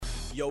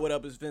Yo, what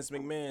up? It's Vince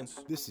McMahon's.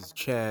 This is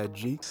Chad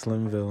G.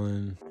 Slim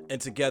Villain.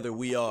 And together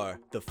we are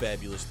the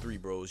Fabulous Three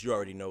Bros. You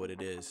already know what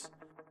it is.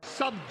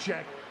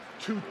 Subject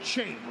to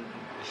change.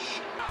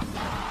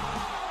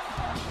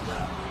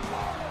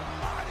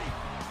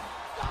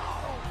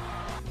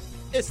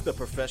 It's the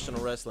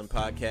Professional Wrestling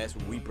Podcast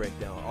where we break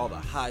down all the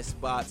high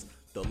spots,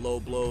 the low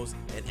blows,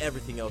 and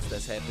everything else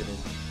that's happening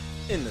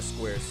in the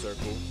square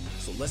circle.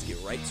 So let's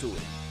get right to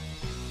it.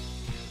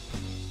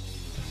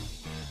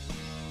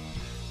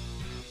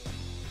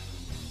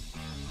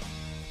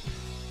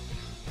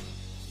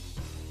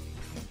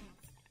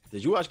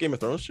 Did you watch Game of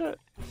Thrones, Chat?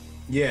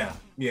 Yeah.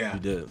 You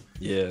did.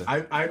 Yeah.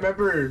 I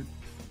remember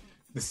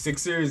the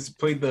Sixers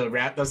played the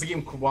That was the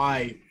game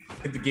Kawhi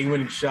hit the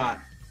game-winning shot,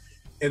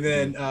 and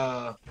then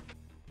that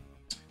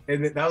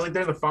was like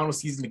during the final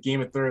season of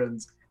Game of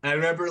Thrones. And I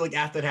remember like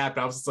after that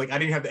happened, I was just like, I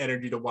didn't have the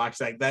energy to watch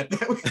that.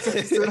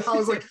 I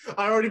was like,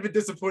 I already been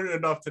disappointed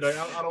enough today.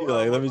 I don't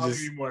like, let me I'll just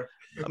give you more.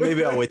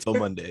 Maybe I'll wait till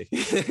Monday.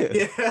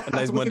 Yeah, A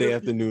nice Monday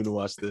afternoon to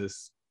watch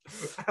this.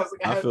 I was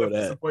like, I feel that.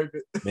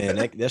 disappointment. Man,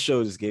 that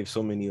show just gave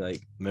so many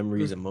like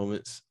memories and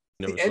moments.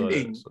 Never The saw that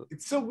ending, episode.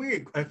 it's so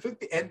weird. I think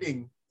the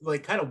ending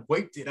like kind of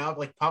wiped it out of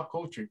like pop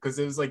culture because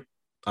it was like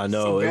I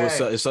know so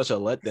bad. it's such a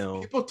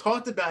letdown. People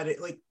talked about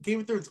it like Game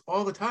of Thrones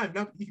all the time.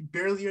 Now you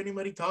barely hear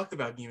anybody talked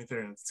about Game of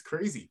Thrones. It's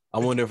crazy. I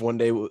wonder if one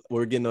day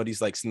we're getting all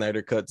these like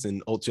Snyder cuts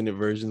and alternate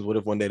versions. What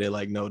if one day they're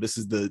like, no, this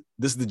is the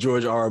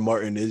George R.R.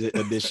 Martin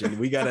edition.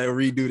 We gotta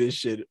redo this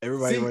shit.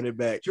 Everybody run it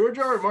back. George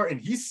R.R. Martin,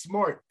 he's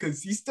smart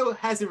because he still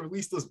hasn't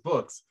released those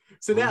books.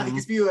 So now he can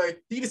just be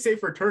like, he can say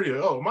for eternity,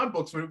 like, oh, my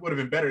books would have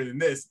been better than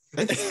this.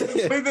 Put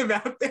them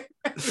out there.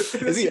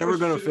 Is he ever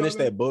gonna finish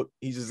that book?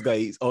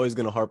 He's always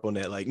gonna harp on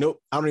that. Like,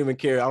 nope, I don't even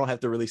care. I don't have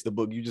to release the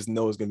book. You just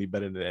know it's gonna be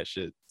better than that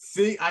shit.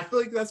 See, I feel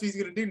like that's what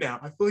he's gonna do now.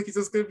 I feel like he's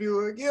just gonna be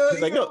like, yeah. He's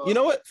like, no, you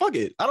know what? Fuck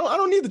it. I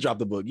don't need to drop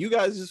the book. You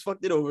guys just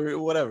fucked it over.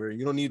 Whatever.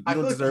 You don't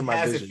deserve my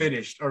vision. He hasn't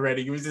finished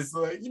already. He was just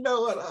like, you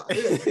know what?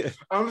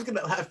 I'm just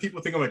gonna have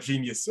people think I'm a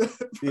genius.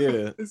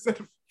 Yeah.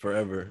 Instead of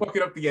Forever.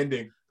 fucking up the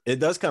ending. It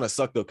does kind of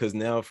suck though, because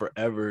now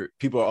forever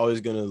people are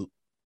always gonna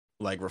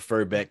like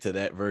refer back to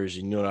that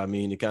version. You know what I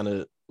mean? It kind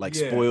of like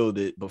spoiled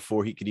it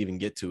before he could even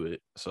get to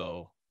it.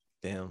 So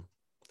damn,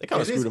 they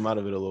kind of screwed him out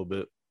of it a little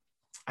bit.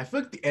 I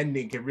feel like the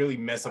ending can really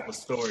mess up a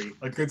story,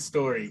 a good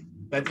story.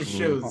 That just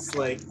shows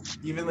like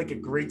even like a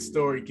great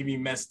story can be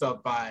messed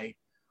up by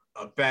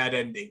a bad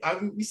ending.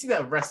 We see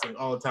that in wrestling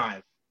all the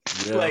time.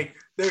 Yeah. Like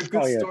there are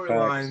good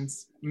storylines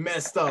facts.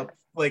 messed up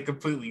like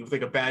completely with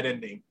like a bad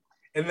ending.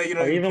 And then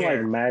Or even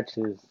like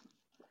matches,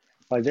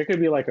 like there could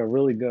be like a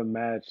really good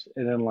match,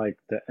 and then like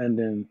the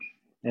ending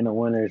and the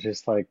winner is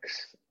just like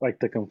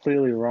the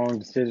completely wrong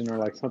decision or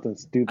like something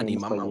stupid. I need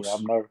It's my like,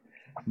 mouse. yeah, I'm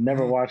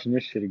never watching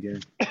this shit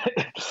again.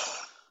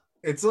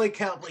 It's like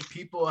how like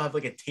people have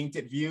like a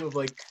tainted view of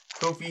like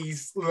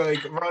Kofi's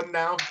like run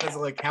now because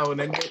of like how it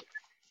ended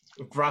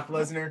with Brock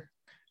Lesnar.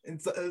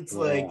 It's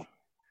like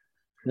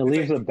It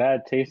leaves a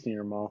bad taste in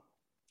your mouth.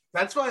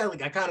 that's why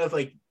I kind of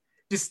like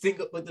just think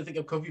of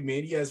Kofi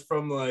Mania as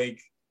from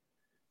like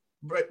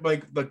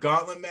the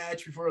gauntlet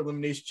match before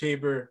Elimination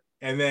Chamber,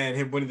 and then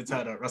him winning the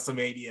title at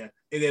WrestleMania,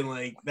 and then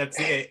like that's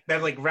it.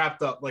 That like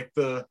wrapped up like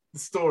the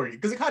story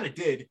because it kind of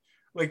did.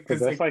 Like Because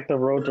that's like the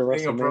road to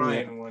Daniel WrestleMania.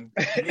 Bryan one.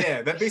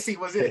 Yeah, that basically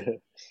was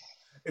it.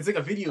 It's like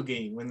a video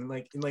game when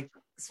like in like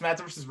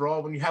SmackDown versus Raw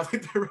when you have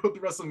like the road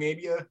to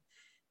WrestleMania. I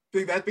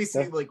think that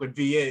basically like would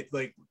be it.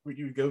 Like what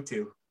you would go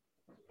to.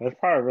 That's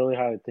probably really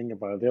how to think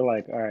about it. They're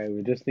like, all right,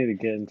 we just need to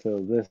get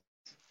into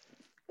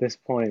this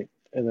point,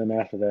 and then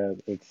after that,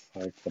 it's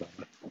like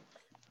whatever.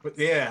 But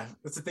yeah,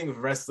 that's the thing with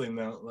wrestling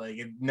though. Like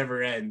it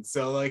never ends.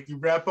 So like you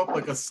wrap up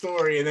like a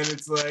story, and then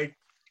it's like,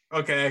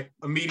 okay,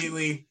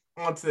 immediately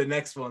on to the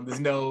next one.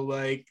 There's no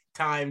like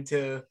time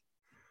to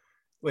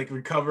like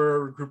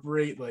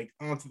recuperate, like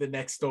on to the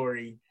next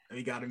story that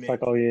you gotta make.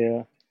 It's like, oh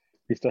yeah,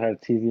 we still have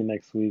TV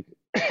next week.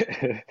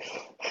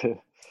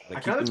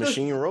 Like, keep the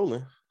machine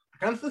rolling. I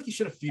kind of feel like you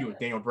should have feuded with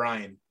Daniel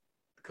Bryan,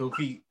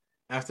 Kofi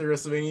after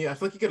WrestleMania. I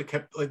feel like you could have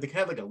kept like they could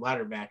have like a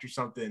ladder match or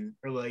something,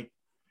 or like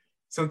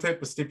some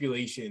type of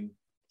stipulation.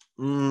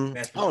 I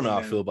don't know how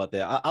I feel about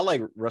that. I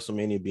like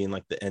WrestleMania being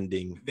like the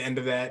ending, The end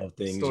of that of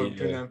things, story yeah.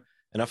 between them.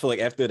 And I feel like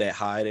after that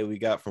high that we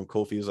got from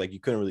Kofi, it was like you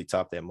couldn't really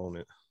top that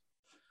moment.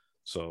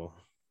 So,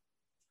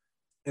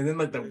 And then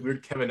like the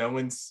weird Kevin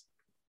Owens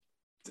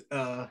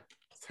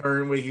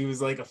turn where he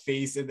was like a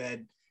face, and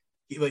then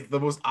he like the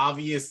most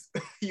obvious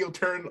heel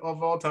turn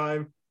of all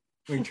time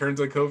when he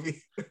turns on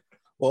Kofi.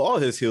 well, all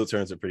his heel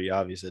turns are pretty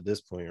obvious at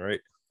this point, right?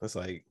 That's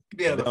like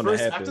Yeah, bound to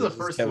happen. after the It's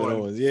first Kevin one,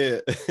 Owens, yeah.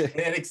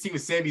 and NXT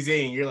with Sami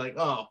Zayn, you're like,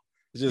 oh,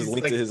 It's just He's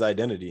linked like- to his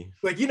identity.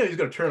 like you know he's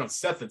gonna turn on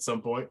Seth at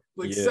some point.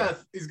 Like Yeah.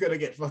 Seth is gonna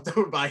get fucked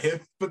over by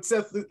him, but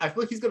Seth, I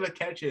feel like he's gonna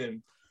catch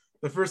him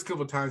the first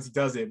couple of times he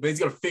does it, but he's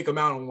gonna fake him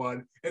out on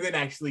one and then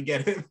actually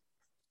get him.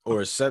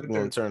 Or Seth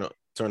won't turn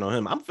on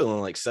him. I'm feeling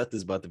like Seth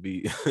is about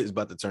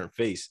to turn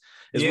face.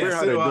 It's Yeah, weird how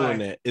so they're do doing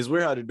that. It's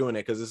weird how they're doing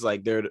that because it's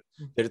like they're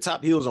the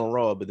top heels on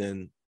Raw, but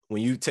then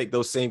when you take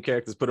those same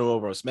characters, put them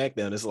over on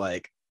SmackDown, it's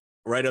like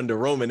right under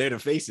Roman. They're the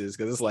faces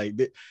because it's like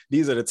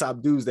these are the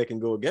top dudes that can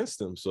go against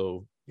them.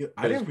 So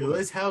I didn't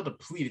realize how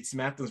depleted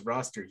SmackDown's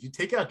roster. You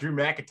take out Drew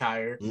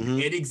McIntyre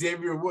and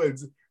Xavier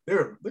Woods,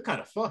 they're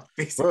kind of fucked,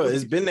 basically. Bro,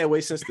 it's been that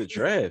way since the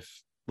draft.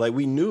 Like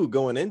we knew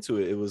going into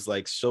it, it was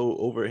like so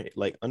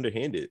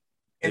underhanded.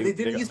 And they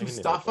didn't use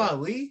Mustafa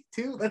Ali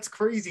too. That's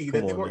crazy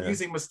that they weren't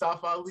using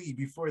Mustafa Ali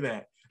before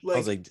that. Like, I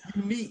was like,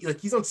 you need,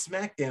 like, he's on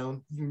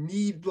SmackDown. You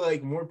need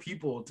like more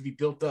people to be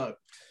built up.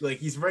 Like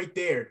he's right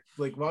there.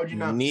 Like, why would you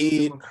not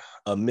need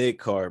a mid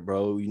card,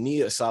 bro? You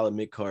need a solid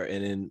mid card.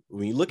 And then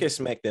when you look at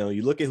SmackDown,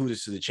 you look at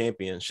who's the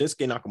champion.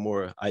 Shinsuke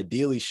Nakamura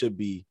ideally should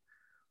be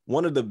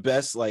one of the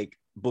best like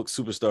booked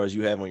superstars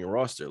you have on your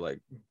roster,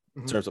 like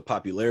in terms of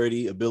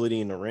popularity,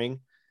 ability in the ring.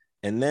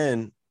 And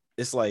then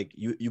it's like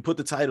you put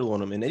the title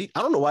on him, and I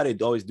don't know why they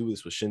always do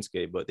this with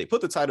Shinsuke, but they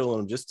put the title on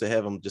him just to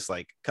have him just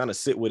like kind of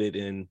sit with it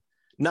and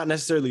not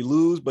necessarily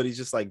lose, but he's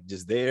just like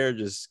just there,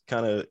 just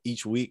kind of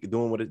each week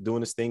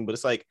doing his thing. But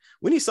it's like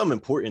we need something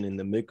important in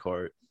the mid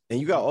card, and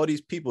you got all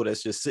these people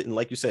that's just sitting,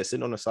 like you said,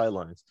 sitting on the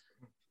sidelines.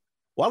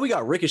 Why we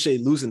got Ricochet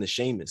losing to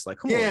Sheamus? Like,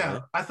 come on,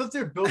 man. I thought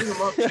they're building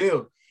him up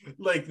too.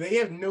 Like they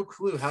have no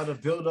clue how to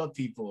build up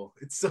people.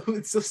 It's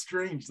so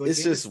strange. Like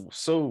it's just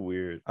so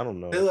weird. I don't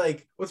know. They're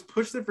like, let's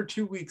push them for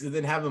 2 weeks and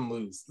then have them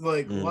lose.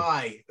 Like,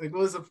 why? Like,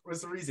 what's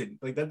the reason?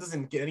 Like that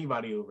doesn't get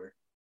anybody over.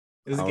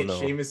 It doesn't get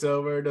Sheamus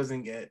over.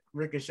 Doesn't get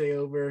Ricochet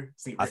over.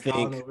 I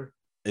think over.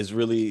 It's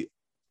really,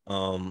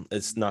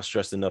 it's not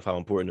stressed enough how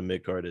important the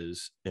mid card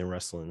is in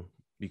wrestling,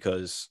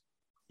 because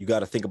you got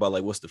to think about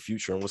like what's the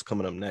future and what's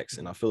coming up next.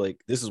 And I feel like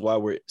this is why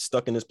we're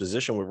stuck in this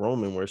position with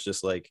Roman, where it's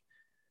just like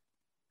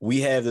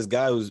we have this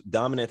guy who's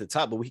dominant at the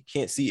top, but we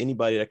can't see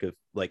anybody that could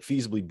like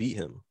feasibly beat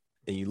him.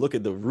 And you look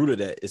at the root of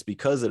that, it's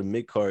because of the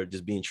mid card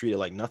just being treated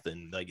like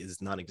nothing, like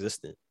it's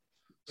non-existent.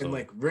 So. And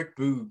like Rick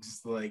Boogs,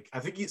 like I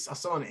think I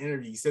saw in an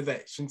interview, he said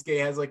that Shinsuke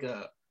has like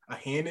a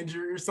hand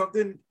injury or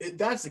something. If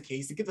that's the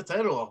case, to get the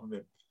title off of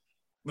him,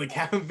 like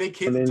have him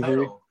vacate the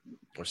title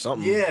or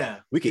something. Yeah,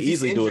 we could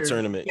easily do a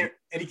tournament,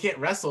 and he can't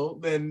wrestle.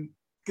 Then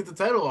get the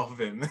title off of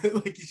him.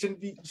 Like he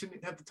shouldn't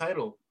have the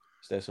title.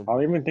 I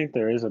don't even think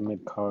there is a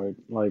mid card.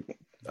 Like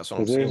that's what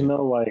I'm saying.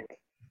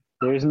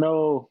 There's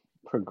no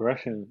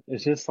progression.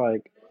 It's just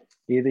like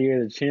either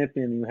you're the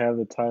champion, you have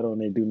the title,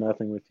 and they do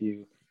nothing with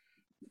you,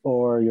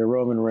 or you're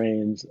Roman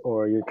Reigns,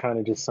 or you're kind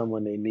of just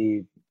someone they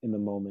need in the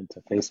moment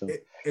to face them.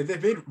 They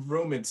made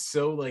Roman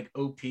so like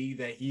OP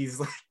that he's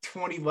like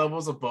 20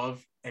 levels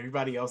above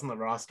everybody else on the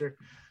roster.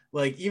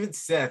 Like even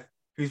Seth,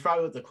 who's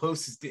probably the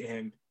closest to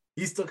him,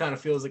 he still kind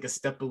of feels like a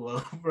step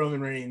below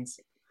Roman Reigns.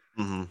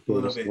 A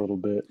little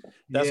bit.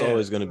 That's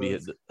always going to be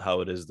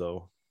how it is,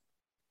 though.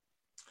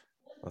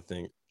 I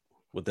think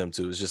with them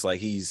too, it's just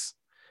like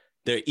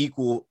they're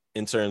equal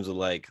in terms of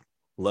like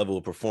level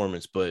of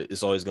performance, but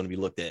it's always going to be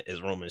looked at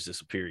as Roman's the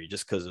superior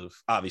just because of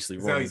obviously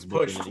Roman's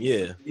pushed.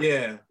 Yeah.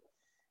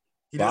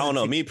 But I don't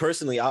know. Me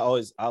personally, I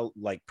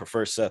like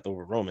prefer Seth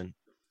over Roman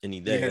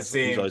any day. Yeah,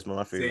 he's always been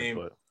my favorite. Same.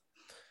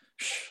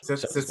 But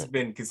Seth's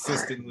been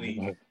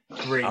consistently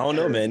great. I don't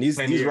know, man.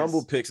 These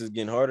Rumble picks is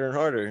getting harder and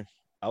harder.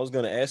 I was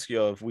going to ask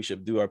y'all if we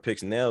should do our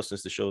picks now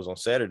since the show's on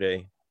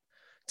Saturday.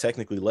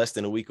 Technically less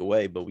than a week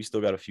away, but we still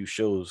got a few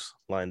shows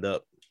lined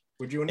up.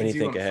 Would you want to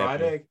do on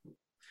Friday?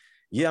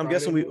 Yeah, I'm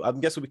guessing we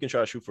can try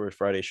to shoot for a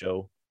Friday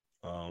show,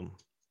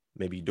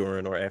 maybe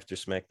during or after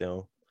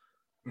SmackDown.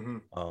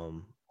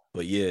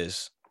 But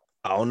yes,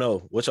 I don't know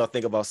what y'all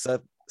think about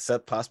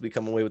Seth possibly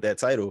coming away with that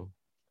title.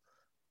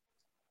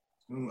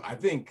 I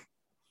think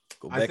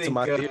to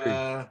my theory.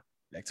 I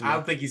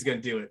don't think he's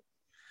gonna do it.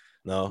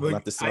 No,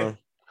 not this time.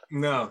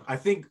 I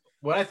think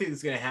what I think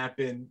is gonna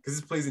happen, because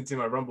this plays into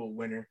my Rumble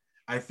winner.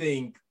 I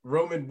think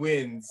Roman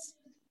wins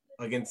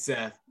against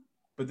Seth,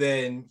 but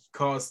then he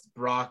costs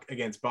Brock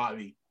against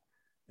Bobby,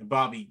 and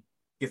Bobby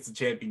gets the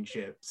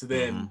championship. So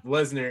then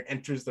Lesnar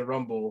enters the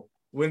Rumble,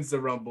 wins the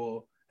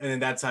Rumble, and then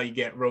that's how you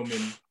get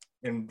Roman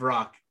and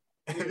Brock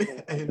and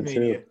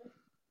Mania.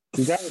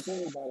 You got to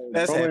think about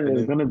it. Roman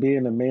is going to be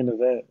in the main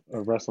event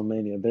of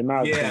WrestleMania. They're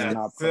not.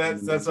 Yeah, so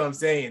that's what I'm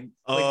saying.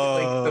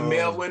 Like the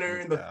male winner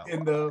and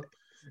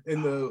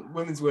the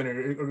women's winner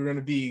are going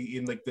to be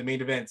in like the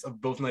main events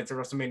of both nights of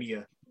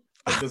WrestleMania.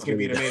 Like, those going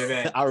to be the main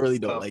event. I really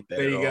don't like that.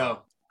 There you go.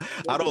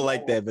 I don't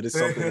like that, but it's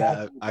something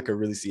that I could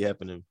really see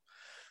happening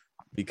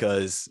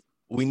because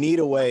we need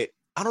a way.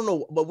 I don't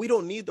know, but we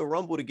don't need the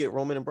Rumble to get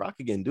Roman and Brock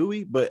again, do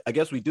we? But I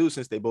guess we do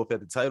since they both have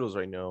the titles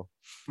right now.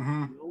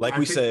 Like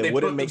we said,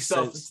 wouldn't it make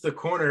sense? It's the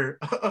corner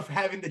of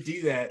having to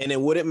do that. And it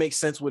wouldn't make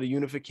sense with a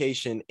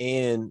unification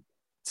and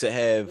to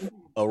have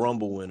a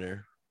Rumble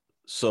winner.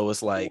 So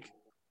it's like,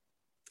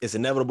 it's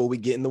inevitable we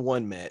get in the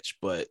one match,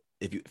 but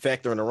if you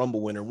factor in a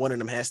Rumble winner, one of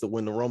them has to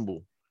win the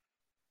Rumble,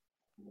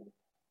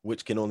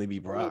 which can only be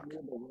Brock.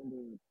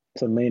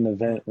 It's a main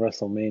event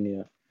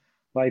WrestleMania.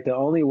 Like the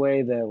only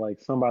way that like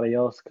somebody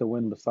else could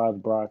win besides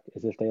Brock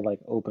is if they like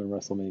open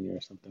WrestleMania or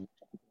something.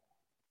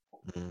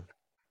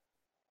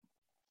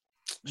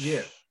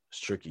 Yeah, it's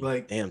tricky.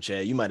 Like, damn,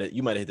 Chad, you might have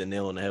hit the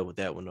nail on the head with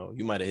that one though.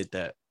 You might have hit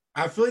that.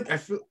 I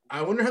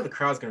wonder how the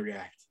crowd's gonna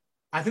react.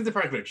 I think they're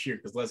probably gonna cheer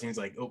because Leslie's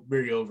like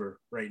very over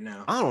right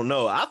now. I don't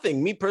know. I think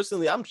me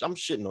personally, I'm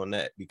shitting on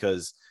that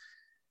because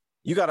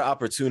you got an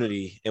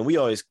opportunity, and we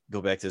always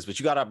go back to this, but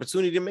you got an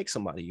opportunity to make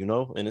somebody, you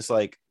know? And it's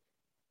like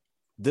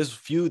this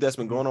feud that's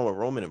been going on with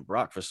Roman and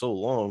Brock for so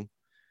long.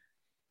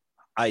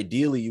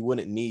 Ideally, you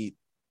wouldn't need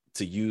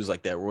to use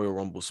like that Royal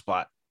Rumble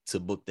spot to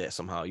book that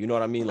somehow. You know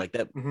what I mean? Like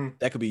that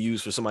that could be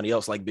used for somebody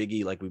else like Big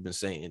E, like we've been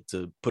saying,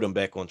 to put them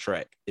back on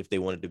track if they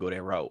wanted to go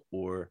that route.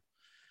 Or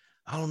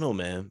I don't know,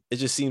 man. It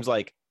just seems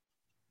like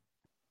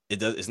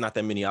it's not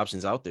that many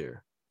options out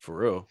there for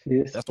real.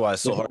 Yes. That's why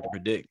it's so hard to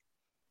predict.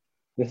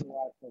 This is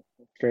why it's so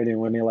frustrating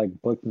when they like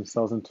book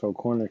themselves into a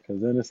corner,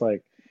 because then it's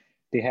like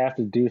they have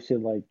to do shit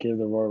like give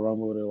the Royal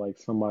Rumble to like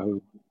somebody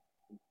who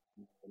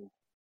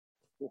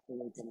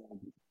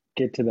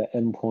get to the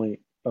end point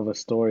of a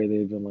story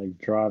they've been like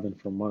driving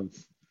for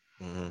months.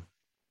 Mm-hmm.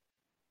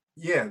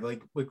 Yeah,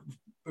 like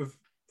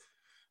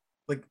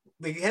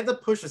they had to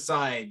push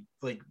aside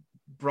like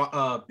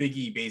Big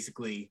E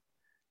basically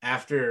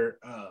after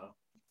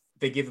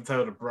they gave the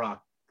title to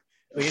Brock.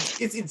 Like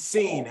it's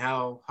insane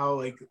how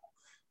like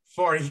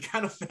far he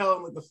kind of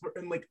fell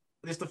in like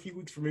just a few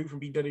weeks removed from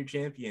BW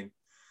champion.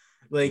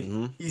 Like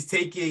he's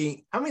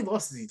taking, how many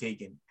losses has he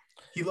taken?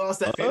 He lost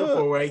that Fatal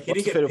 4-Way. He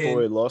didn't get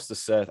pinned. Lost to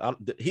Seth. I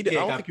don't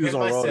think he was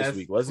on Raw this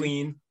week. Was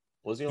he?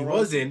 Was he on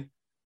Raw?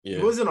 He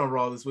wasn't on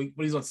Raw this week,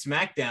 but he's on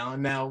SmackDown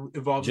now,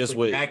 involved just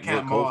with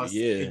Madcap Moss,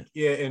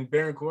 and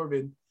Baron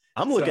Corbin.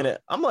 I'm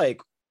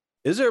like,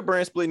 is there a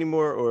brand split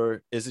anymore,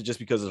 or is it just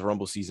because it's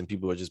Rumble season?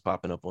 People are just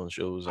popping up on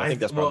shows. I think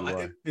that's probably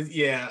why.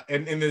 Yeah,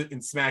 and in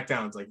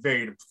SmackDown, it's like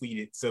very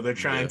depleted, so they're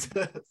trying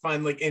to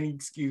find like any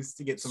excuse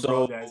to get some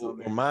Raw guys on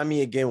there. Remind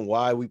me again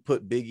why we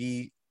put Big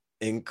E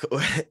and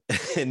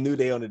New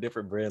Day on a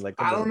different brand. Like,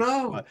 I don't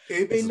know.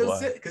 It made no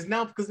sense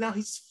because now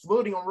he's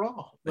floating on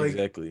Raw. Like,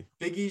 exactly.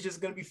 Big E's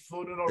just gonna be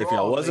floated on Raw. If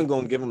y'all wasn't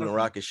gonna give him the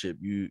rocket ship,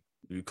 you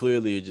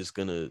clearly are just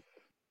you're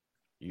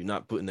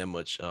not putting that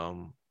much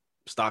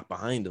stock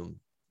behind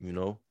him. You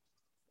know.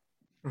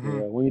 Yeah,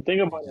 when you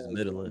think about it,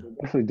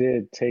 it definitely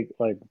did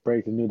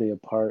break the New Day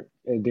apart.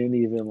 It didn't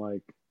even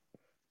like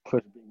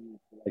push Big E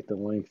to like the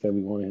length that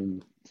we wanted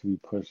him to be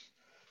pushed.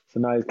 So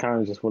now he's kind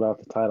of just without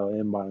the title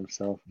and by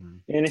himself.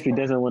 And if he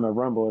doesn't win a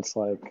Rumble, it's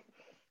like,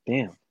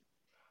 damn.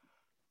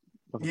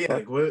 Yeah,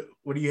 like,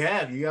 what do you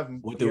have? You have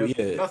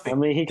nothing. I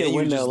mean, he can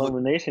win the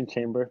Elimination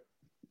Chamber.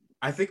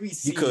 I think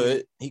he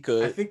could.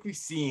 I think we've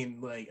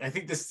seen I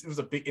think this was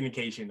a big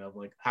indication of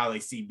like how they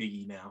see Big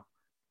E now.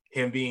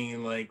 Him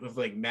being like with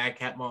like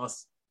Madcap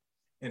Moss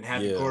and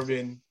Happy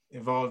Corbin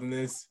involved in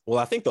this. Well,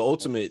 I think the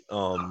ultimate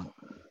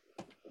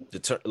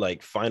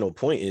final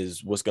point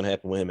is what's going to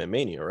happen with him at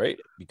Mania, right?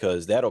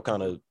 Because that'll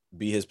kind of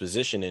be his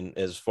position and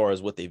as far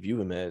as what they view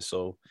him as.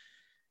 So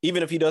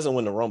even if he doesn't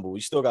win the Rumble,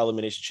 you still got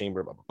Elimination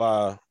Chamber, blah, blah,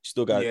 blah.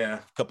 Still got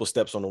a couple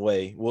steps on the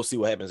way. We'll see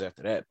what happens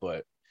after that.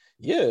 But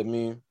yeah, I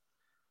mean,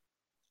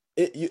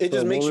 it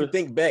just makes you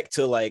think back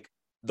to like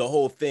the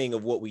whole thing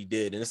of what we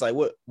did. And it's like,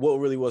 what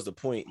really was the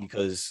point?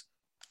 Because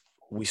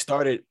we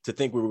started to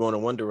think we were going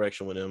in one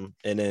direction with him.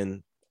 And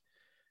then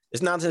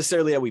it's not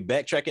necessarily that we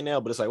backtracking now,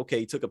 but it's like, okay,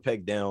 he took a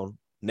peg down.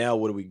 Now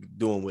what are we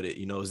doing with it?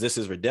 You know, is this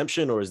his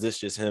redemption or is this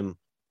just him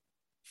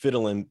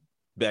fiddling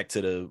back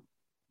to the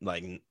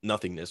like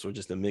nothingness or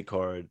just the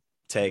mid-card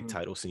tag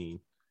title scene?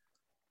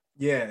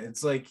 Yeah,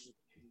 it's like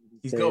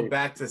he's going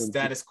back to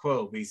status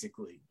quo,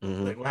 basically.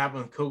 Like what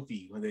happened with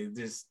Kofi when they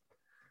just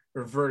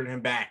reverted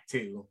him back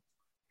to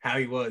how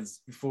he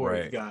was before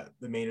he got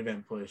the main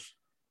event push.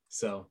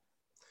 So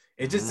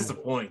it's just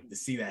disappointing to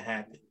see that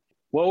happen.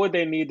 What would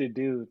they need to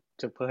do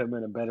to put him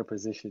in a better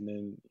position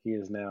than he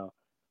is now?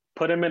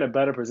 Put him in a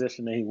better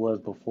position than he was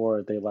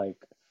before they like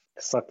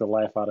sucked the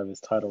life out of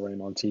his title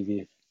reign on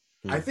TV.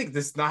 I think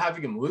this not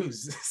having him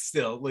lose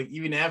still, like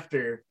even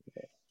after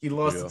he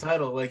lost the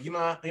title, like you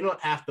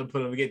don't have to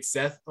put him against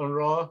Seth on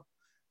Raw.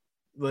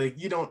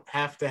 Like you don't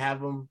have to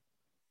have him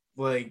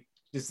like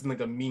just in like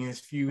a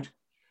meanest feud.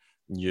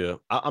 Yeah.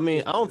 I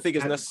mean, I don't think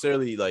it's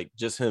necessarily like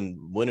just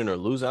him winning or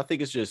losing. I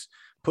think it's just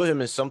put him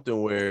in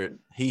something where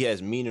he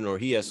has meaning or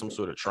he has some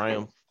sort of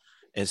triumph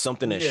and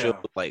something that shows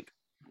like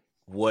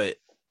what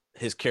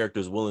his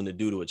character is willing to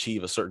do to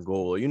achieve a certain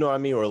goal. Or, you know what I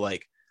mean? Or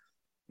like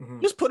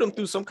just put him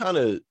through some kind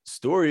of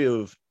story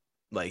of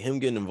like him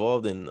getting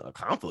involved in a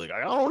conflict.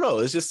 I don't know.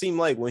 It just seemed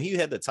like when he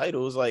had the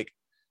title, it was like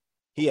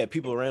he had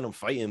people around him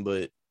fighting,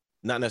 but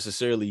not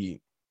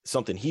necessarily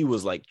something he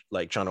was like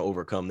trying to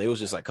overcome. They was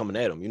just like coming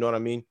at him. You know what I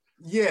mean?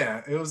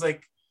 Yeah, it was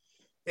like,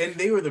 and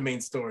they were the main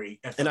story.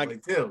 I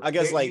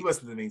guess he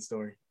wasn't the main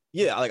story.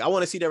 Yeah, like I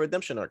want to see that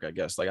redemption arc. I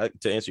guess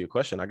to answer your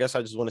question, I guess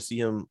I just want to see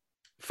him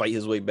fight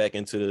his way back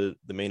into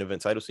the main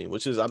event title scene,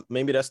 which is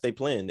maybe that's their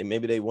plan.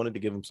 Maybe they wanted to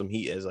give him some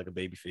heat as like a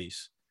baby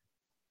face.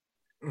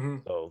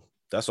 So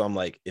that's why I'm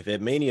like, if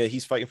at Mania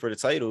he's fighting for the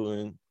title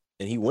and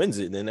he wins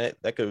it, then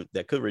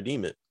that could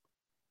redeem it.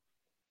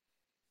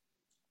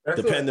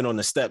 Depending on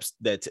the steps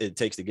that it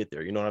takes to get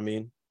there. You know what I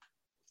mean?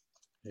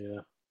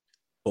 Yeah.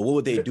 But what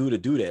would they do to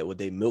do that? Would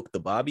they milk the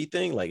Bobby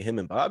thing, like him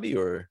and Bobby,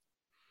 or?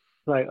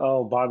 Like,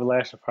 oh, Bobby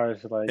Lashley probably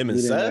should like, Him you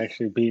and didn't Seth?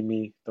 actually beat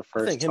me the I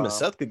first think him time. and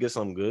Seth could get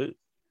something good.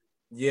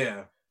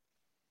 Yeah.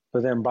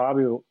 But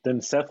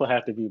then Seth will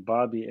have to beat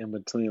Bobby in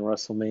between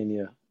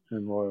WrestleMania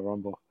and Royal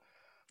Rumble,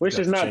 which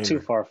Got is the not too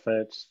chamber. far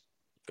fetched.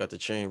 Got the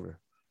chamber.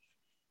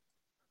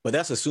 But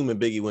that's assuming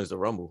Biggie wins the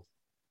Rumble.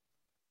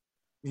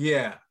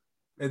 Yeah.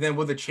 And then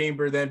will the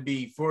chamber then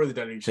be for the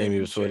WWE Chamber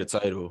was for the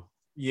Championship? title.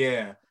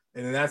 Yeah.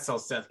 And then that's how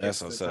Seth gets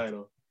That's how the Seth-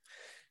 title.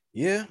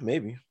 Yeah,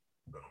 maybe.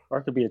 Or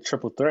it could be a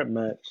triple threat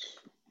match.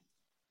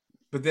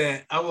 But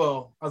then, I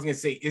was gonna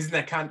say, isn't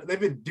that kind of, they've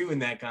been doing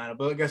that kind of,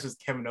 but I guess it's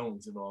Kevin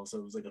Owens involved, so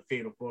it was like a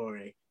fatal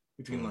four-way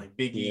between like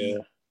Big E,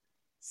 Yeah.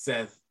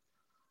 Seth,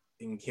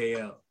 and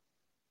KO.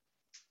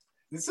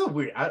 It's so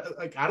weird. I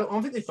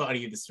don't think they thought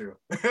any of this through.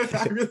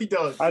 I really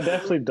don't. I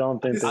definitely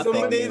don't think It's they so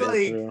thought many, it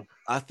like- through.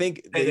 I think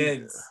It they,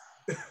 ends.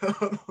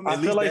 I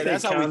feel like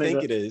that's they how we counted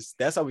think it- it is.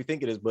 That's how we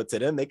think it is. But to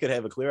them, they could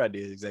have a clear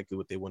idea exactly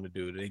what they want to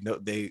do. They know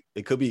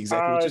it could be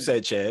exactly what you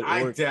said, Chad.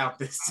 I Or doubt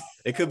this.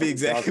 it could be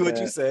exactly what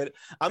you that. said.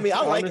 I mean,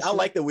 I like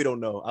Honestly- that we don't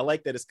know. I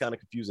like that it's kind of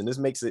confusing. This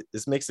makes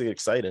it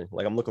exciting.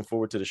 Like I'm looking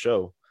forward to the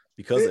show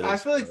because of I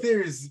this. feel like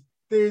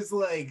there's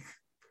like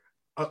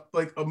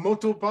a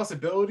multiple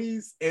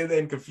possibilities and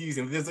then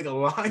confusing. There's like a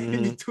line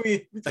Mhm.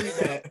 between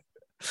that.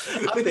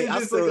 I think I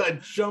just still, like a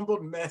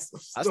jumbled mess.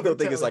 Of I still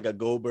think it's storytelling. like a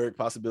Goldberg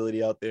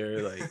possibility out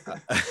there. Like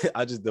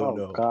I just don't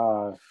know.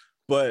 God.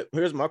 But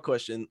here's my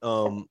question: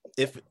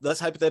 if let's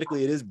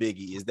hypothetically it is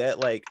Biggie, is that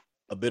like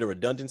a bit of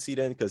redundancy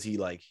then? Because he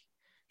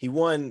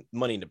won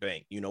Money in the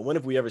Bank. You know, when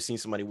have we ever seen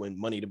somebody win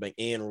Money in the Bank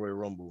and Royal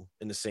Rumble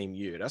in the same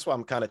year? That's why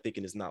I'm kind of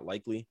thinking it's not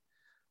likely.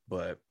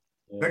 But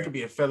That could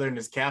be a feather in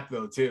his cap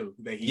though too.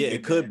 That he yeah, did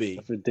it could that. be.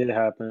 If it did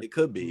happen. It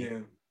could be. Yeah,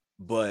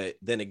 But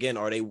then again,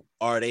 are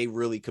they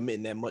really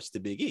committing that much to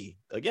Big E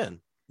again?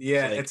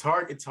 yeah. Like- It's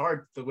hard. It's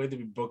hard the way they've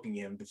been booking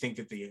him to think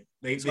that they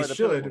It's hard to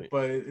should, pinpoint.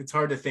 but it's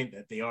hard to think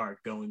that they are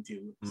going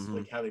to. It's Mhm.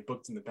 like how they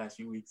booked in the past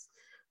few weeks.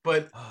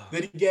 But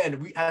then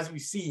again, as we've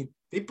seen,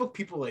 they book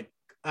people like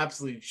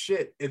absolute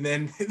shit, and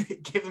then they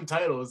give them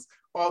titles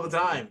all the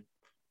time.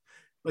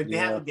 Like they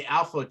have Yeah. like, the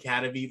Alpha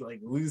Academy like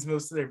lose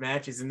most of their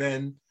matches, and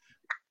then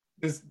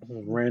just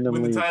Randomly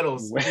win the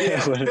titles.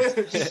 Yeah,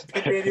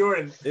 pick Randy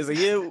Orton. It's like,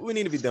 yeah, we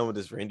need to be done with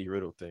this Randy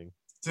Riddle thing.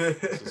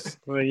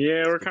 Well,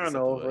 yeah, we're Let's get kind this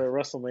of out the over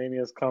it.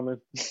 WrestleMania's coming.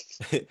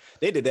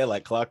 They did that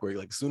like clockwork.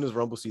 Like as soon as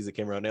Rumble season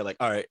came around, they're like,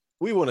 all right,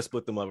 we want to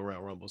split them up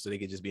around Rumble so they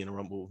could just be in a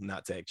Rumble,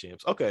 not tag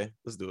champs. Okay,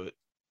 let's do it.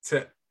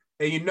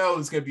 And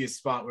it's gonna be a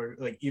spot where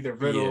like either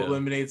Riddle Yeah.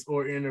 eliminates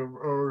Orton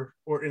or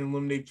Orton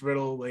eliminates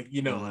Riddle. Like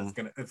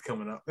Mhm. that's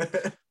coming up.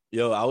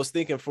 Yo, I was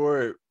thinking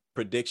for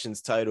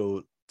predictions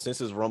titled, since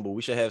it's Rumble,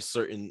 we should have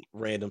certain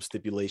random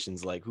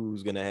stipulations like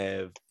who's gonna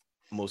have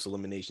most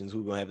eliminations,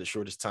 who's gonna have the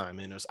shortest time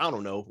in us. I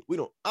don't know.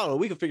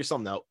 We can figure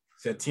something out.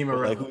 So Team But,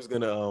 like Morello. who's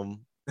gonna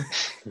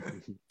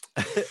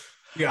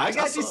Yeah, I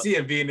got saw- you see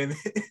him being in.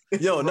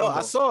 Yo, no,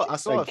 I Rumble. saw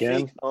a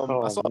Again? fake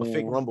Oh, I saw a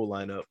fake man. Rumble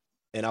lineup,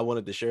 and I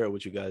wanted to share it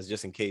with you guys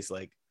just in case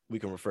like we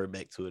can refer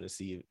back to it and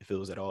see if it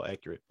was at all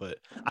accurate. But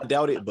I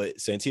doubt it. But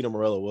Santino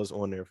Morello was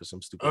on there for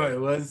some stupid. Oh, it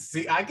was.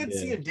 See, I could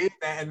see Yeah. him doing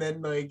that, and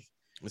then like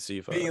Let's see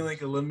if being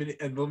like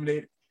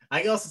eliminated.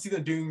 I can also see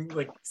them doing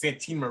like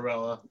Santino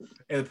Morella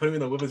and putting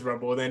him in the Women's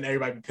Rumble, and then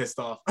everybody be pissed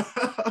off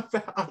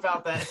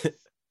about that.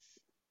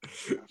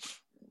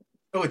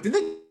 Oh, did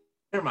they?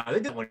 Never mind. They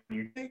did 1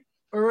 year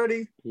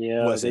already.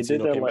 Yeah, What, they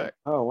did Santino that came like, back?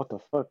 oh, what the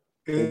fuck?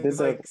 They It did was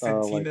that like like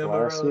Santino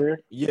last Morella. year.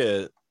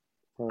 yeah.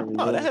 Or the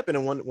No, year- that happened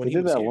in when They he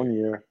did was that here. 1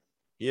 year.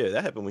 Yeah,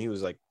 that happened when he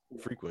was like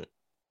frequent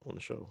on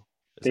the show.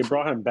 They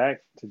brought him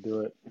back to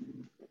do it.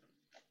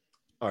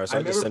 All right, so I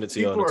I, just remember sent it to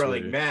you on people the were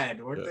like Twitter.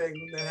 mad, weren't Yeah. they?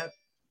 When that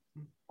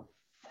happened?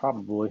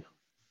 Probably.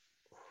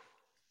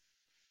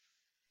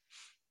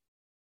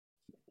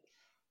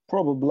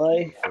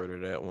 Probably. Refer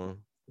to that one.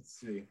 Let's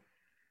see.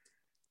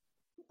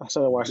 I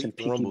started watching Leak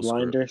the Peaky Rumble script.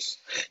 Blinders.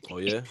 Oh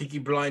yeah, Peaky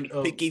Blind.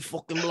 Oh, Picky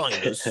fucking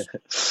blinders.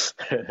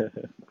 I heard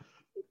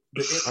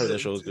that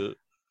show was good.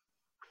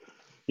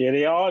 Yeah,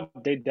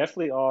 they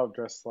definitely all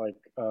dressed like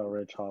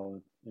Reg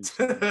Holland. It's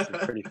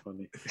pretty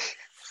funny.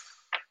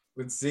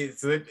 Let's see.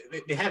 So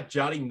they have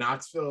Johnny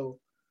Knoxville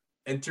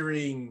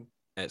entering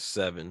At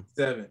 7.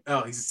 7.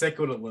 Oh, he's the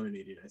second one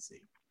eliminated. I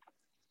see.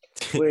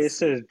 Wait, it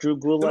says Drew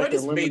Gulak Somebody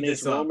just made eliminates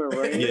this up. Roman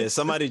Reigns. Yeah,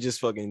 somebody just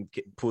fucking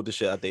pulled the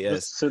shit out their ass.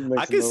 This shit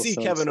makes I could no see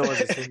sense. Kevin Owens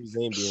and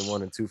Sami Zayn being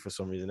 1 and 2 for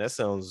some reason. That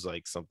sounds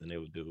like something they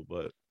would do.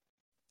 But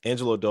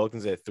Angelo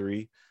Dawkins at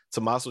 3,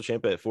 Tommaso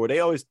Ciampa at 4. They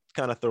always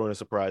kind of throw in a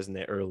surprise in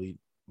that early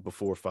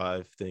before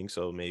 5 thing.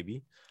 So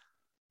maybe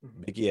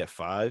Mickey at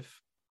 5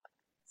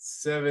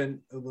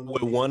 7 with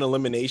eliminated. 1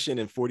 elimination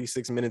in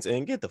 46 minutes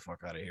in. Get the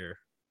fuck out of here.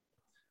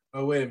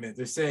 Oh, wait a minute.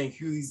 They're saying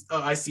who's.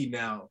 Oh, I see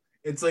now.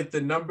 It's like the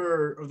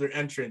number of their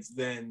entrance,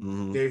 then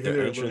Mhm. they're, who Their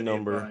they're entrant eliminated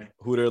number, by.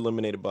 who they're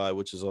eliminated by,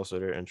 which is also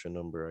their entrant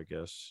number, I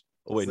guess.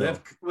 Oh wait, So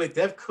no.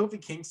 they have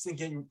Kofi Kingston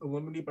getting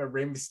eliminated by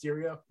Rey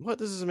Mysterio. What?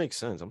 This doesn't make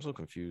sense. I'm so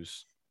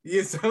confused.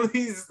 Yeah, some of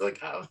these like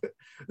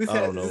this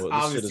I don't this know.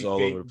 This shit is obviously all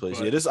fake, over the place.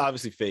 but- Yeah, this is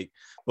obviously fake.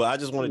 But I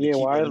just wanted to Yeah,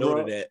 keep why a is note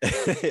of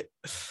that.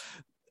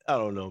 I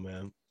don't know,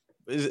 man.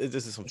 This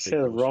is some It fake said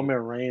bullshit. Roman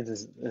Reigns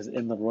is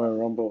in the Royal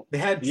Rumble. They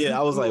had Yeah,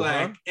 I was like,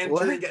 Gulak huh? entering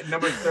What? at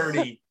number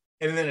 30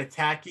 and then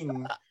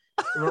attacking.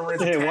 Roman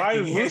Reigns Hey, why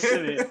attacking is Moose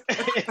in him.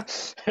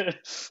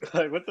 it?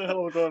 Like, what the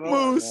hell is going on?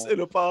 Moose man?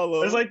 and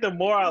Apollo. It's like the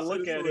more I This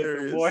look is at it, the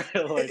hilarious. more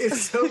like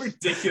It's so It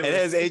ridiculous.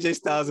 has AJ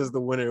Styles as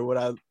the winner. What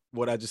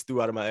I just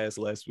threw out of my ass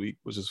last week,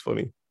 which is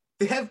funny.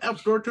 They have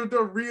Alberto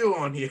Del Rio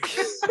on here.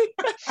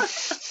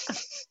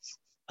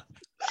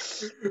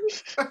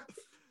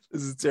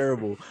 This is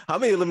terrible. How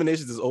many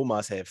eliminations does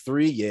Omos have?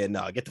 3? Yeah,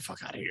 no, get the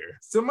fuck out of here.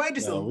 Somebody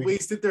just No,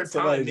 wasted their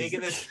somebody time just- making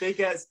this fake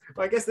ass.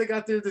 Well, I guess they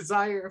got their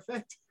desired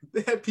effect.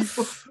 They had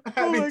people my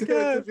having to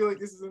God. feel like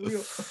this isn't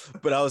real.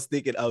 But I was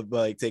thinking of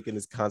like taking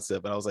this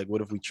concept, and I was like,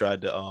 what if we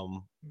tried to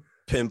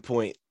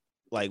pinpoint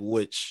like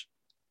which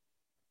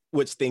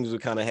things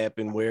would kind of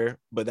happen where?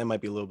 But that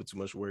might be a little bit too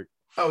much work.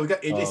 Oh, we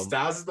got AJ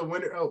Styles as the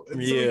winner. Oh,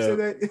 and somebody yeah.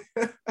 said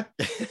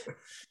that.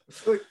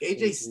 Look,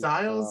 AJ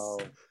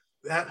Styles.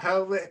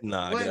 How?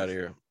 Nah, what? get out of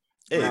here.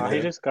 Hey, nah, he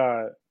man. just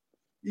got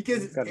He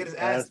He got get his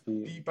ass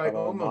beat by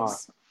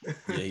Omos.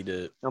 Yeah, he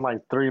did. in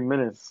like 3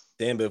 minutes.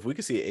 Damn, but if we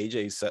could see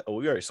AJ Seth,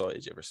 we already saw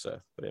AJ versus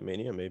Seth, but at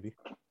Mania maybe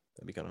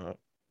that'd be kind of hot.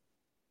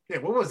 Yeah,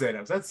 what was that?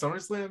 Was that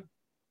SummerSlam?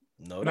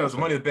 No, No, it was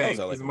Money in the Bank.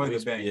 that It was Money in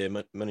the Bank.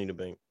 Yeah, Money in the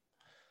Bank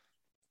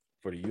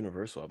for the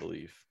Universal, I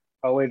believe.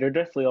 Oh wait, they're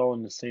definitely all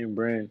in the same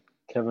brand.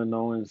 Kevin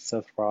Owens,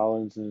 Seth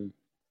Rollins, and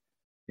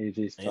AJ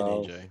And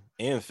Styles. AJ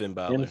and Finn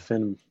Balor. And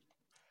Finn.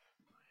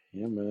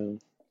 Yeah, man.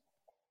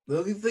 The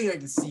only thing I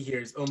can see here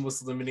is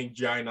almost eliminating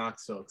Johnny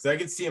Knoxville because I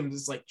can see him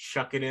just like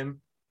chucking him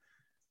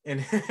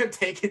and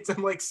taking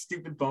some like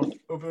stupid bump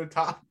over the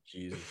top.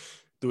 Jesus,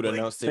 through the Like,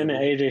 announce Finn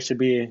table. and AJ should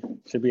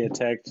be a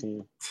tag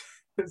team.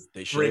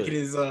 They should. Breaking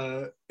his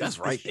That's his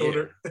right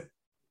shoulder. there.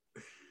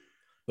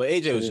 But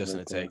AJ was Should just be in a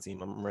like tag that.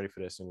 team. I'm ready for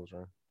that singles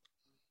run.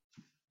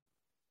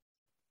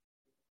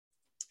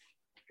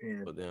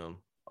 And But then,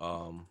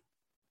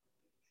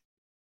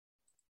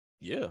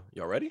 yeah,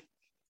 y'all ready?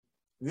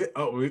 yeah,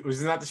 oh,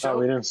 was it not the Oh,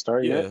 we show? didn't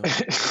start Yeah, yet. we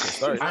can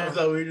start. I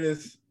thought we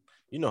just.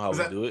 You know how Was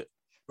we that- do it.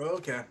 Oh,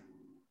 okay.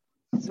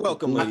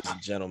 Welcome, ladies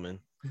and gentlemen,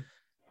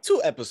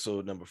 to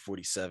episode number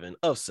 47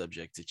 of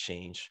Subject to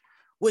Change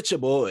with your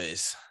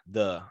boys,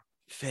 the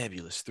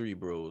Fabulous Three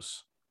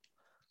Bros.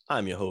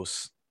 I'm your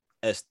host,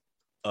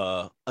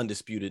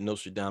 undisputed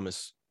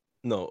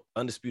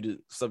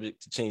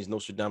Subject to Change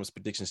Nostradamus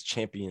predictions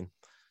champion,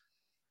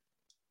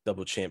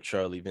 double champ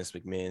Charlie Vince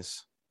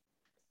McMahon's,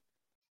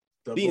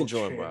 being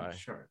joined by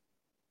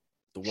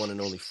the one and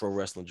only pro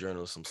wrestling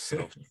journalist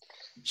himself,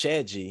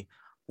 Chad G.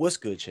 What's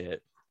good, Chad?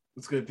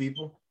 What's good,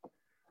 people?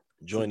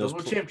 Join those.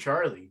 Double Champ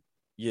Charlie.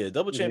 Yeah,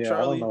 double champ Yeah,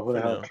 Charlie. I don't know who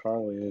the for hell now.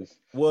 Charlie is.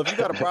 Well, if you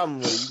got a problem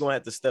with it, you're gonna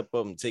have to step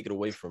up and take it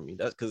away from me.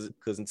 That's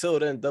because until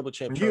then, double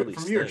champ Charlie.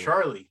 From you or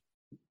Charlie.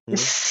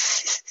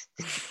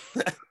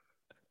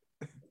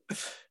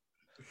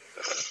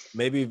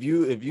 Maybe if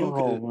you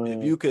Oh, if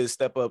man. you could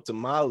step up to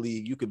my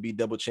league, you could be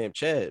double champ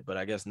Chad, but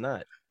I guess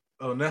not.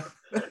 Oh no,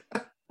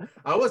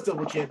 I was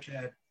double champ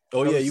Chad.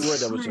 Oh I yeah, was you were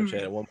double champ screwed.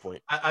 Chad at one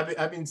point.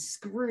 I've been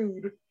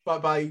screwed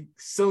by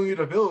Sonya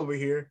Deville over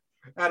here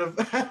out of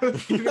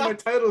giving my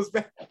titles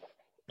back.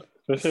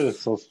 This shit is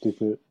so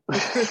stupid.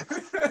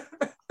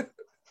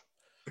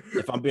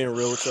 If I'm being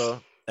real with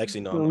y'all,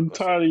 actually no. I'm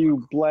tired of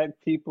you black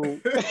people.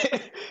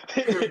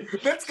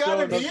 That's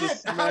gotta be Showing up to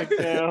it.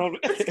 SmackDown.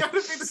 That's gotta be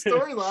the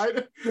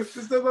storyline.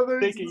 There's no other.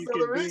 Thinking you there's no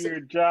can other do reason.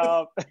 your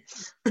job.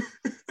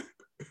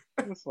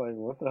 It's like,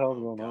 what the hell's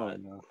going on right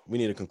now? We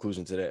need a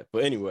conclusion to that.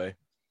 But anyway,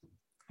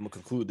 I'm gonna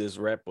conclude this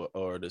rap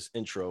or this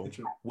intro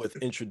with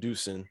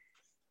introducing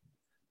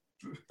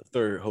the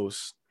third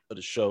host of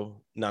the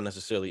show, not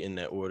necessarily in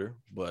that order,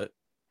 but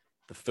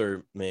the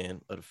third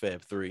man of the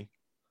Fab Three,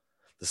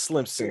 the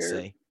Slim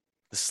Sensei,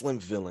 the Slim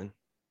Villain,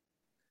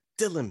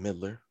 Dylan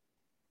Midler.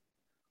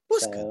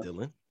 What's good,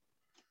 Dylan?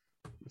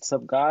 What's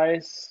up,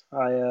 guys?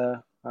 I've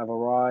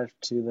arrived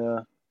to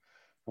the.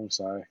 I'm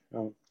sorry.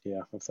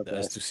 Yeah, what's up, The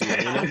guys? S2C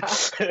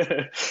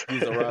Arena.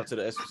 He's arrived to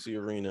the S2C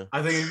Arena.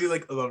 I think it'd be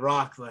like The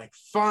Rock, like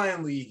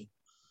finally.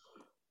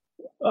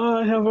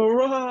 I have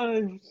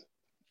arrived.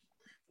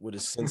 With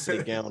his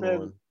sensei gown Said- on, The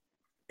Rock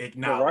is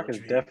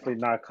Acknowledge me. definitely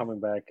not coming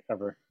back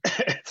ever.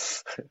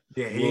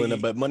 Yeah, willing to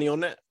bet money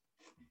on that.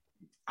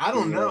 I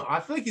don't know. I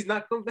feel like he's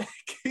not coming back.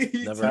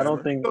 He's Never. I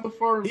don't think so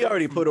far He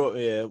already put over,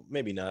 yeah,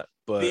 maybe not,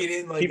 but being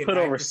in, like, he an put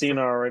over active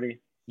Cena already.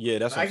 yeah,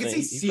 that's what I I'm can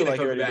saying. see He feel Cena like he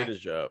coming already back. did his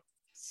job.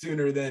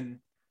 sooner than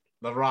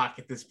The Rock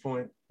at this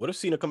point. What if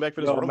Cena come back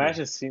for this Yo,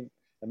 Rumble?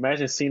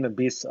 imagine Cena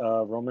beats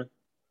Roman.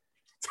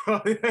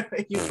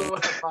 He's so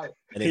hot.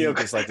 And then Yo, he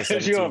gets like the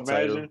could you 17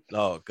 title. imagine?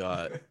 Oh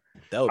god,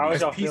 that would How be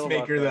would y'all some, feel about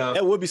Peacemaker, that? though.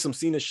 that would be some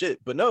Cena shit.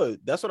 But no,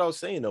 that's what I was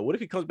saying though. What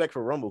if he comes back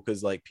for Rumble?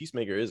 Because like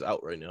Peacemaker is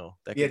out right now.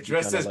 That Yeah, could be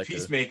dressed kinda as like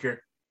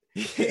Peacemaker.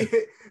 Yeah.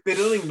 They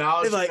don't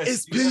acknowledge. They're like, him as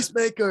it's Cena.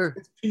 Peacemaker.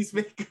 It's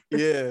Peacemaker.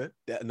 Yeah,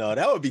 no,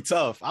 that would be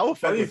tough. I would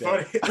fuck That'd be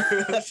with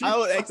that. funny. I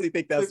would actually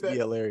think that would be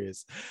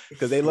hilarious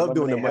because they love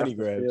doing the Eliminate money half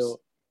the grabs. field.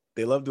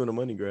 They love doing the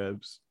money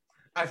grabs.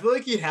 I feel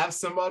like you'd have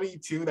somebody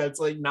too that's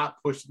like not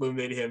push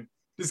eliminate him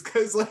just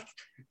because like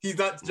he's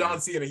not John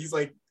Cena. He's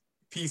like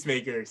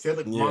Peacemaker. Say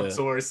like Yeah.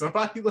 Mansoor or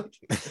somebody like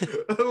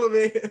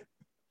eliminated.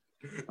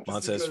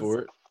 Montez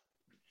Ford.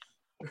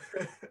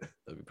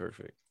 That'd be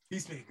perfect.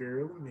 Peacemaker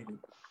eliminated.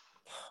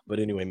 But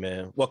anyway,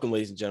 man, welcome,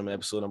 ladies and gentlemen,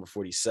 episode number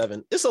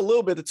 47. It's a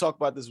little bit to talk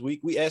about this week.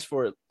 We asked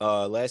for it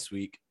last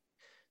week.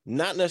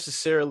 Not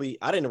necessarily,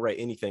 I didn't write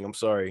anything, I'm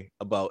sorry,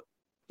 about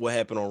what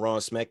happened on Raw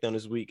and SmackDown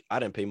this week. I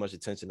didn't pay much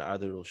attention to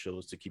either of those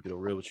shows, to keep it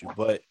real with you.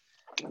 But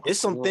it's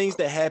some things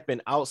that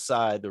happen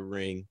outside the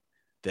ring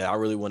that I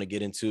really want to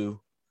get into.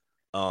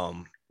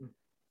 I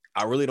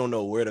really don't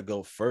know where to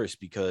go first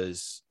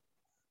because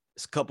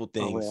it's a couple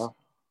things,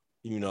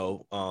 you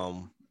know,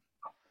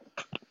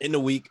 in the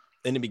week,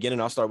 in the beginning,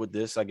 I'll start with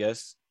this, I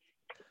guess.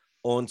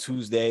 On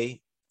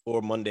Tuesday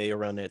or Monday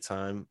around that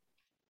time,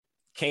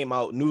 came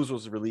out, news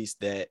was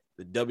released that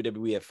the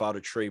WWE had filed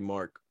a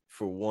trademark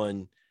for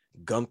one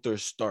Gunther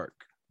Stark.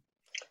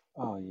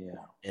 Oh, yeah.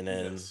 And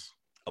then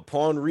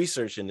upon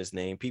researching this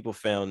name, people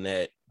found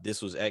that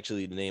this was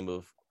actually the name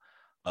of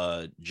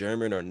a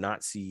German or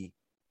Nazi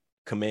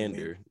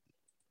commander,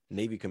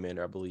 Navy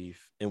commander, I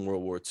believe, in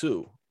World War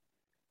II.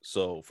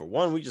 So for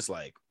one, we just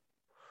like,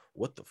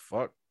 what the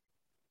fuck?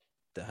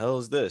 The hell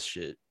is this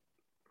shit?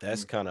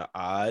 That's kind of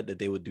odd that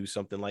they would do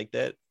something like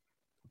that.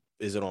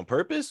 Is it on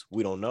purpose?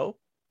 We don't know.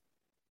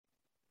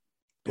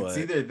 But it's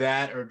either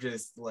that or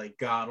just like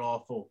god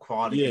awful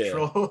quality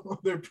control on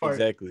their part.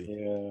 Exactly.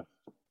 Yeah.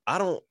 I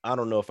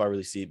don't know if I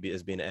really see it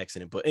as being an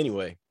accident, but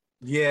anyway.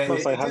 Yeah. So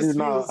it's like, how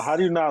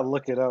do you not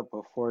look it up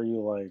before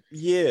you like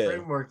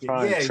trademark it?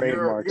 Yeah,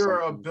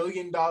 you're a $1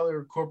 billion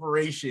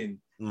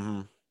corporation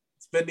mm-hmm.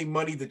 spending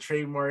money to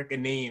trademark a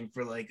name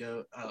for like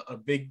a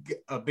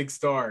big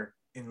star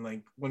in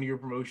like one of your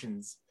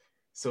promotions.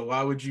 So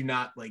why would you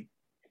not like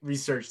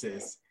research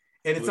this?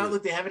 And it's not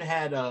like they haven't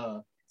had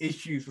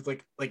issues with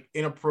like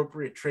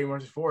inappropriate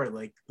trademarks before,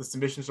 like the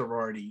submission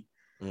sorority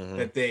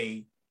that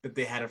they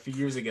had a few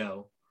years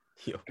ago.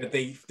 That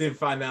they didn't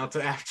find out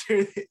until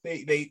after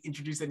they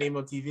introduced the name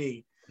on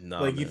TV.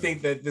 Like, you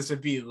think that this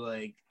would be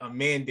like a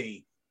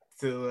mandate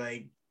to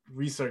like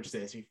research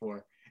this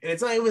before, and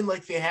it's not even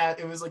like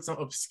it was like some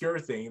obscure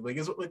thing. Like,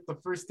 it's like the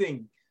first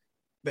thing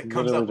that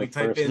comes up when you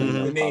type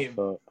in the name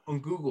on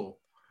Google.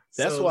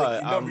 That's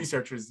why no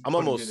researchers. I'm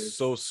almost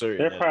so certain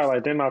they're probably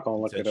like they're not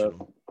gonna look it up.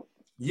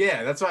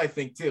 Yeah, that's what I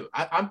think too.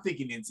 I'm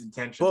thinking it's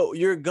intentional. But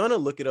you're gonna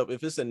look it up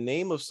if it's a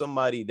name of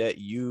somebody that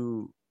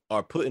you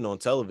are putting on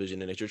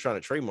television and that you're trying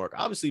to trademark.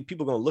 Obviously,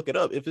 people are gonna look it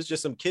up. If it's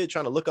just some kid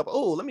trying to look up,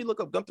 oh, let me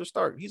look up Gunther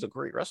Stark. He's a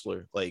great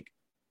wrestler. Like,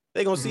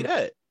 they're gonna see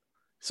that.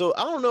 So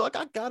I don't know. Like,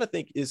 I gotta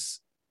think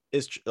it's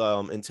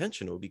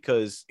intentional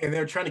because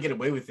they're trying to get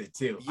away with it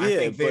too. Yeah, I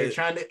think they're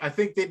trying to. I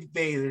think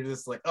they're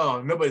just like,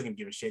 oh, nobody's gonna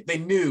give a shit. They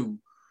knew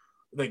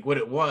like what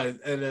it was,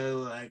 and they're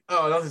like,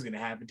 oh, nothing's gonna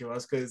happen to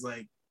us because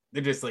like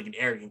they're just like an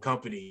arrogant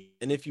company.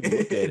 And if you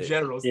look at in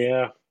general,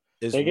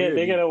 they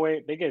get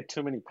away. They get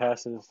too many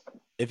passes.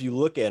 If you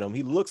look at him,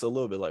 he looks a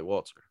little bit like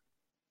Walter.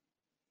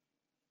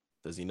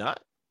 Does he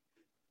not?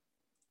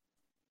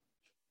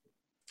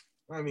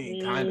 I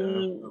mean, kind of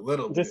a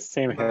little. Just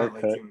the same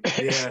haircut. Like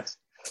yeah.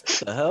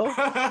 The hell?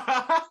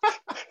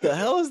 The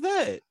hell is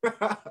that?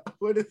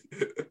 What is?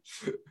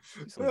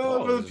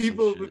 For the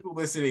people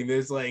listening,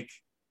 there's like,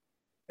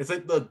 it's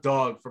like the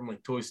dog from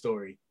like Toy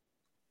Story.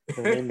 His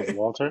name is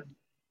Walter.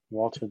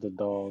 Walter the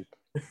dog.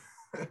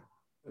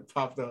 It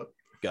popped up.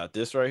 Got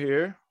this right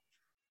here.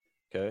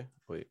 Okay,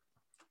 wait.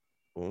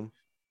 Boom.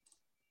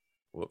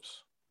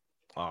 Whoops.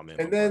 Oh man.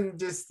 And then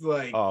just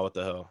like, oh, what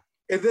the hell?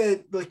 And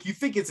then like you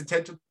think it's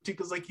intentional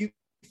because like you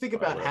think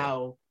about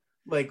how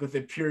like with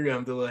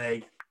Imperium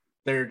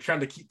they're trying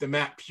to keep the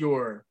map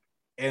pure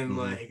and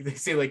like they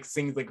say like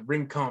things like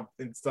ring comp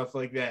and stuff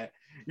like that.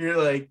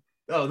 You're like,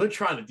 oh, they're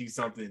trying to do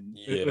something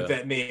with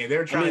that name.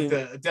 They're trying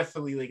to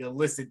definitely like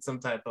elicit some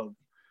type of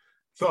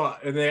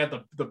thought, and they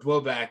got the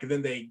blowback, and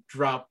then they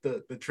dropped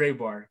the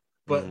trademark.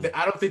 But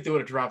I don't think they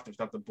would have dropped it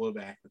without the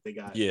blowback that they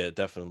got. Yeah,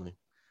 definitely.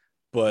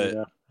 But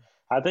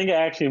I think it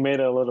actually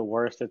made it a little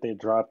worse that they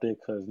dropped it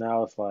because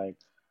now it's like,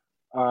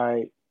 all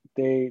right,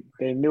 they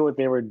knew what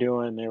they were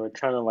doing. They were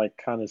trying to like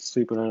kind of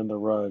sweep it under the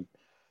rug,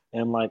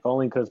 and like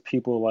only because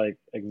people like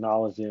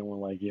acknowledged it and were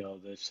like, yo,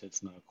 this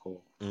shit's not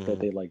cool, that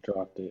they like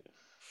dropped it.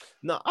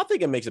 No, I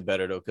think it makes it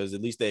better though, because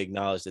at least they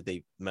acknowledge that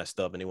they messed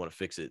up and they want to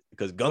fix it.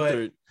 Because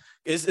Gunther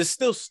is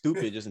still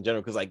stupid just in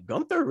general. Because like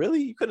Gunther,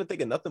 really, you couldn't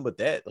think of nothing but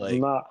that.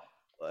 Like,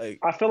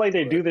 I feel like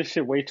they do this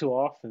shit way too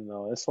often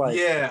though. It's like,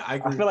 I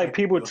feel like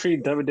people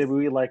treat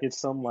WWE like it's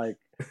some like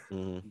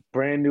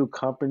brand new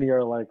company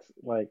or like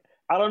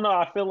I don't know.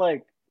 I feel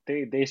like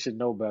they should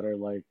know better.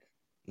 Like,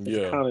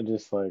 it's kind of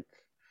just like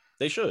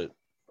they should.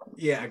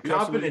 Yeah,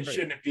 confidence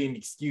shouldn't be an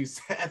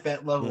excuse at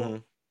that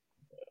level.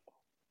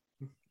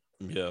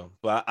 Yeah,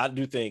 but I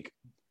do think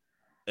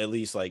at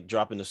least like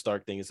dropping the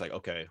Stark thing, it's like,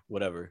 okay,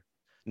 whatever.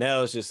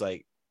 Now it's just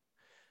like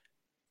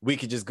we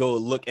could just go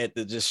look at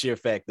the just sheer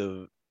fact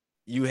of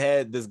you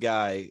had this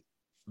guy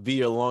be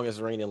your longest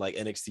reigning like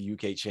NXT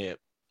UK champ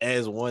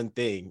as one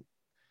thing.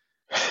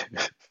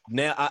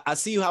 Now I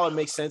see how it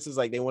makes sense. Is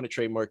like they want to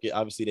trademark it.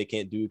 Obviously they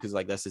can't do it because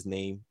like that's his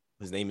name.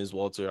 his name is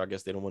Walter. I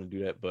guess they don't want to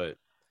do that, but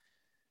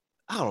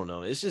I don't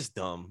know. It's just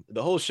dumb.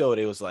 The whole show,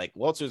 they was like,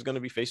 Walter's going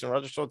to be facing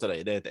Roger Strong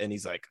today. And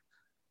he's like,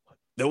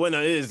 the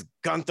winner is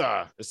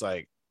Gunther. It's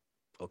like,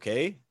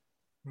 okay.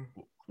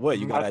 What,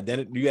 you got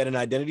identity? You had an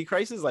identity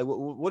crisis? Like,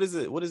 what is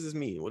it? What does this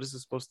mean? What is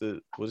this supposed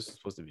to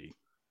be?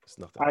 It's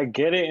nothing. I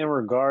get it in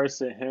regards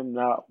to him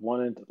not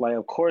wanting to, like,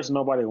 of course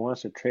nobody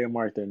wants to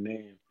trademark their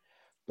name,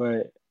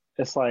 but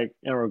it's like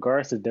in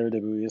regards to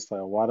WWE, it's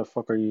like, why the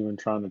fuck are you even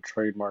trying to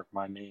trademark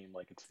my name?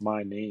 Like, it's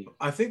my name.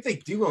 I think they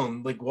do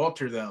own like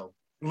Walter though,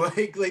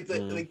 like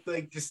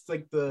just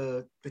like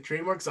the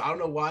trademarks. I don't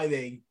know why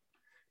they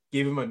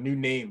gave him a new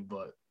name,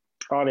 but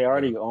oh, they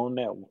already own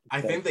that.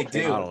 I think they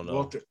do. I don't know.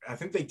 Walter. I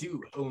think they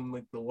do own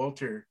like the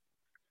Walter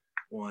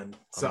one.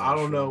 So I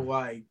don't know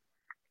why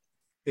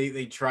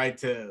they tried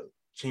to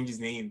change his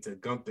name to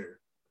Gunther,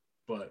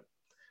 but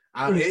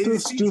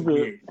it's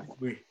stupid.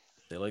 Weird.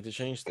 They like to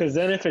change things. Because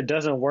then if it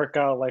doesn't work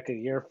out like a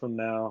year from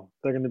now,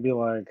 they're gonna be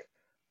like,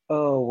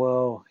 "Oh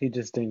well, he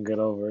just didn't get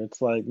over."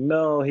 It's like,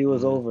 no, he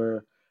was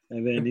over,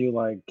 and then you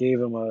like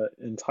gave him a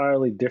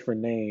entirely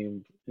different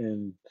name,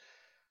 and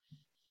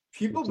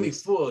people be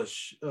full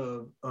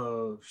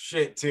of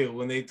shit too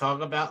when they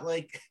talk about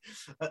like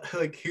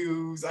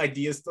whose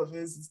idea stuff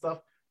is and stuff.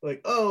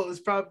 Like, oh,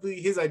 it's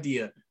probably his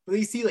idea. But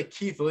you see like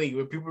Keith Lee,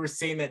 where people were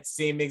saying that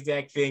same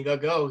exact thing,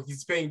 like, oh,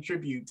 he's paying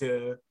tribute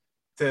to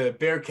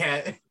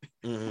Bearcat.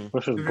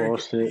 Which is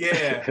bullshit.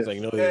 Yeah. It's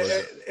like, no, he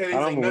wasn't. And he's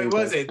like, no, he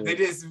wasn't. They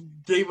just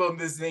gave him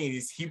this name.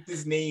 He's heaped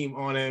his name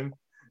on him,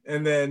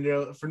 and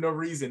then for no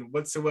reason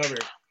whatsoever.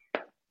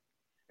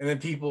 And then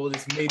people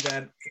just made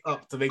that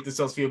up to make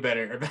themselves feel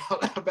better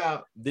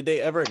about. Did they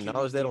ever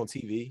acknowledge that on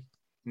TV?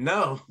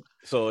 No.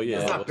 So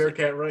yeah, it's not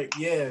Bearcat, right?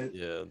 Yeah.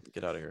 Yeah,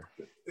 get out of here.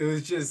 It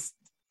was just,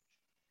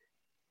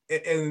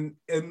 and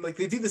like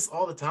they do this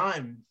all the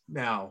time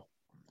now.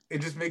 It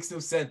just makes no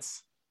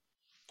sense.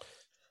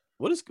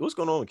 What's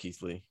going on with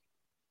Keith Lee?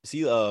 Is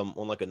he on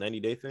like a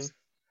 90-day thing?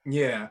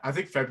 Yeah, I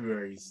think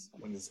February's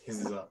when his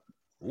is up.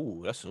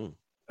 Ooh, that's soon.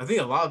 I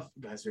think a lot of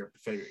guys are up in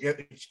February. Yeah,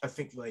 I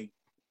think like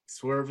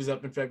Swerve is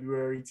up in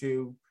February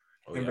too.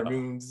 Ember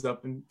Moon's is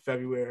up in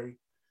February.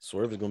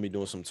 Swerve is gonna be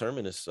doing some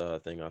Terminus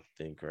thing, I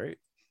think, right?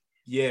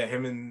 Yeah,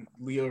 him and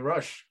Leo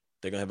Rush.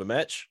 They're gonna have a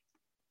match.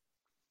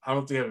 I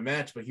don't think they have a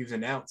match, but he was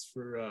announced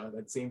for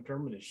that same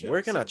Terminus show.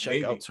 Where can I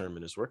check out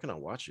Terminus? Where can I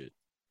watch it?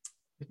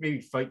 Maybe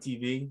Fight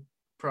TV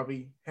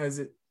probably has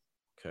it.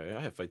 Okay,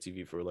 I have Fight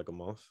TV for like a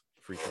month,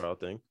 free trial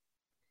thing.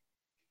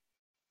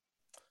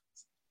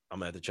 I'm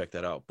gonna have to check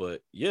that out.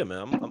 But yeah,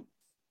 man,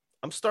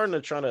 I'm starting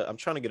to I'm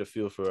trying to get a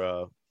feel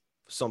for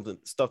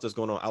stuff that's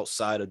going on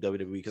outside of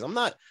WWE, because I'm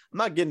not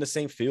getting the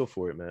same feel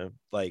for it, man.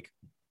 Like,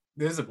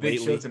 there's a big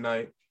show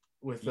tonight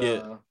with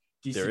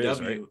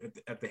DCW right?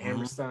 at the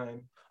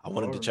Hammerstein. I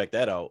wanted to check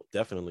that out,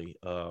 definitely.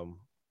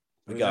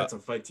 We got some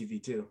Fight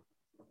TV too.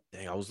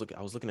 Dang, I was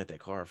looking at that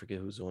card. I forget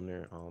who's on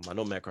there. I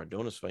know Matt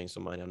Cardona's fighting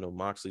somebody. I know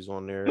Moxley's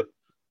on there.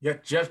 Yeah,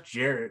 Jeff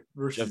Jarrett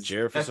versus Jeff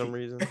Jarrett for some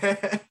reason.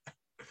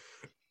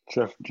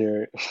 Jeff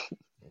Jarrett.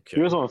 Okay.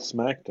 He was on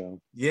SmackDown.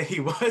 Yeah, he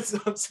was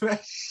on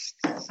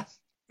SmackDown.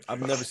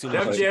 I've never seen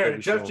Jeff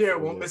Jarrett. Jeff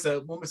Jarrett won't miss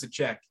a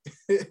check.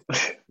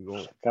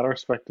 Gotta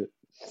respect it.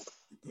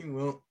 He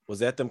won't. Was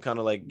that them kind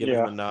of like giving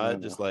him a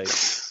nod, just like,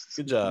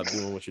 good job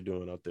doing what you're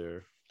doing out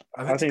there?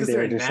 I think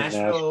they're in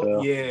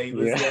Nashville. Yeah, he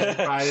was there.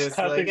 Just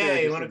like,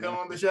 hey, you want to come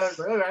on the show?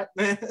 Like, all right,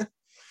 man.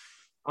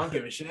 I don't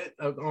give a shit.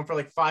 I'm on for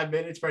like 5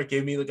 minutes. Probably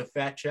gave me like a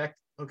fat check.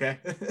 Okay.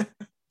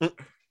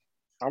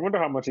 I wonder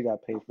how much he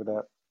got paid for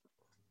that.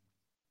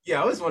 Yeah,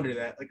 I always wonder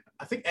that. Like,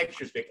 I think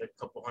extras make like a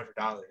couple $100,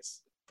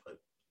 but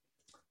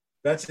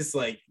that's just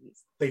like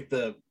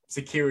the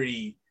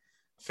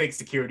fake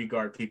security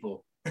guard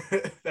people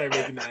that are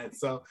making that.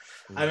 So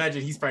I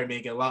imagine he's probably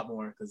making a lot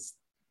more because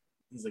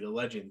he's like a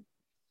legend.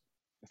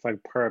 It's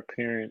like per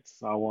appearance,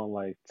 I want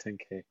like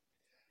 10K.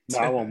 No,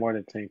 I want more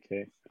than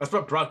 10K. That's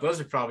what Brock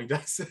Lesnar probably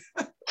does.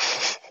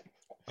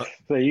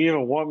 So you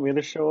even want me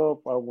to show up?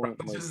 I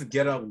want like, just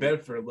get out of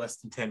bed for less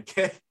than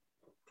 10K.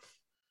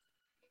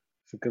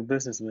 It's a good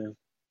businessman.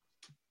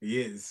 He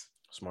is.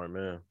 Smart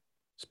man.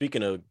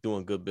 Speaking of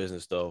doing good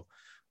business, though,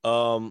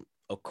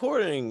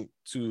 according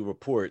to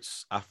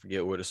reports, I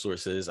forget where the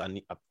source is.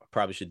 I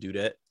probably should do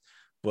that,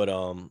 but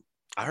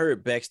I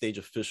heard backstage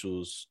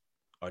officials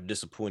are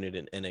disappointed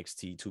in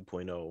NXT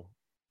 2.0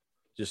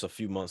 just a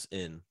few months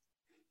in,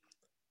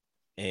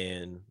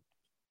 and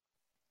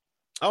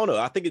I don't know.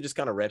 I think it just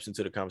kind of wraps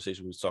into the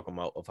conversation we was talking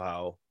about of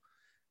how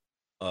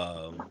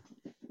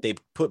they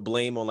put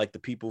blame on like the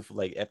people for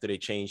like after they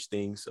change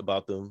things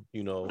about them,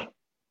 you know,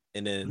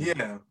 and then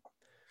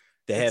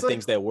they have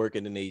things that work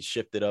and then they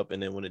shift it up,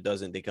 and then when it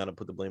doesn't, they kind of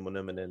put the blame on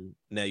them, and then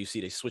now you see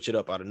they switch it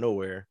up out of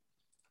nowhere,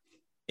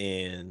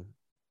 and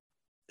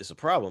it's a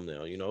problem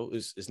now. You know,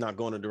 it's not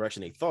going the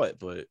direction they thought.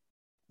 But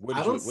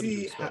I don't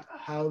see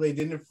how they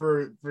didn't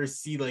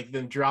foresee like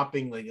them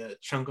dropping like a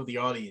chunk of the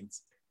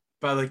audience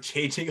by like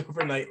changing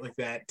overnight like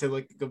that to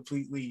like a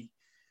completely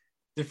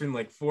different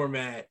like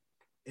format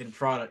and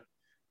product,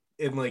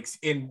 and like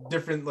in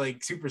different like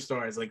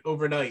superstars like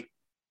overnight.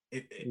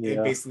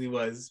 It basically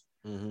was.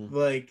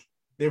 Like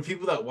there are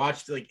people that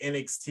watched like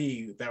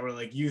NXT that were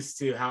like used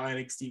to how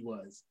NXT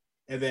was,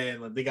 and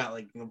then like they got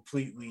like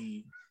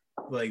completely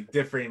like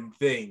different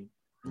thing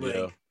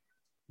like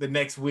the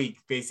next week.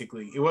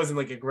 Basically, it wasn't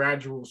like a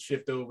gradual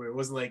shift over. It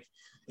wasn't like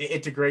an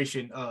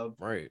integration of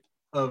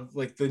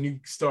like the new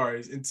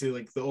stars into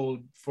like the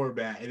old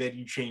format, and then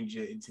you change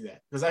it into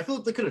that. Because I feel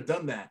like they could have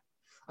done that.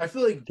 I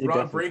feel like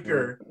Braun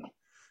Breaker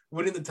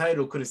winning the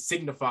title could have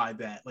signified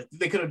that. Like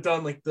they could have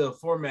done like the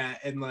format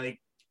and like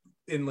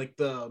in like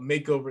the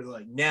makeover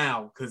like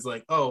now, because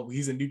like, oh,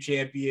 he's a new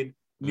champion,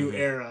 new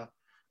era,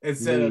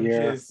 instead of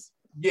just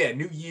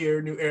new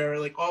year, new era,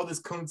 like all this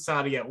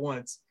coinciding at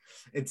once.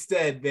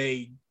 Instead,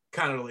 they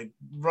kind of like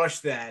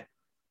rushed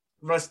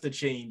the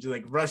change,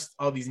 like rushed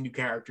all these new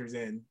characters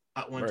in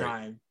at one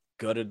time.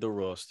 Gutted the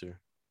roster.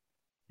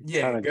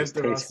 Yeah, kind of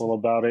distasteful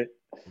about it.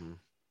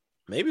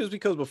 Maybe it was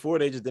because before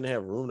they just didn't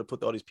have room to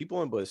put all these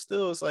people in, but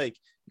still, it's like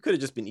you could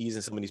have just been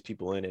easing some of these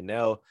people in, and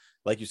now,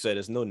 like you said,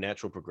 there's no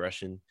natural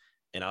progression.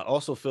 And I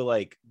also feel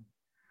like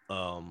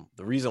the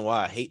reason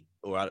why I hate,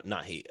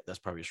 not hate, that's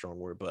probably a strong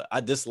word, but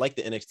I dislike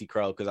the NXT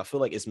crowd because I feel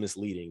like it's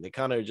misleading. They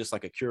kind of just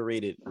like a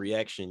curated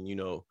reaction, you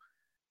know,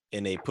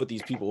 and they put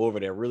these people over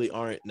that really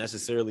aren't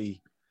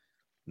necessarily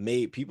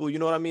made people, you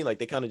know what I mean? Like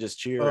they kind of just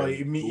cheer. Oh,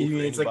 you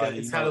mean it's like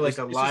it's kind of like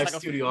a live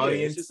studio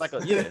audience. It's just like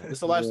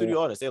it's a live studio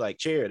audience. They like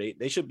cheer.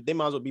 They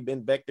might as well be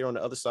been back there on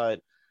the other side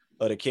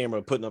of the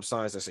camera putting up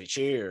signs that say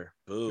cheer.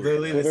 Boo.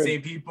 Literally the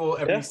same people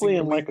every definitely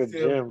in like a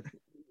gym.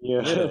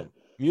 Yeah.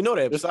 You know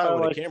that beside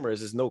where the camera is,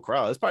 there's no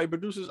crowd. It's probably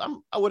producers.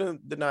 I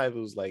wouldn't deny if it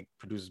was like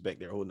producers back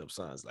there holding up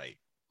signs like.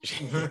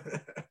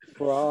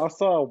 Well, I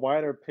saw a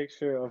wider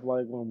picture of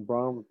like when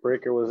Braun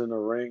Breaker was in the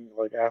ring,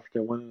 like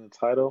after winning the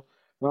title,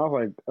 and I was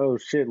like, "Oh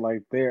shit!"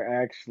 Like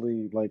they're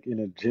actually like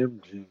in a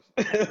gym,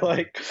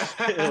 like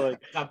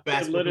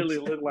it literally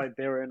looked like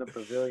they were in a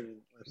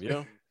pavilion.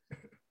 Yeah,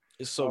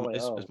 it's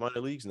it's minor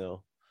leagues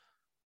now,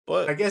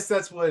 but I guess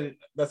that's what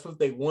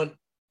they want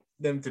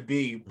them to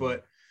be.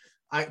 But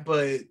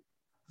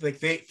like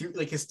they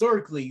like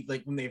historically,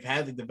 like when they've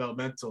had the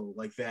developmental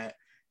like that,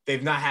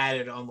 they've not had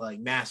it on like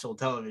national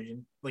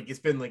television. Like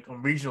it's been like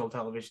on regional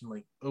television,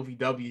 like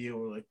OVW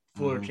or like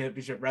Florida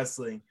Championship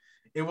Wrestling.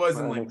 It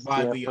wasn't like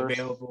widely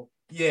available.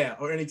 Yeah,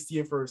 or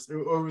NXT at first,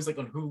 or it was like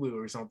on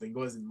Hulu or something. It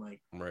wasn't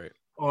like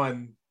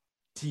on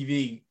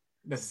TV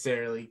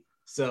necessarily.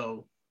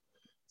 So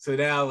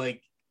now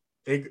like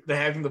they're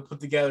having to put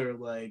together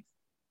like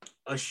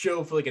a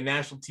show for like a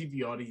national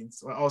TV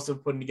audience, or also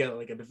putting together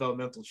like a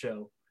developmental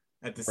show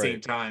at the same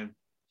time.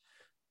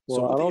 Well,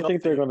 so I don't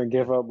think they're going to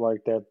give up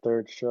like that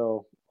third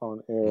show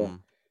on air.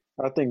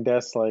 I think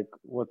that's like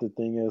what the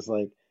thing is.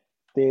 Like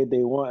they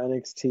want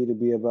NXT to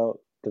be about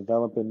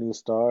developing new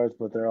stars,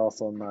 but they're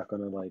also not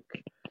going to like.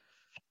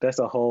 That's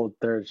a whole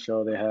third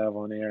show they have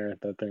on air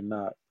that they're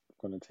not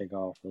going to take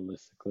off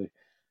realistically.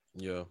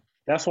 Yeah,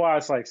 that's why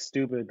it's like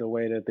stupid the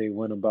way that they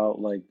went about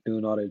like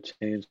doing all that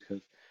change,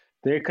 because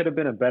there could have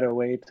been a better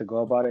way to go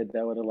about it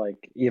that would have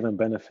like even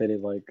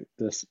benefited like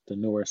the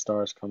newer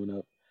stars coming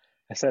up,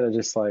 instead of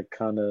just like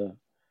kind of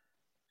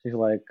just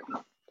like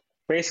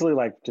basically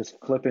like just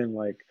flipping,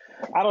 like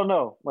I don't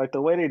know, like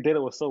the way they did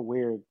it was so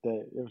weird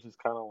that it was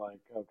just kind of like,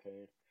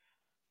 okay,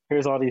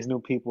 here's all these new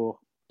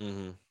people.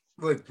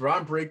 Like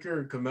Braun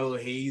Breaker and Carmelo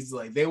Hayes,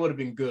 like they would have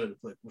been good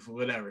like for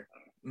whatever.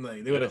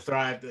 Like they would have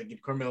thrived.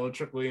 Like Carmelo,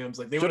 Trick Williams,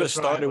 like they would have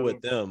started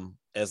with them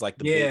as like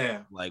the big,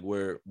 like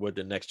where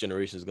the next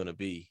generation is going to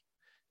be.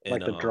 And,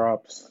 like the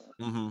drops.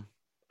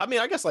 I mean,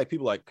 I guess like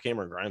people like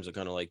Cameron Grimes are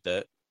kind of like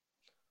that.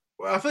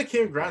 Well, I feel like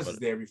Cameron Grimes was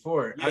there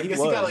before. I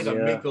guess he got like a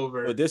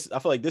makeover. But I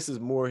feel like this is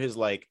more his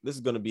like this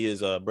is going to be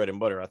his bread and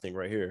butter, I think,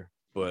 right here.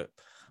 But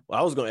what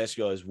I was going to ask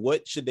you all is,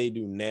 what should they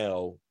do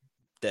now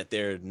that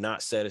they're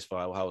not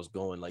satisfied with how it's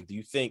going? Like, do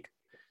you think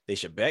they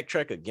should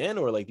backtrack again,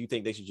 or like do you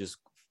think they should just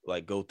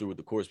like go through with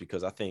the course?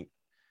 Because I think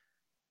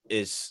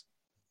it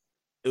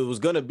was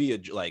going to be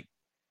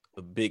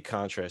a big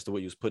contrast to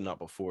what you was putting out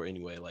before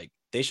anyway. Like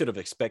they should have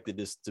expected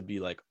this to be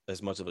like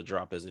as much of a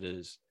drop as it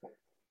is,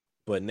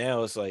 but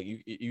now it's like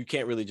you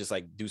can't really just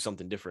like do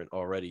something different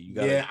already. You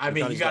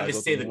gotta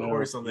stay the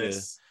course on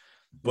this.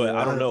 But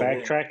I don't know,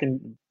 backtrack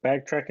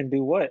and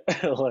do what?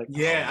 Like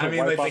I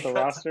mean, wipe like out the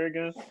roster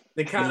again.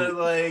 They kind of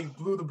like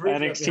blew the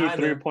bridge.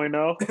 NXT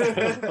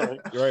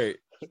 3.0. Right.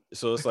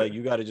 So it's like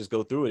you got to just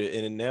go through it,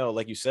 and then now,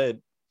 like you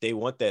said, they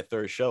want that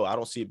third show. I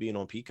don't see it being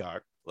on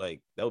Peacock.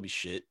 Like that would be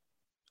shit.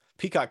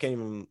 Peacock can't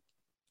even.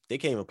 They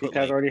can't even put.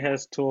 Peacock already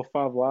has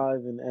 205 Live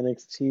and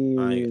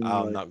NXT.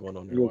 I'm not going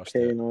on there. UK watch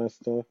that. And all that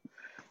stuff.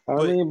 I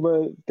mean,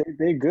 but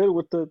they good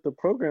with the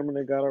programming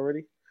they got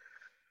already.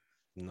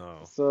 No.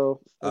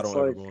 So I don't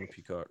ever go on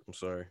Peacock. I'm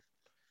sorry.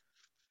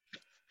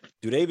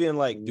 Do they even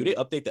like? Do they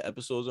update the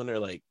episodes on there?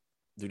 Like,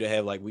 do they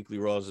have like weekly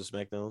Raws and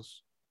SmackDowns?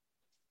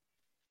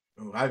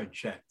 Oh, I haven't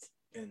checked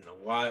in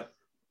a while.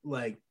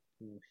 Like,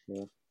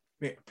 man,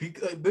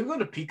 been going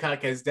to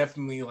Peacock has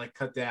definitely like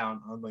cut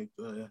down on like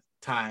the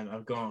time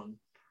I've gone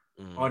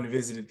on and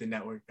visited the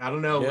network. I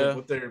don't know like,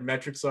 what their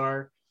metrics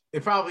are,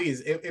 It probably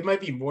is. It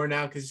might be more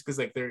now because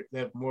like they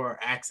have more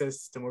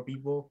access to more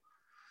people.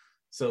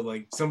 So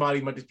like somebody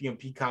might just be on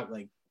Peacock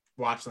like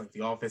watching like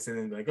The Office and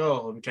then be like,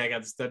 oh, let me check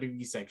out the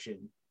WWE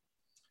section.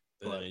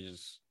 But you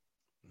just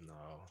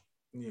no.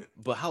 Yeah.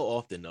 But how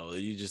often though?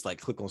 You just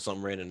like click on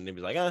something random and they be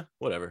like,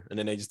 whatever, and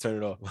then they just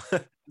turn it off.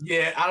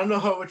 Yeah, I don't know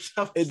how much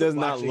stuff it does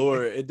not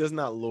lure. It does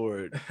not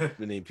lure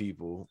many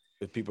people.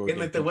 If people are and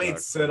like the way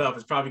it's set up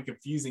is probably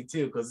confusing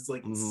too because it's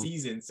like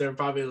seasons. So they're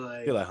probably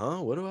like, you're like,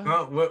 huh? What do I?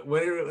 Huh?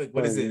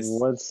 What is this?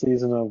 What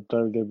season of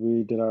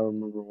WWE did I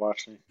remember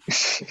watching?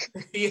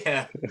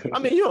 Yeah, I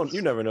mean,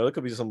 you never know. It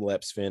could be some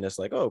Laps fan that's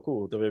like, oh,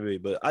 cool,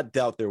 WWE, but I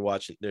doubt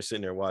they're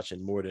sitting there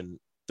watching more than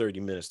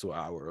 30 minutes to an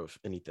hour of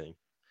anything.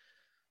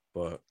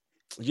 But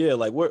yeah,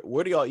 like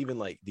where do y'all even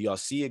like? Do y'all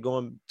see it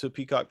going to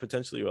Peacock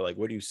potentially, or like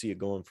where do you see it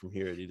going from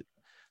here?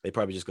 They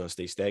probably just gonna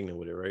stay stagnant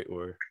with it, right?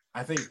 Or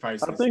I think probably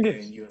it's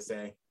in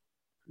USA.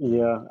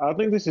 Yeah, I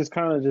think this is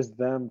kind of just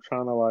them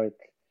trying to like.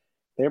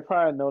 They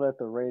probably know that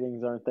the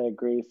ratings aren't that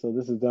great, so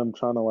this is them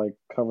trying to like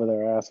cover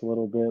their ass a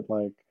little bit.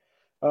 Like,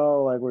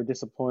 oh, like we're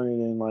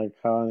disappointed in like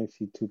how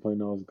NXT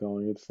 2.0 is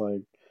going. It's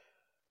like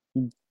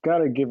you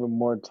gotta give them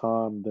more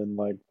time than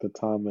like the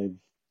time they've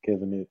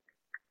given it.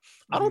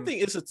 I don't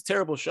think it's a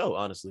terrible show,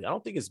 honestly. I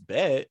don't think it's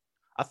bad.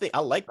 I think I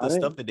like the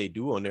stuff that they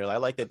do on there. I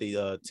like that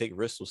they take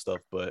risks with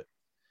stuff, but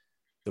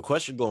the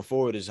question going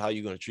forward is how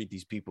you're going to treat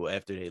these people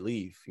after they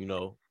leave, you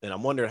know? And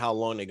I'm wondering how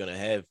long they're going to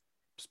have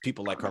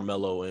people like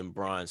Carmelo and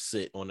Braun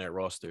sit on that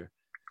roster.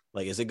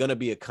 Like, is it going to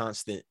be a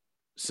constant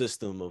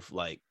system of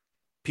like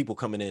people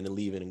coming in and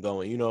leaving and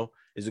going, you know?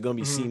 Is it going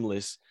to be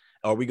seamless?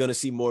 Are we going to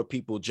see more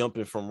people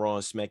jumping from Raw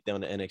and SmackDown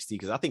to NXT?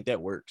 Because I think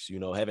that works, you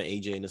know, having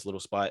AJ in this little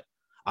spot.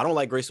 I don't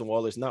like Grayson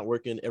Waller. It's not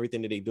working.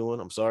 Everything that they're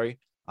doing, I'm sorry.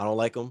 I don't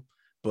like them,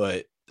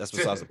 but that's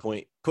besides the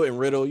point. Putting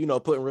Riddle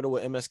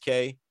with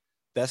MSK,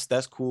 that's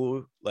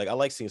cool. Like, I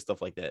like seeing stuff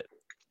like that.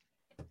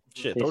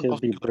 Shit, they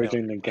should be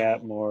bridging the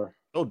gap more.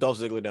 Throw Dolph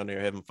Ziggler down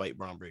there, have him fight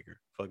Braun Breaker.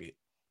 Fuck it.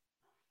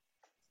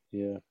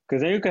 Yeah,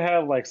 because then you could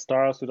have like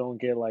stars who don't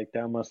get like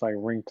that much like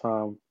ring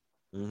time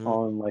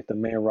on like the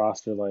main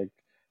roster, like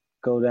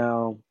go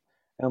down,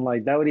 and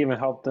like that would even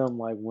help them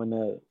like when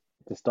the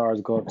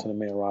stars go up to the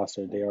main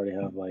roster, they already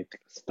have like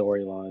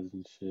storylines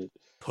and shit.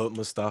 Put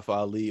Mustafa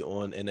Ali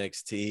on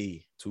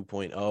NXT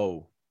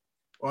 2.0.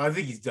 Well, I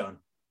think he's done.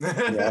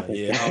 Yeah.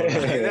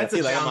 That's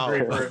a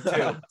downgrade for him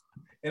too,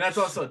 and that's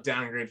also a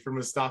downgrade for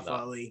Mustafa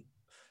Ali.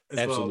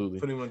 Absolutely,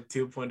 putting him on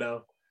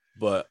 2.0.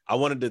 But I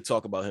wanted to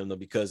talk about him though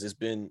because it's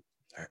been.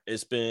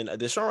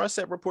 Did Sean Ross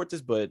Sapp report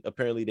this? But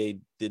apparently they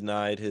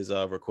denied his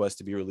request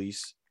to be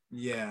released.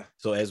 Yeah.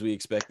 So as we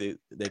expected,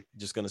 they're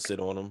just gonna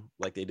sit on him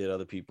like they did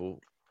other people,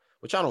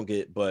 which I don't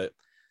get. But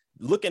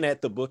looking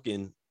at the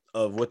booking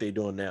of what they're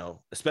doing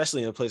now,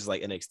 especially in places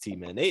like NXT,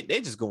 man, they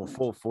just going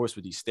full force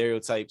with these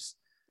stereotypes.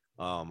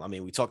 I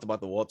mean, we talked about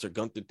the Walter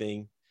Gunther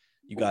thing.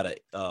 You gotta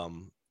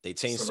they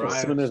changed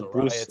as soon as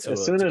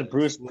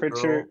Bruce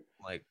Pritchard,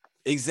 like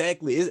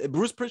exactly.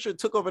 Bruce Pritchard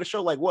took over the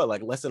show like what,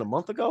 like less than a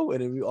month ago,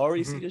 and then we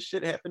already see this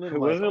shit happening.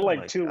 Wasn't it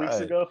like 2 weeks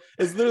ago?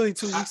 It's literally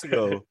 2 weeks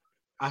ago.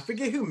 I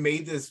forget who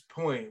made this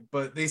point,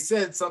 but they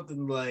said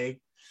something like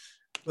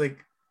they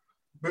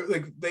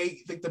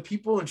like the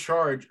people in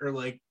charge are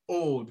like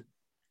older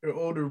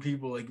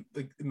people like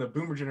in the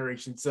boomer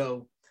generation,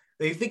 so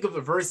they think of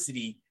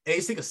diversity and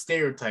they think of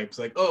stereotypes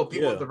like, oh,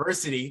 people have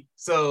diversity,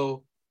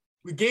 so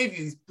we gave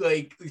you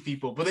like these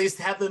people, but they just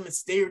have them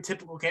as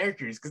stereotypical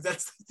characters because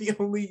that's the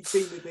only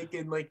thing that they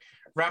can like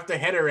wrap their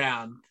head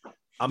around.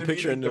 I'm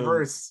picturing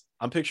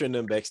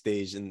them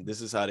backstage, and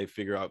this is how they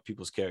figure out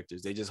people's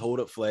characters. They just hold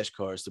up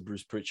flashcards to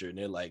Bruce Pritchard, and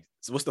they're like,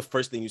 "So what's the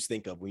first thing you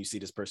think of when you see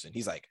this person?"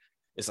 He's like,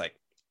 "It's like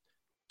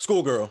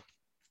schoolgirl."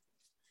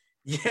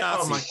 Yeah.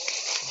 Oh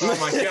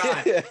my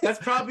God. That's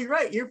probably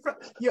right. You're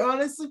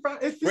honestly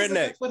probably it feels like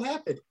that's what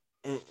happened.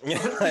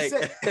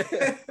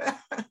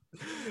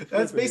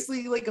 That's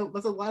basically like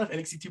that's a lot of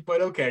NXT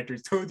 2.0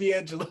 characters. Tony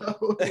D'Angelo,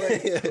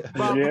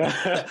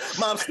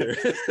 Mobster,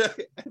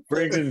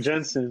 Briggs and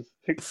Jensen,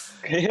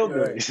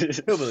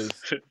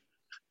 Hillbillies,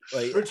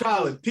 like Rich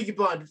Holland, Peaky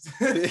Blinders.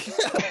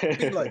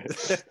 I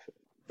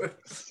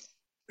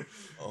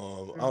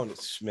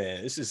don't,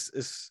 man.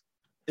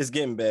 It's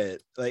getting bad.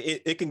 Like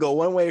it can go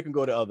one way, it can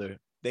go the other.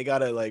 They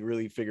gotta like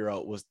really figure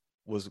out what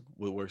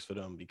works for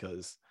them,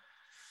 because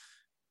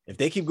if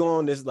they keep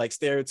going this like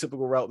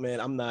stereotypical route, man,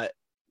 I'm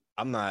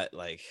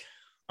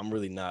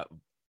really not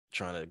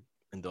trying to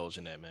indulge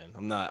in that, man.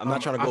 I'm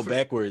not trying to go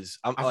backwards.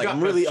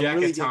 I'm really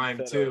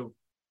time too.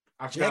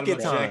 Jacket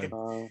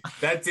time.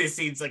 That just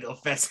seems like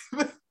offensive.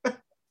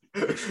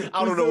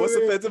 I don't know what's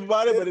offensive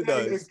about it, but it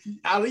does.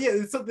 Yeah,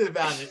 there's something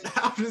about it.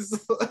 I'm just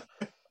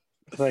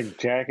it's like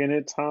jacking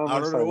it, Tom. I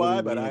don't know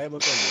why, but I am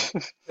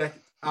offended.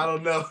 I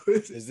don't know.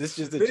 Is this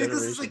just a generation?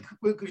 This is like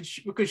what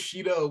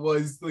Kushida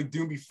was like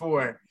doing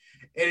before,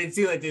 and it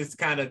seemed like this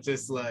kind of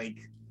just like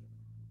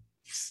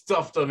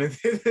stuffed them in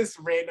this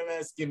random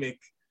ass gimmick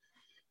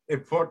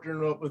and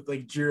partnered up with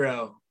like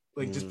Jiro,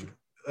 like just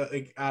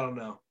like I don't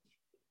know.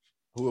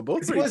 who are both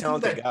 'Cause he pretty was doing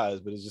talented that- guys,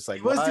 but it's just like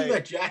He was doing why?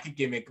 that jacket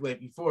gimmick like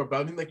before,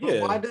 but I mean, like,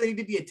 Yeah. why do they need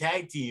to be a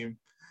tag team?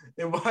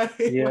 And why?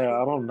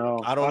 Yeah, I don't know.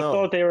 I don't know.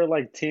 thought they were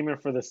like teaming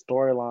for the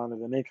storyline,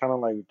 and then they kind of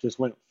like just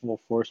went full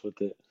force with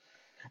it.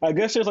 I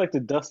guess there's like the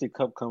Dusty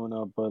Cup coming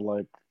up, but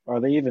like, are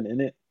they even in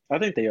it? I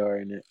think they are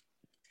in it.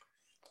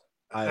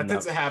 That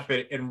tends to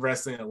happen in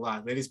wrestling a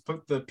lot. They just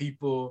put the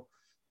people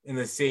in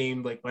the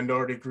same like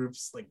minority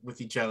groups like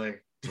with each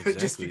other just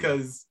Exactly.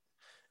 because.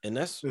 And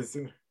that's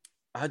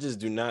I just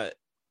do not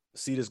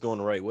see this going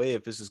the right way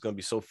if this is going to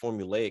be so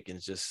formulaic and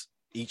just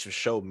each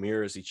show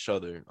mirrors each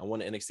other. I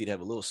want NXT to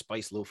have a little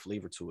spice, little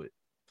flavor to it.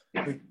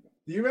 Like,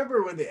 do you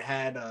remember when they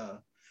had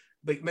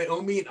like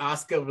Naomi and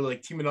Asuka were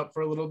like teaming up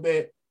for a little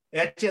bit? They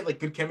actually had like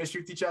good chemistry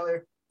with each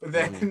other, but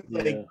then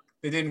like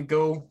they didn't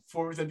go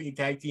forward to being a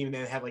tag team, and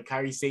then have like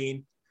Kairi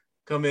Sane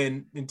come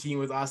in and team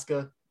with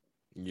Asuka.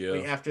 Yeah.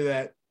 Like, after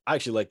that, I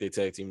actually like their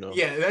tag team though.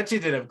 yeah, they actually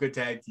did have a good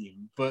tag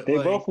team, but They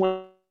like, both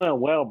went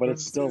well, but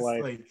it's still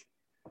like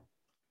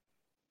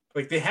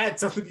they had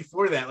something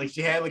before that. Like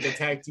she had like a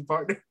tag team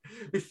partner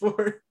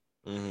before.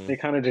 Mm-hmm. they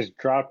kind of just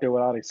dropped it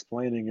without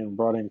explaining and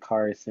brought in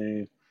Kairi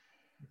Sane.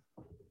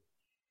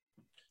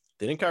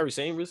 Didn't Kairi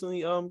Sane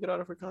recently get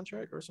out of her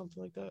contract or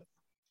something like that?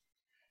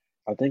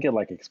 I think it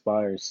like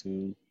expires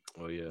soon.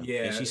 Oh yeah.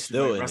 Yeah, And she's she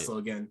still might in wrestle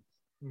it. again.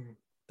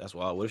 That's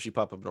wild. What if she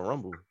pop up in a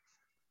Rumble?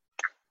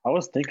 I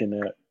was thinking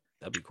that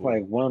That'd be cool.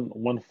 like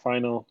one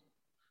final.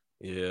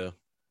 Yeah.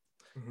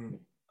 Mm-hmm.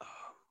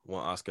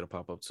 Want Oscar to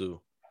pop up too.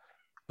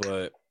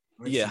 But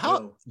Where'd yeah, she how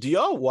go? do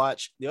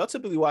y'all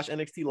typically watch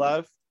NXT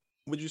live,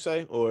 would you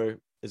say? Or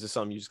is it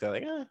something you just got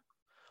like,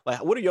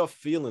 like what are your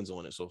feelings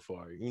on it so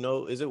far? You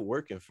know, is it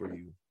working for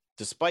you?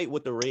 Despite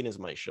what the ratings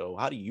might show,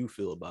 how do you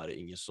feel about it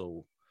in your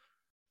soul?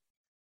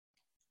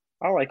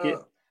 I like it.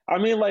 I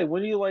mean, like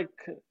when you like,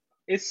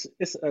 it's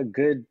an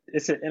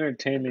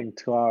entertaining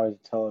 2 hours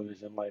of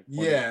television. Like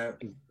Yeah.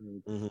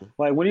 Mm-hmm.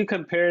 like when you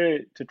compare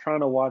it to trying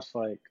to watch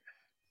like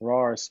Raw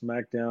or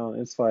SmackDown,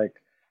 it's like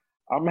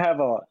I'm gonna have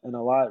a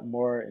lot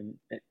more an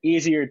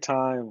easier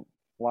time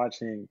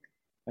watching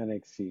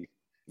NXT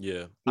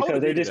Yeah,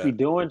 because they just be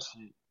doing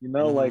shit, you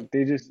know, Mhm. like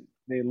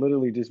they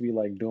literally just be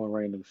like doing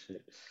random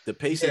shit. The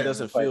pacing Yeah,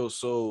 doesn't like- feel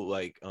so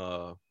like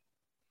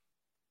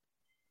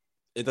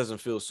it doesn't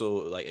feel so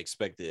like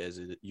expected as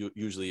it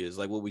usually is.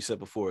 Like what we said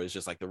before, it's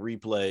just like the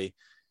replay.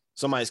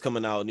 Somebody's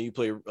coming out, and you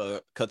play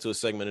cut to a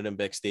segment of them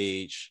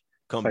backstage,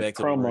 come Like back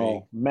to the promo,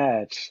 ring,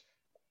 match,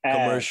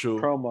 ad, commercial,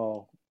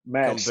 promo, come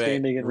match, back,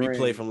 standing in replay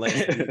ring. from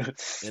last week,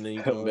 and then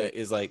you come back.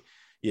 It's like,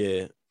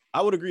 yeah,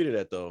 I would agree to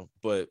that though.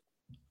 But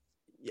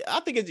yeah,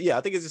 I think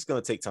it's just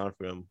gonna take time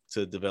for them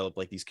to develop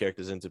like these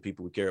characters into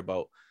people we care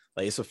about.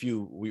 Like it's a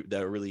few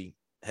that are really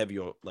heavy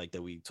on like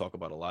that we talk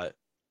about a lot.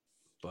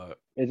 But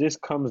It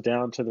just comes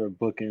down to their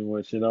booking,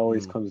 which it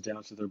always Mm. comes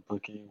down to their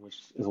booking, which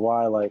is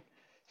why like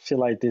shit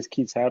like this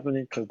keeps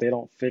happening because they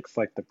don't fix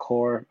like the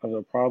core of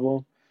the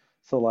problem.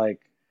 So like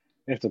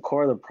if the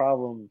core of the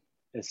problem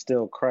is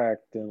still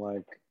cracked, then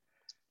like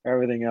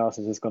everything else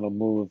is just gonna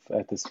move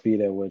at the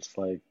speed at which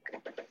like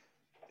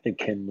it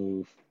can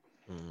move.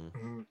 mhm.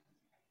 Mhm.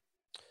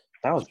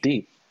 That was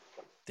deep.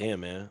 Damn,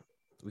 man,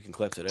 we can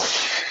clap to that.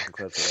 We can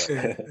clap to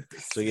that.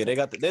 So yeah, they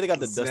got the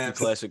Dusty Snaps.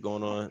 Classic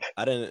going on.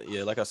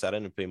 Like I said, I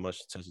didn't pay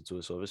much attention to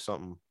it. So if it's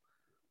something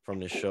from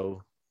this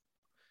show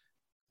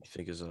you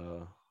think is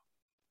important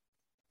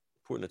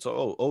to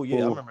talk. Oh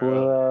yeah, I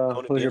remember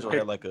Tony who's your D'Angelo pick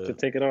had like to a.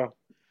 take it off?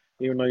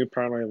 Even though you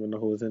probably don't even know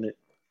who was in it.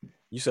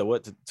 You said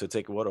what to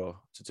take what off?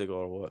 To take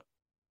off what?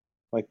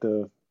 Like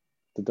the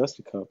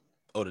Dusty Cup.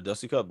 Oh, the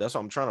Dusty Cup. That's what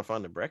I'm trying to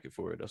find the bracket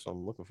for it. That's what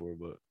I'm looking for,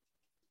 but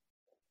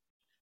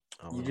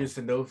I don't know. Idris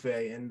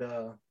Enofe and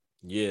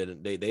Yeah,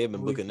 they have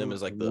been booking them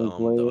as like the Luke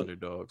Blade.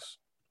 underdogs.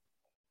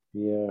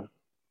 Yeah.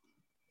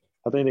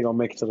 I think they're gonna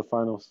make it to the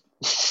finals.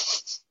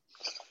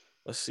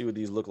 Let's see what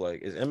these look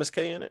like. Is MSK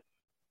in it?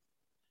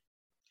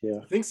 Yeah.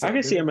 I think so. I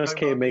can see They're talking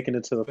MSK about making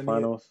it to the Benny-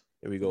 finals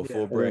Here we go. Yeah.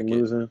 Full and then bracket.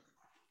 losing.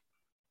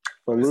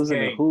 But losing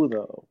to MSK. who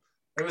though?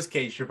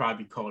 MSK should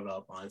probably be called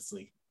up,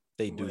 honestly.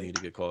 They do Like- need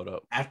to get called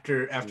up.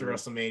 After Yeah.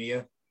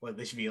 WrestleMania, like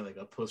they should be like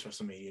a post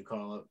WrestleMania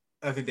call up.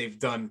 I think they've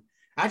done.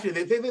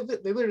 Actually, they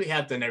literally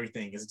have done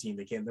everything as a team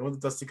they can. They won the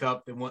Dusty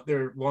Cup. They want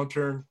their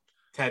long-term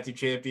tag team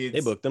champions.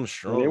 They booked them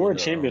strong. They were in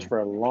the, champions for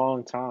a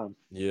long time.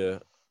 Yeah,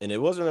 and it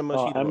wasn't that much.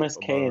 Oh, heat about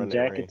MSK and running that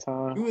Jacket ring.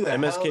 Time. Who the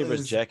MSK hell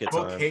versus is Jacket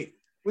Time.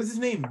 What's his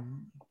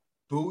name?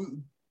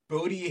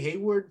 Bodie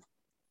Hayward.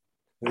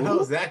 The Who? hell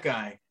is that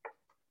guy?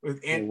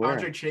 With Where?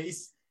 Andre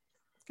Chase.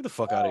 Get the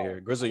fuck out of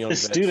here, Grizzly Young The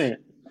Vets. student.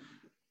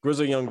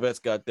 Grizzly Young Vets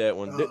got that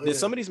one. Oh, Did yeah.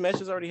 some of these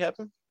matches already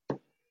happen?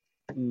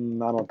 I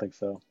don't think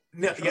so.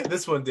 No, yeah,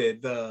 this one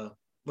did. The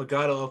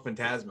Legado of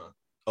Phantasma.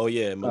 Oh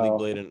yeah, Malik Oh.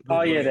 Blade and.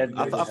 Oh, yeah, that-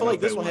 I feel like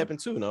this that one one. happened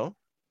too. No.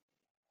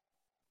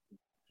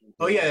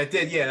 Oh yeah, it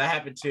did. Yeah, that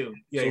happened too.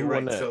 Yeah, So you're who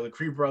won right. that? So the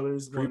Creed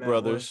brothers. won Creed that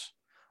Brothers.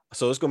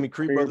 So it's gonna be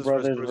Creed Creed Brothers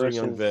versus Brothers Grizzly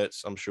Young versus-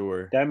 Vets. I'm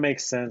sure. That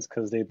makes sense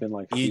because they've been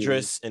like feuding.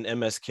 Idris and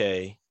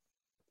MSK.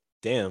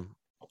 Damn.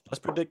 Let's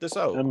predict this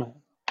out. I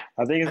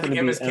think it's I gonna think be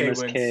MSK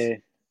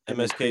MSK. and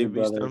the MSK Creed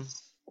beats them.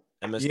 brothers.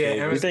 MSK.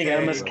 Yeah, You think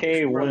MSK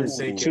MSK Brothers wins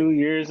take it. 2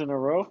 years in a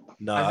row?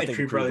 No, I I think think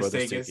Creed Creed Brothers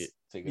Brothers take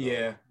take it. it.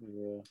 Yeah.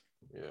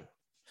 Yeah.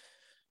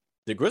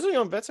 Did Grizzly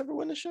Young Vets ever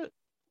win this shit?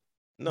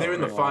 No, They were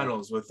in the right?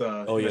 finals with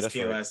Oh, yeah, that's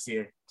MSK right. last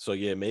year. So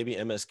yeah, maybe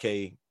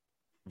MSK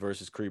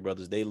versus Creed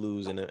Brothers. They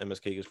lose and then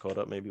MSK gets caught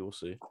up. Maybe we'll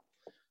see.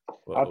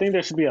 I think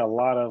there should be a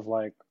lot of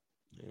like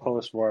Yeah.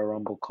 post Royal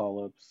Rumble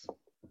call ups.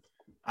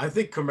 I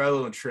think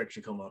Carmelo and Trick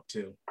should come up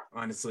too.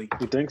 Honestly,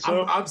 You think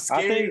so? I'm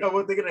scared of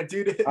what they're gonna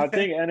do to him. I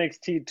think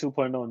NXT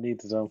 2.0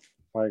 needs them.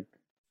 Like,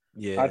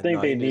 Yeah, I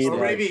think they he needs need to-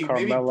 Or maybe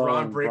Carmelo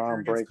Braun and Breaker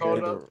Braun gets Breaker.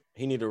 called up.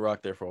 he need to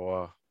rock there for a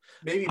while.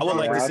 Maybe I would Braun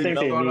like to Breaker see gets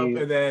they called up, need-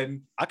 and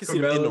then I can see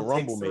him in Carmelo the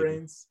Rumble takes the maybe.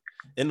 reins.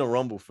 In the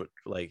Rumble for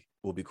like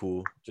will be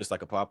cool, just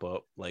like a pop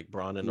up, like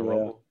Braun in the Yeah.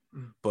 Rumble.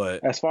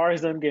 But As far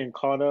as them getting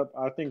caught up,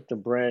 I think the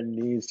brand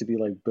needs to be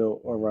like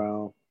built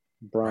around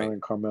Braun Right.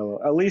 and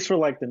Carmelo, at least for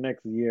like the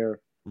next year.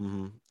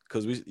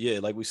 because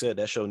like we said,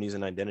 that show needs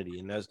an identity,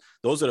 and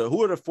those are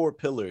who are the four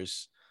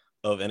pillars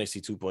of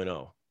NXT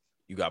 2.0.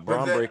 You got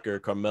Braun Breaker,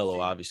 Carmelo,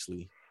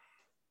 obviously.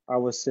 I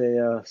would say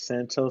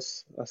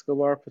Santos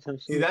Escobar See,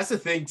 potentially. that's the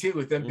thing too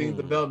with them being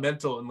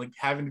developmental and like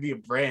having to be a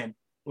brand.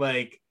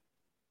 Like,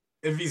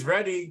 if he's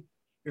ready,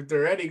 if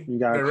they're ready, You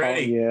gotta they're call-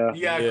 ready. yeah.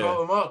 You gotta Yeah.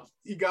 call them up.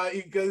 You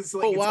because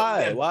like But it's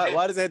why? on Why? them.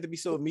 Why does it have to be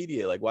so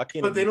immediate? Like, why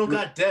can't? But they don't do-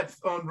 got depth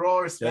on Raw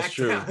or That's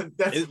true. SmackDown.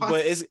 That's why.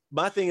 But it's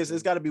my thing is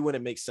it's got to be when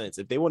it makes sense.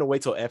 If they want to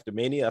wait till after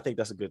Mania, I think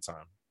that's a good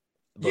time.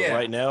 But Yeah.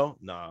 right now,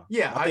 nah.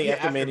 Yeah, I think yeah,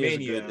 after after Mania,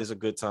 Mania. is a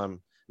good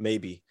time,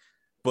 maybe.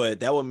 But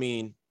that would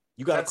mean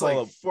you got to That's call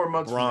like up 4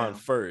 months from Braun now.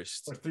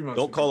 first. Or 3 months.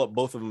 Don't from call now. up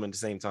both of them at the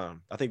same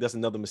time. I think that's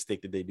another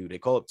mistake that they do. They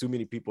call up too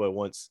many people at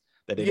once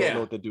that they don't Yeah. know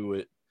what to do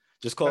with.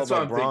 Just call That's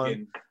up what like I'm Braun,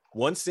 thinking.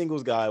 one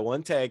singles guy,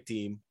 one tag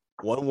team,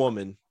 one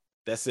woman.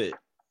 That's it.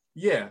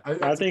 Yeah,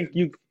 I think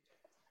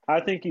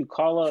you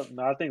call up.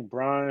 No, I think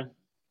Braun.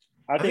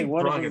 I think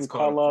one Braun of them gets you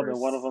called call up up and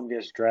first. one of them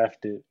gets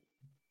drafted.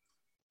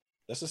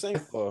 That's the same.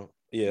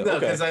 Yeah. no, okay.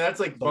 because that's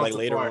like So, like months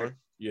later apart. on.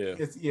 Yeah.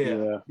 It's,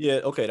 Yeah. Yeah.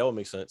 Okay, that would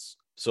make sense.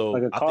 So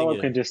Like a I call think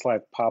up can just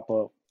like pop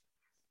up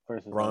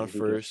versus Braun like, who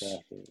gets first.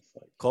 drafted. It's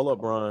like, call up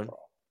Braun.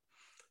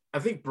 I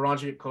think Braun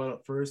should get called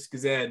up first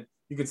because then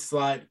you could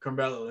slide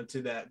Carmelo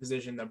into that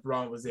position that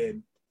Braun was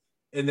in,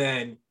 and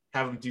then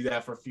have him do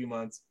that for a few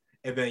months,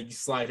 and then you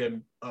slide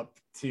him up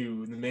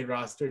to the main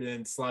roster, and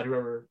then slide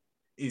whoever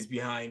is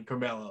behind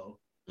Carmelo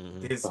to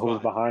his But who's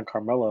spot. behind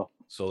Carmelo?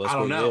 So let's I go.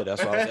 don't know. Yeah,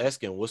 that's what I was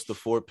asking. What's the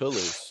four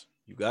pillars?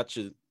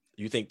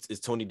 You think is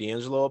Tony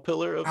D'Angelo a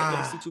pillar of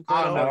NXT 2.0?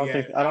 I don't know I don't yet.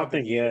 think- I don't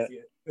think he is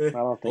I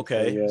don't think so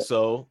Okay, yet.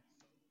 so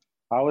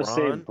I would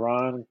say Braun,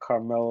 Braun,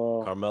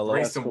 Carmelo. Carmelo.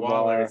 Grayson Escobar.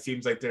 Waller, it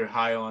seems like they're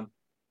high on.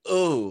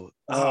 Oh,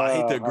 I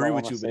hate to I agree don't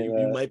with wanna you, but say you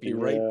that. might be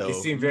right Yeah. though. They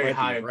seem You very might be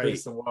high on right.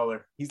 Grayson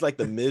Waller. He's like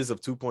the Miz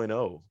of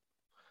 2.0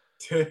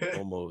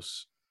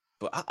 almost.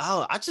 But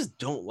I just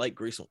don't like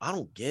Grayson. I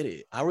don't get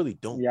it. I really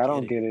don't. Yeah, I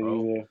don't get it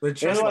bro. either. They're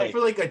trying to like- for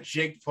like a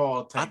Jake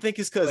Paul type. I think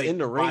it's because like, in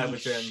the ring vibe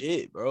he's with him.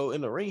 shit, bro. In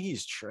the ring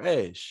he's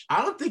trash.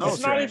 I don't think It's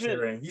he's not trash even- in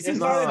the ring. He it's seems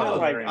not solid even in the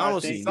like- ring. I don't I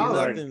see think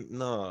solid. nothing.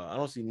 No, I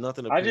don't see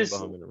nothing I appealing just-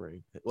 about him in the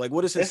ring. Like,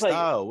 what is his It's like-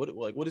 style?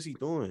 What is he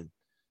doing?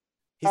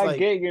 He's I like,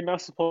 get you're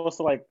not supposed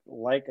to like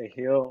a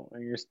heel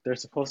and they're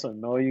supposed to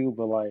know you,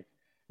 but like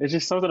it's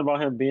just something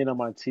about him being on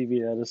my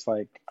TV that it's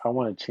like I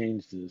want to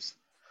change this.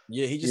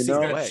 yeah, he you just know,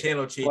 seems Got whack.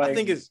 channel change. Like- I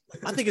think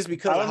it's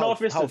because I don't of know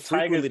if it's how the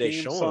Tiger frequently they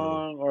theme showing him.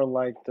 song or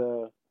like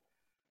the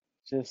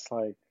just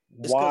like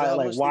It's 'cause of how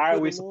much they why are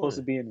put we him supposed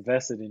to on. be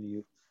invested in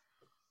you?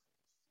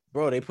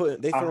 Bro, they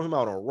throw him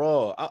out on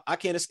Raw. I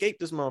can't escape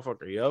this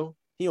motherfucker, yo.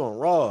 He on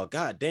Raw.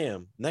 God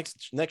damn.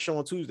 Next show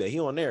on Tuesday, he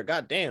on there.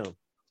 God damn.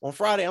 On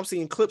Friday, I'm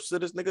seeing clips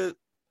of this nigga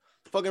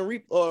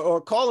fucking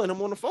or calling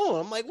him on the phone.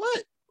 I'm like,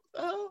 what?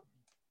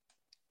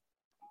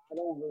 I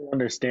don't really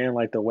understand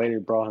like the way they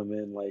brought him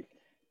in. Like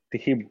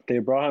they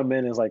brought him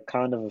in as like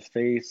kind of a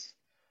face,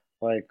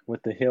 like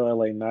with the heel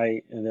LA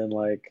Knight, and then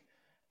like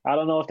I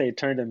don't know if they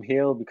turned him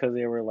heel because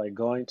they were like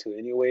going to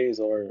anyways,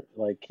 or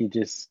like he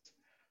just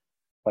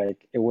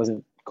like it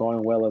wasn't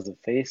going well as a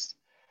face.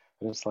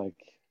 But it's like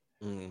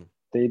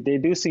they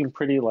do seem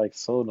pretty like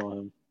sold on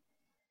him.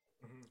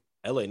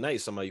 LA Knight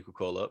is somebody you could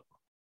call up.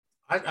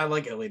 I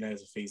like LA Knight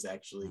as a face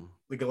actually,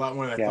 like a lot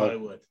more than I Yeah. thought I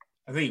would.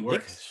 I think he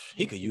works.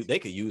 They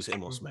could use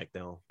him on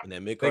SmackDown in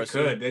that mid They card.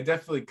 could. They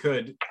definitely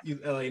could use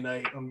LA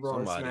Knight on Raw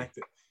or Somebody.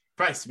 SmackDown.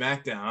 Probably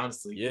SmackDown,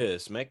 honestly. Yeah,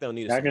 SmackDown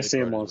needs. I can see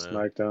him on SmackDown.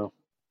 SmackDown.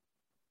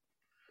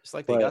 It's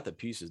like they But- got the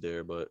pieces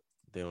there, but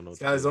they don't know. He's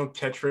got his own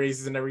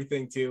catchphrases and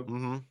everything too.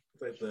 Mm-hmm.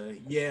 Like the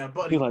yeah,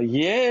 buddy. He's like,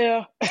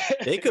 yeah.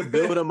 They could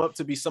build him up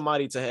to be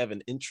somebody to have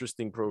an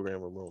interesting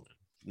program with Roman.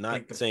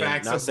 Like the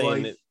facts of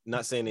life.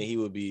 Not saying that he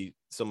would be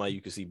somebody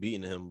you could see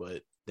beating him,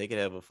 but they could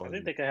have a fun. I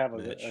think they could have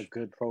match. a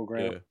good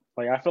program. Yeah.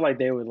 Like I feel like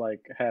they would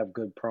like have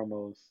good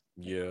promos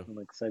Yeah. and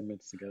like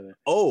segments together.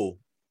 Oh,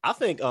 I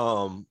think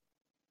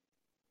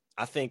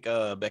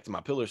back to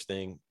my pillars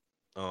thing.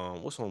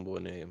 What's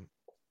homeboy name?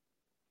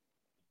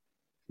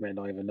 Man,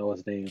 don't even know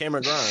his name.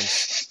 Cameron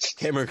Grimes.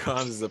 Cameron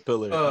Grimes is a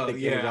pillar. I think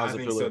Cameron Grimes is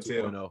a pillar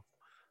 2.0.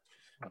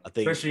 I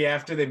think, especially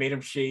after they made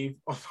him shave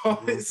off all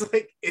his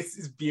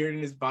beard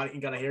and his body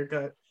and got a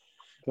haircut.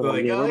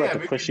 Like, yeah, we're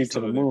about to push you to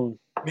the moon.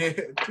 Yeah,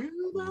 to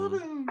the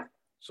moon.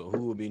 So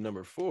who would be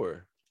number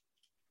 4?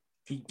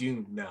 Pete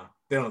Dunne. No,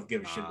 they don't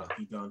give a shit about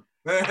Pete Dunne.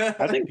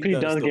 I think Pete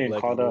Dunne's getting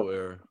caught up.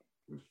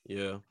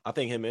 Yeah, I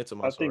think him and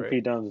Tommaso. I think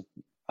Pete Dunne.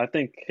 I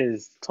think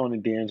his Tony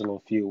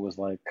D'Angelo feud was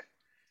like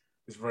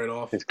it's right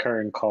off his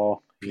current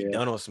call. Pete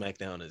Dunne on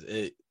SmackDown is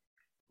it.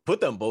 Put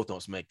them both on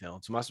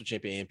SmackDown. Tommaso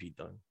Ciampa and Pete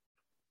Dunne.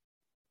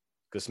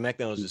 Because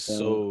SmackDown is just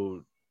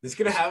so. It's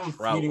gonna have him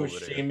feuding with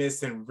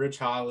Sheamus and Rich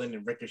Holland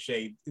and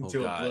Ricochet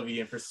into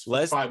oblivion for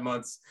 5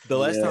 months. The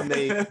last time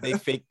they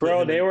faked,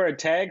 bro, they were a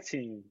tag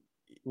team.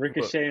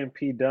 Ricochet and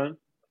Pete Dunne.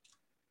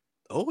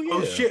 Oh yeah.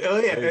 Oh shit. Oh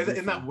yeah.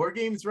 In that War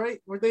Games, right?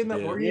 Were they in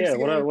that War Games?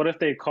 Yeah. What if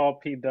they call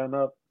Pete Dunne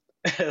up?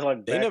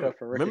 Like they never.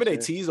 For remember they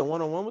teased a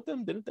 1-on-1 with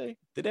them, didn't they?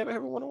 Did they ever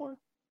have a 1-on-1?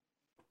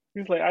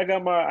 He's like, I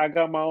got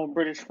my own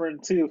British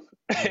friend too,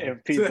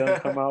 and Pete Dunne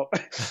come out.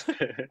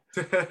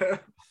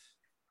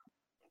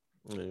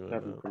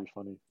 That'd be pretty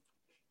funny.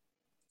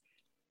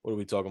 What are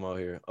we talking about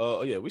here?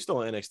 Oh yeah, we still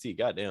on NXT.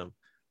 Goddamn,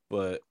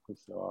 but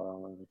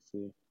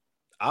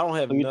I don't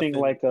have. Do you think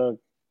like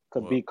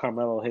could beat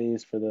Carmelo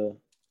Hayes for the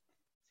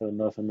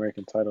North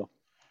American title?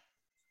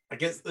 I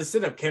guess let's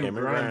set up Cameron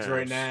Grimes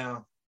right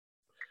now.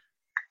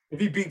 If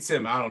he beats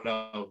him, I don't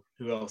know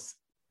who else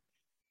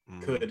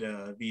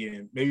could be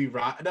in. Maybe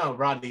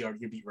Roddy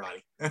already beat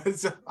Roddy.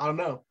 So, I don't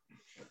know.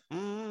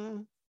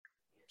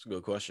 It's a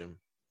good question.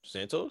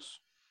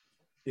 Santos?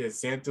 Yeah,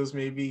 Santos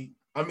maybe.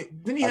 I mean,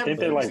 didn't he have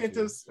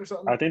Santos or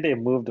something? I think they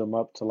moved him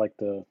up to like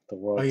the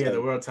world. Oh yeah,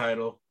 title. The world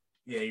title.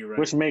 Yeah, you're right.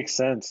 Which makes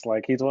sense.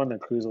 Like he's won the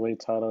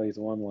cruiserweight title. He's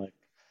won like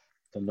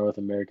the North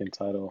American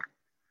title.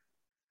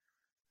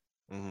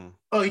 Mm-hmm.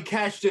 Oh, he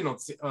cashed in on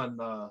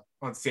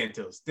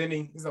Santos, didn't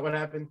he? Is that what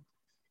happened?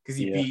 Because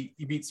he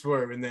beat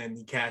Swerve and then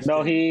he cashed.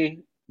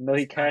 He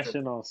cashed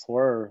in on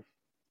Swerve.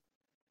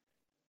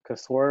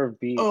 Because Swerve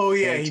beat. Oh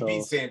yeah, Santos. He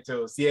beat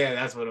Santos. Yeah,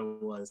 that's what it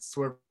was.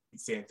 Swerve beat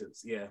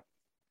Santos. Yeah.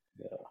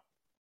 Yeah.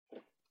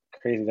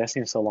 Crazy. That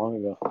seems so long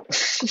ago.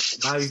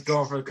 Now he's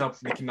going for the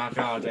company can knock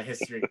out that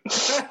history.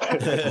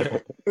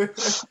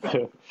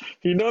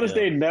 You notice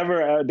they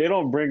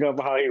don't bring up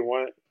how he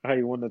won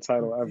the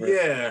title ever.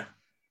 Yeah.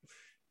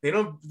 They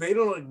don't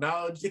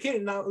acknowledge. They can't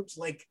acknowledge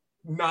like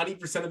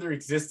 90% of their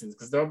existence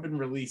because they've all been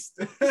released.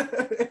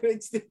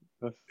 That's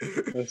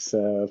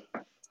sad.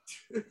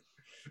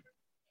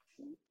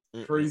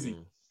 Crazy.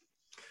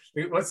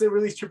 Once they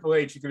release Triple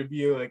H, it's gonna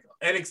be like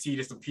NXT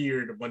just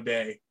appeared one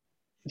day.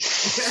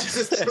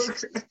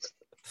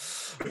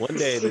 One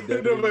day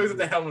nobody was at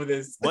the helm of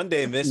this. One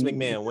day Vince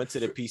McMahon went to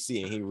the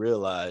PC and he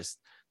realized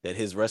that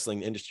his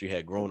wrestling industry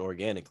had grown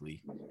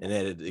organically and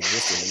that it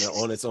existed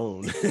on its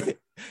own.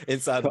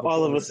 Inside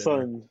all of a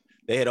sudden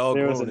they had all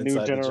grown was a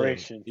new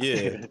generation.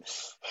 Yeah.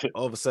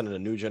 All of a sudden a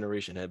new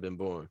generation had been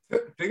born.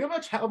 Think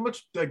about how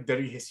much like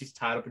WWE history's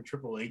tied up in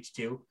Triple H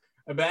too.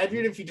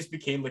 Imagine if he just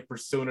became like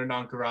persona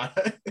non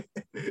grata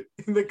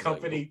in the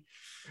company.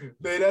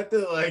 They'd have to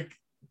like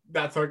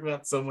not talk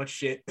about so much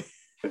shit.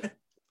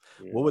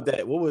 What would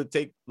it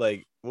take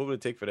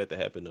for that to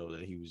happen though?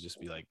 That he would just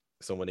be like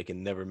someone they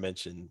can never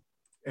mention.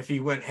 If he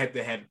went head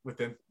to head with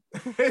him.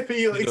 If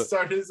he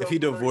started his own he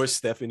divorced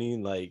Stephanie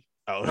and like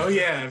oh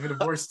yeah, if he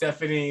divorced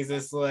Stephanie, he's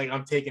just like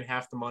I'm taking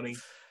half the money.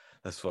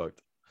 That's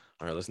fucked.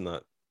 All right, let's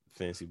not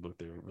fancy book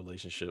their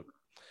relationship.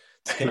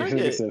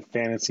 It's a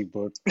fantasy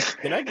book.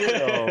 Can I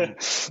get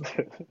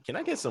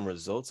some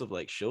results of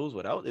like shows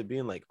without it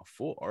being like a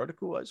full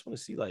article? I just want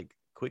to see like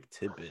quick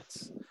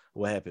tidbits.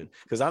 What happened?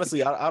 Because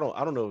honestly, I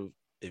don't know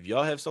if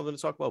y'all have something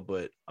to talk about,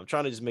 but I'm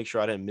trying to just make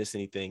sure I didn't miss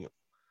anything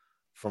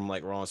from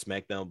like Raw and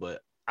SmackDown.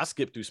 But I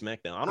skipped through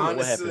SmackDown. I don't know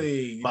what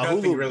happened.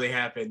 Nothing really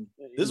happened.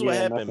 This is what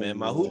happened, man.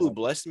 My Hulu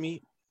blessed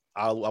me.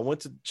 I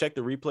went to check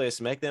the replay of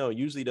SmackDown. It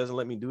usually doesn't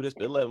let me do this,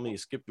 but it let me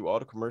skip through all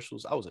the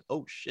commercials. I was like,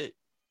 oh shit.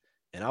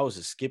 And I was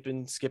just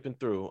skipping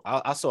through.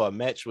 I saw a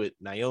match with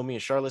Naomi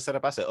and Charlotte set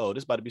up. I said, oh,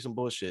 this about to be some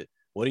bullshit.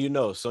 What do you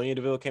know? Sonya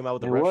Deville came out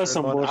with the It was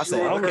some bullshit. I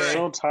said, okay.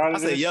 So tired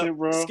of this shit,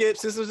 bro. Skip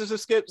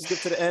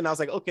to the end. I was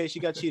like, okay,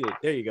 she got cheated.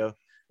 There you go.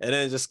 And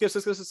then just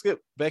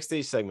skip.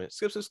 Backstage segment.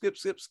 Skip.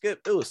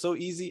 It was so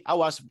easy. I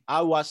watched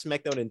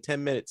SmackDown in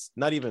 10 minutes,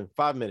 not even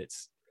 5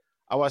 minutes.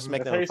 I watched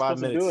SmackDown in 5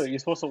 minutes. You're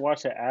supposed to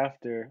watch it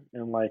after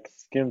and like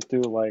skim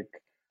through like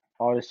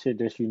all the shit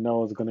that you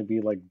know is gonna be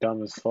like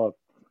dumb as fuck.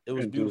 It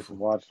was beautiful.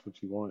 Watch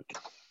what you want.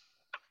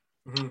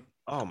 Mm-hmm.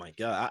 Oh my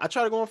god! I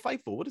tried to go on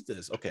Fightful. What is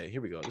this? Okay, here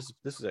we go. This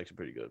is actually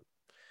pretty good.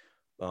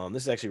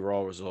 This is actually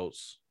Raw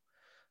results.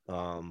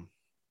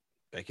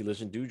 Becky Lynch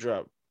and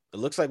Doudrop. It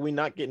looks like we're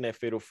not getting that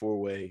fatal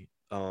 4-way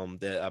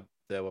that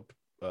I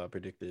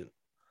predicted.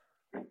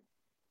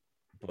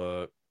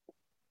 But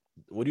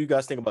what do you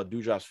guys think about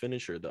Doudrop's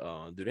finisher?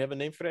 Do they have a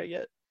name for that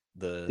yet?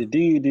 The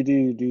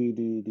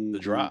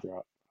drop.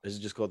 This is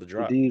just called the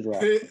drop. The D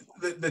drop.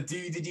 The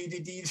D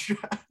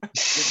drop.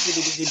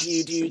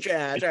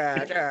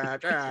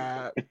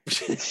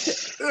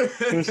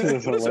 This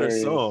is a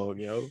song,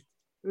 yo.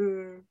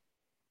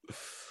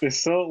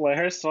 It's so like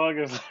her song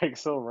is like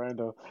so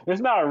random.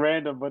 It's not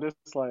random, but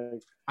it's like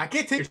I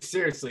can't take her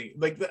seriously.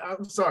 Like,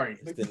 I'm sorry.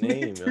 It's the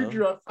name,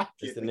 yo.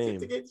 It's the name.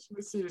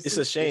 It's a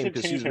they shame should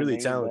because change she's her really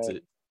name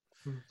talented.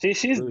 back.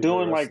 She's Really good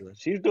doing wrestler.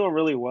 she's doing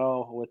really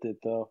well with it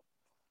though.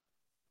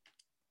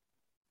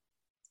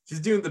 She's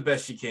doing the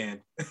best she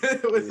can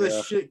with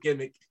a shit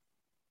gimmick.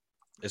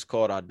 It's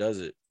called I Does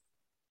It.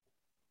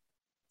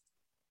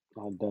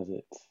 How does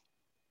it?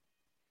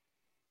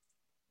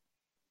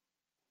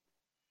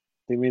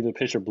 They made the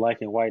picture black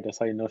and white. That's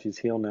how you know she's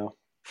healed now.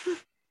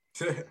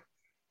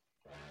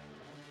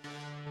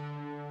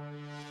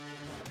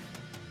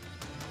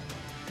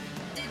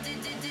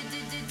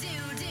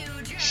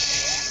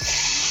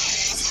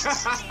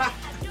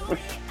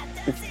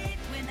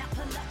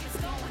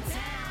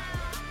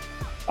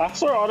 I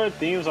swear all their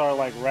themes are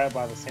like rap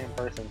by the same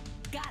person.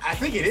 I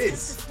think it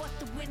is.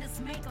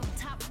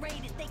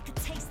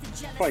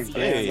 Like,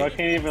 damn, I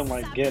can't even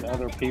like get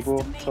other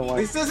people to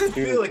like. This doesn't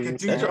do feel the like a theme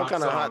dude That song. drop joint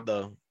kind of song. hot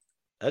though.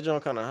 That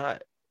joint kind of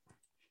hot.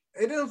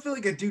 It doesn't feel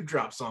like a dude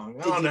drop song.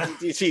 I don't know. I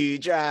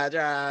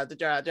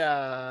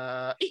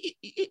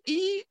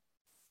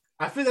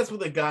think that's what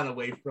they got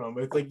away from.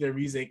 It's like their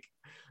music.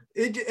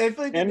 I feel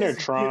like And they their just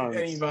give trons.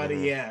 anybody.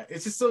 Mhm. Yeah,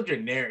 it's just so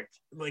generic.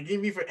 Like give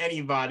me for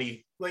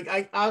anybody. Like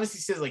I obviously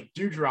says like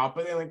dude drop,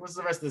 but then like what's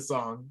the rest of the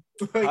song?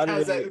 Like How do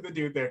how's they- that the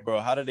dude there? Bro,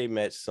 how do they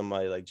match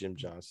somebody like Jim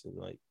Johnson?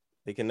 Like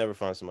they can never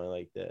find somebody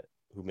like that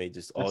who made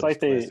just all It's these like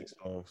they- classic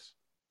songs.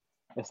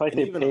 It's like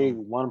And they even, paid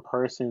one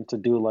person to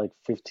do like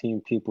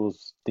 15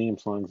 people's theme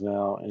songs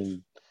now,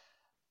 and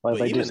like But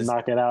they even just this-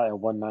 knock it out in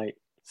one night.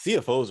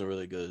 CFOs are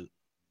really good.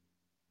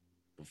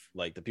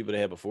 Like the people they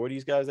had before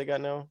these guys they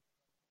got now.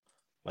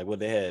 Like what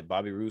they had,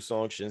 Bobby Roode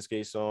song,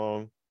 Shinsuke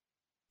song.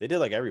 They did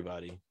like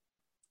everybody.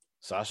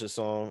 Sasha's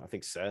song, I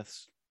think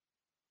Seth's.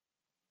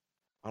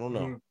 I don't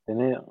know. Mhm. And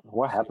then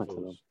what happened to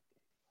them?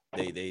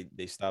 CFOs.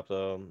 They stopped.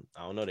 I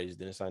don't know. They just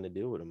didn't sign a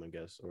deal with him, I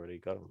guess, or they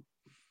cut him.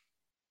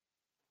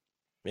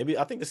 Maybe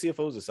I think the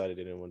CFOs decided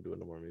they didn't want to do it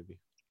no more. Maybe.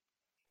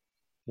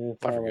 Yeah, I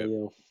probably forget.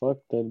 like, yo, fuck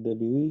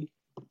WWE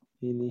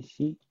in this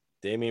shit.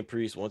 Damian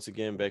Priest once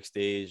again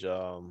backstage.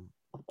 Oh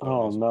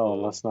no,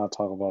 let's not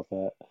talk about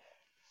that.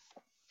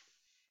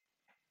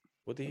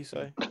 What did he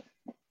say?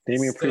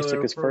 Damian Priest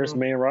took his Stellar first promo.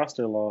 main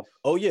roster loss.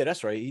 Oh yeah,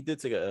 that's right. He did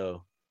take a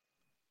L.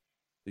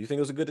 Do you think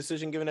it was a good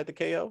decision given at the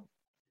KO,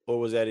 or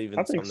was that even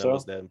I think something so. that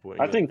was that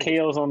important? I think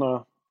KO's on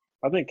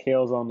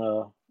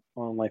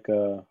like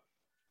a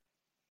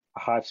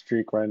hot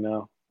streak right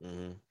now.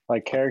 Mm-hmm.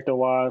 Like character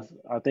wise,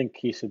 I think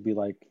he should be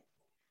like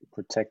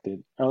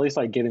protected, or at least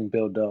like getting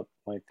built up.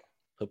 Like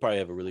He'll probably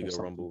have a really Or good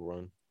something. Rumble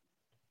run.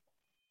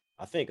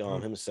 I think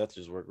him and Seth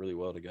just work really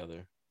well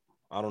together.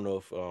 I don't know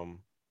if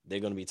they're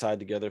going to be tied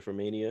together for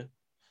Mania,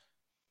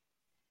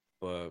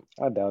 but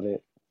I doubt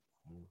it.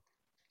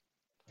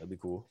 that'd be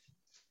cool.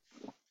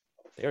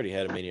 They already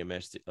had a Mania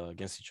match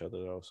against each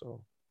other though,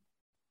 so.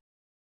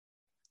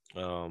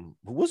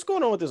 What's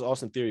going on with this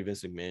Austin Theory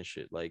Vince McMahon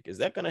shit? Like, is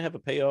that gonna have a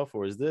payoff,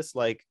 or is this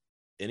like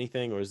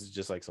anything, or is it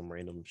just like some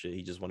random shit?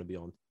 He just want to be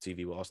on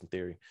TV with Austin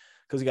Theory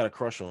because he got a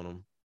crush on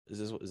him. Is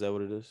that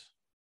what it is?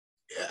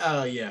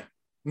 Yeah.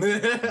 I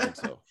think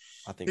so.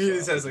 I think He so.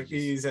 just I has think like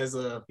he just has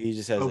a he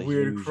just has a a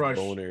weird huge crush.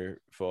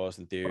 boner for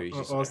Austin Theory. He's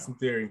just like, Austin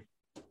Theory.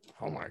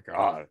 oh my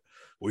god,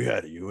 we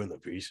had you in the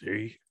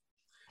PC.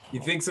 He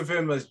thinks of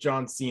him as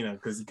John Cena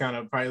because he kind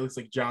of probably looks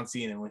like John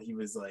Cena when he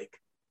was like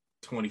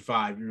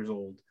 25 years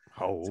old.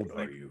 How old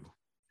like- are you?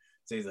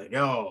 So he's like,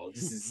 "Oh,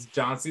 this is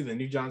John Cena, the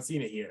new John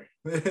Cena here."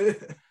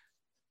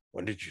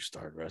 When did you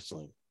start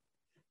wrestling?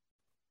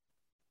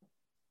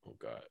 Oh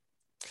god.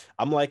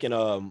 I'm liking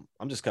I'm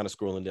just kind of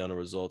scrolling down the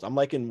results. I'm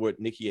liking what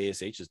Nikki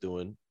ASH is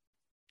doing.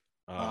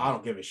 I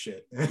don't give a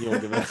shit. You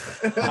don't give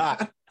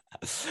a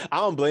I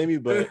don't blame you,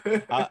 but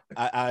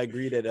I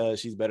agree that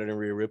she's better than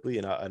Rhea Ripley,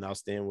 and I'll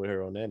stand with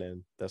her on that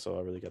end. That's all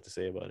I really got to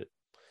say about it.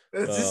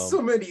 There's just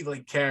so many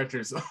like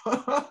characters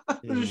on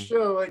the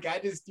show. Like I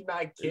just do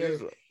not care.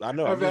 I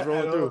know. I'm just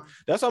rolling at through. all.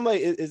 That's why I'm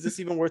like, is this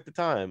even worth the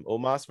time?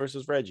 Omos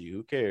versus Reggie.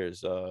 Who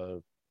cares?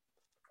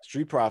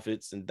 Street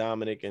Profits and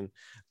Dominic. And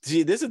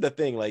see, this is the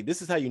thing. Like,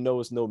 this is how you know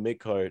it's no mid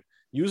card.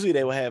 Usually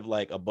they will have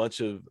like a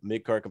bunch of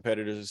mid card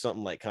competitors or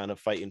something, like kind of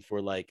fighting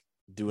for like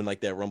doing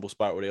like that Rumble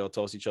spot where they all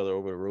toss each other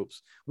over the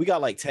ropes. We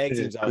got like tag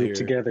teams out here.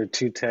 Together,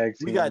 two tag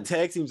teams. We got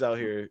tag teams out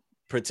here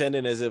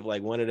pretending as if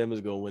like one of them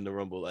is going to win the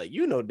Rumble. Like,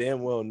 you know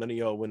damn well none of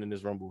y'all winning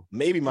this Rumble.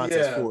 Maybe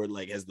Montez Ford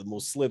like has the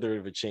most slither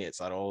of a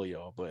chance out of all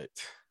y'all, but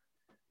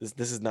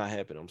this is not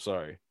happening. I'm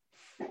sorry.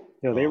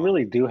 Yo, they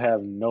really do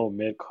have no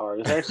mid card.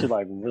 It's actually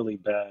like really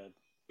bad.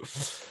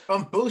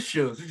 On both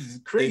shows, which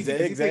is crazy.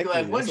 Exactly. You think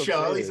like one That's what show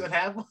I'm at least saying. would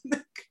have one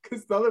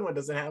because the other one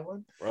doesn't have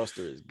one.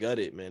 Roster is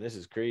gutted, man. This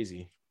is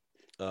crazy.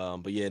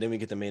 But yeah, then we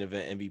get the main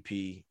event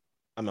MVP.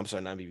 I'm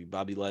sorry, not MVP.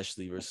 Bobby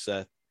Lashley versus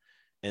Seth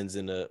ends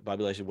in a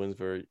Bobby Lashley wins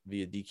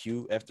via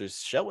DQ after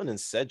Shelton and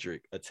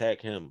Cedric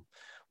attack him.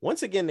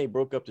 Once again, they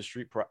broke up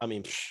the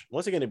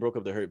once again they broke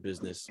up the Hurt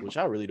Business, which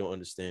I really don't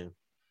understand.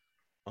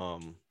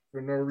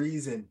 For no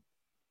reason.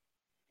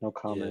 No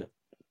comment.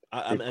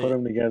 They put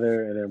them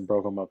together and then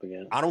broke them up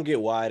again. I don't get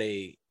why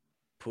they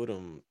put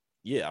them.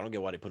 Yeah, I don't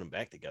get why they put them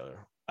back together.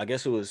 I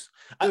guess it was.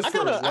 I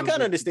kind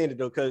of understand it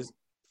though, because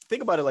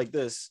think about it like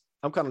this.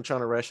 I'm kind of trying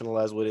to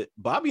rationalize with it.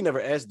 Bobby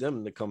never asked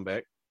them to come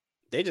back.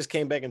 They just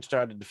came back and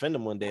tried to defend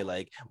him one day,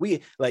 like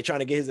trying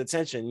to get his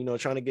attention,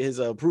 trying to get his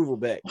approval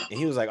back. And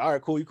he was like, "All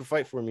right, cool, you can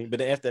fight for me." But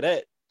then after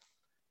that,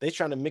 they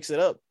trying to mix it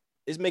up.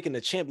 It's making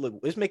the champ look.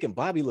 It's making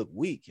Bobby look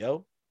weak,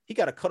 yo. He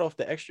got to cut off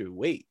the extra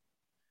weight.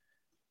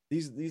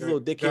 These little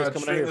dickheads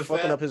coming out here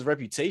fucking up his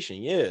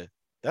reputation. Yeah,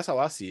 that's how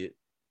I see it.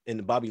 In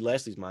Bobby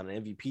Lashley's mind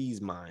and MVP's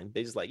mind,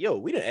 they just like, yo,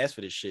 we didn't ask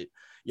for this shit.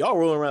 Y'all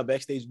rolling around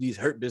backstage with these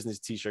Hurt Business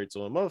t-shirts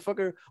on.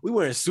 Motherfucker, we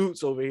wearing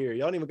suits over here.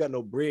 Y'all don't even got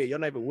no bread. Y'all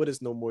not even with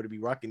us no more to be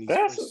rocking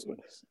these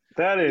suits.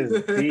 That is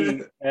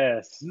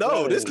BS.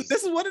 No, this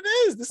is what it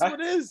is. This is what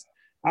it is.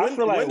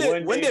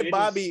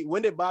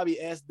 When did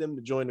Bobby ask them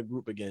to join the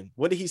group again?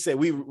 What did he say?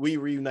 We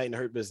reunite in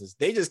Hurt Business.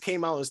 They just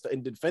came out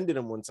and defended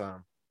him one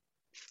time.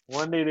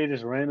 One day they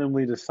just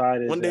randomly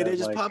decided. One day they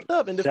just popped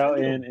up and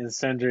defended him. And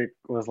Cedric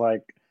was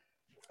like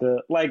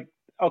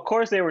of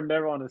course they were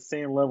never on the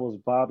same level as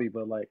Bobby,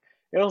 but like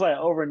it was like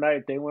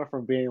overnight they went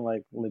from being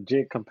like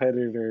legit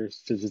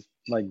competitors to just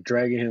like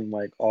dragging him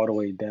like all the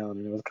way down,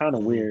 and it was kind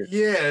of weird.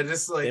 Yeah,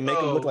 just like they make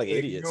them look like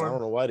idiots. I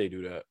don't know why they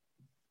do that.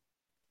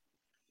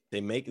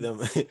 They make them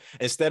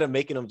instead of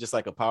making them just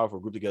like a powerful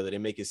group together, they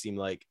make it seem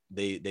like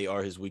they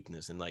are his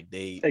weakness and like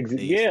they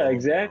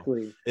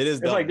exactly. It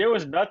is. It's like there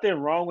was nothing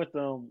wrong with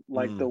them,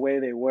 like the way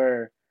they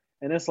were,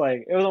 and it's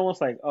like it was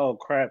almost like, oh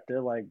crap, they're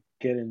like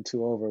getting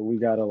too over. We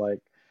gotta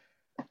like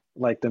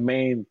the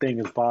main thing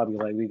is Bobby.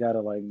 Like we gotta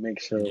like make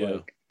sure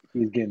like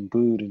he's getting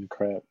booed and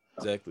crap.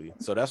 Exactly.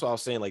 So that's what I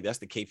was saying. Like that's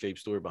the kayfabe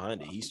story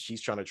behind it. She's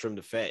trying to trim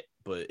the fat,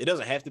 but it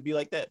doesn't have to be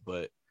like that.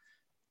 But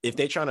if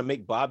they're trying to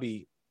make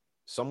Bobby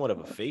somewhat of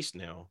a face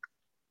now,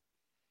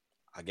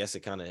 I guess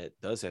it kind of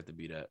does have to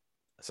be that.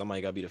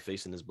 Somebody got to be the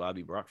face in this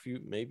Bobby Brock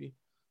feud, maybe.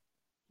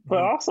 But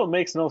it also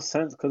makes no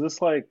sense because it's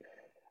like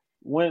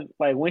when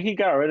he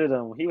got rid of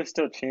them, he was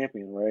still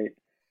champion, right?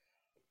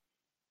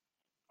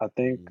 I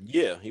think.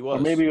 Yeah, he was.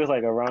 Or maybe it was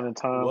like around the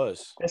time. He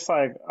was. It's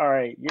like, all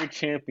right, you're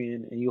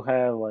champion and you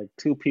have like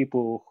two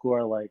people who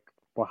are like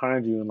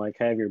behind you and like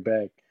have your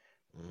back.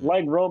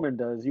 Like Roman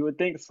does. You would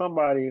think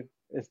somebody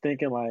is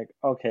thinking like,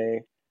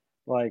 okay,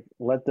 like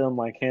let them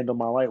like handle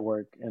my light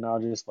work and I'll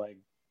just like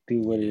do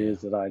what it is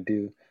that I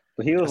do.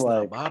 But he was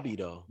like, Bobby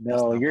though.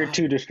 No, you're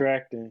too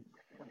distracting.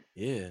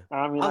 Yeah.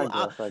 I mean,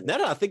 now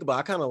that I think about it,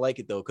 I kind of like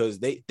it though, because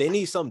they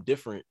need something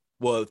different.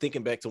 Well,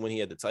 thinking back to when he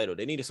had the title,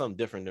 they needed something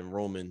different than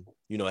Roman,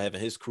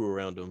 having his crew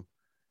around him.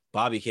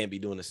 Bobby can't be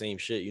doing the same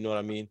shit, you know what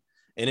I mean?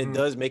 And it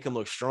does make him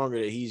look stronger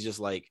that he's just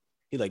like,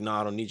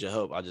 nah, I don't need your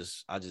help. I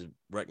just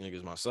wreck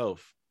niggas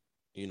myself,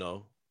 Yeah.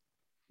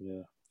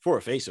 For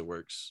a face, it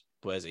works.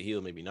 But as a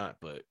heel, maybe not.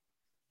 But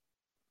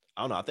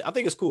I don't know. I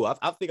think it's cool.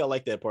 I think I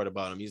like that part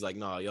about him. He's like,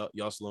 nah,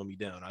 y'all slow me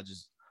down.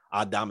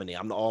 I dominate.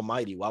 I'm the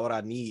almighty. Why would I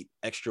need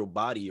extra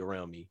body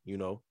around me,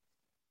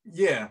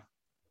 Yeah.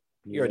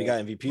 You already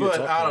got MVP.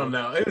 But I don't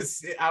know.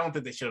 I don't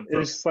think they should have. It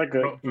was like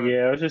it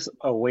was just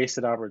a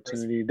wasted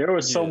opportunity. There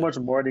was so much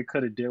more they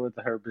could have did with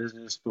Hurt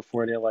Business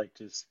before they like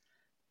just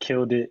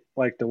killed it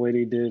like the way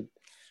they did.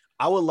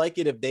 I would like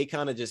it if they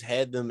kind of just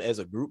had them as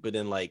a group, but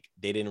then like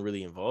they didn't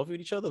really involve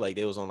with each other. Like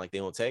they was on like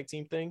their own tag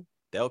team thing.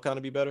 That would kind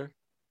of be better.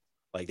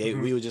 Like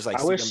we would just like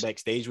see them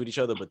backstage with each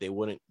other, but they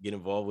wouldn't get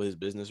involved with his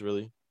business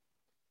really.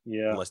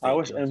 Yeah, I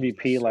wish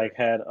MVP like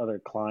had other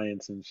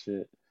clients and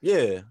shit.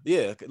 Yeah,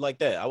 like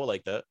that. I would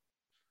like that.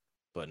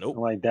 But nope.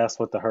 Like that's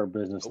what the Hurt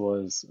Business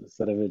was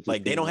instead of it. Just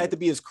like they don't have to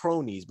be his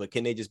cronies, but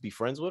can they just be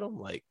friends with him?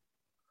 Like,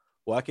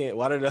 why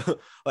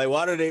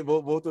do they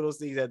both of those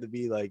things have to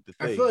be like the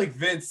thing? I feel like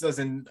Vince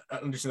doesn't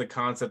understand the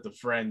concept of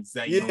friends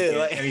that you don't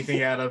get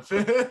anything out of.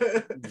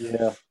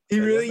 Yeah,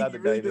 he really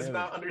does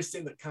not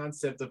understand the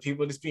concept of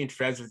people just being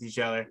friends with each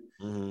other.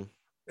 Mm-hmm.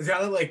 It's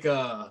kind of like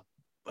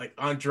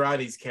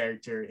Andrade's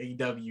character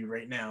AEW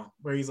right now,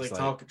 where he's like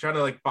trying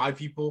to like buy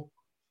people.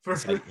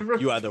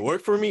 You either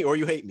work for me or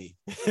you hate me.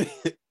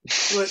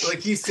 like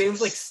he's same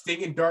like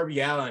Sting and Darby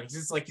Allin.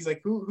 He's like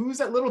who's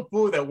that little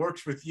boy that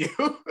works with you?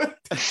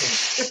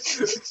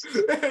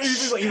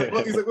 he's like,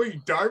 what are you,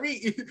 Darby?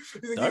 He's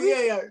like, Darby?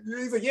 Yeah.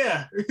 He's like,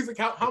 yeah. He's like,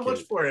 how much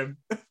for him?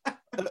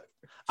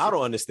 I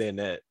don't understand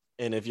that.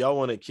 And if y'all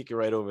want to kick it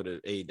right over to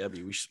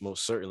AEW, we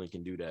most certainly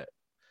can do that.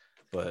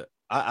 But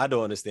I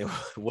don't understand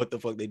what the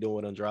fuck they doing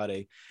with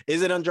Andrade.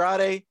 Is it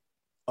Andrade?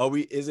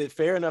 Is it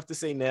fair enough to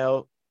say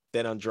now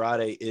that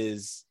Andrade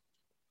is,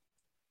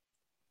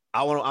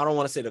 I don't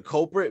want to say the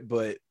culprit,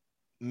 but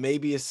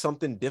maybe it's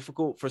something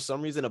difficult for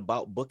some reason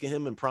about booking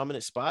him in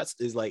prominent spots?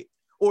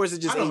 Or is it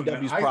just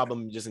AEW's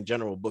problem just in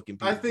general booking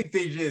people? I think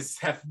they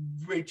just have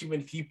way too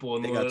many people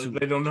and they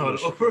don't know how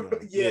to over.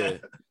 Yeah.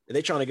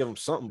 They're trying to give him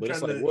something, but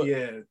it's like,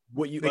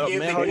 what you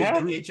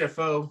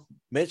HFO.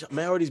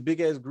 Matt Hardy's big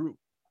ass group.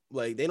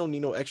 Like they don't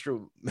need no extra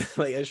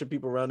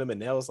people around him, and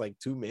now it's like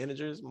two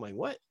managers. I'm like,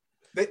 what?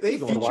 They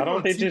why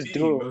don't they just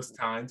do it most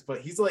times?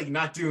 But he's like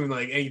not doing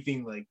like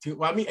anything like too.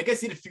 Well, I mean, I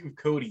guess he had a feud with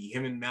Cody,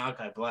 him and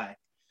Malachi Black.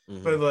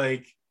 but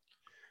like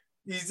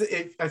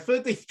I feel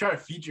like they try to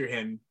feature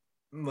him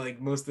like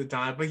most of the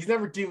time, but he's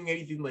never doing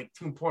anything like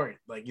too important.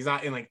 Like he's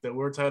not in like the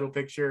world title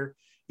picture,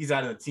 he's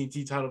not in the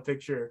TNT title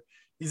picture.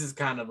 He's just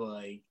kind of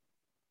like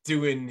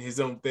doing his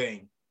own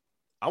thing.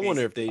 I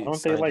wonder if they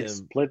like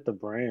split the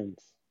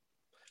brands.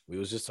 We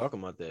was just talking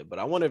about that, but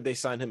I wonder if they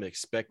signed him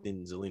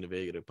expecting Zelina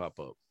Vega to pop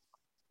up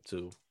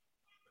too.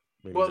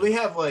 Maybe well, they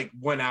have like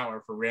 1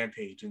 hour for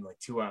Rampage and like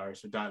 2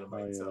 hours for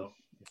Dynamite. Yeah. So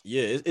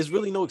yeah, it's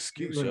really no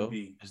excuse, yo.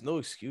 There's no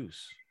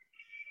excuse.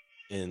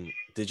 And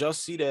did y'all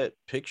see that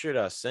picture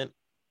that I sent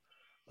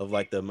of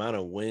like the amount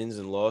of wins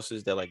and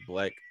losses that like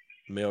black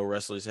male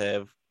wrestlers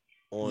have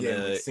on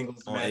like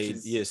singles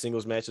matches?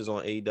 Singles matches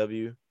on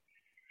AEW.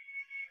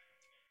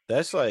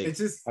 That's like it's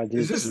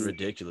just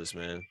ridiculous,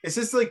 man. It's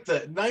just like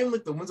not even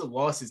like the wins and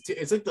losses too.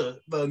 It's like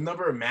the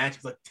number of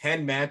matches, like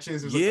 10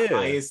 matches was like the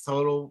highest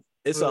total.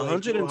 It's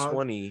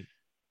 120.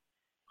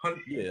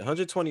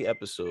 120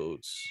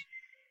 episodes.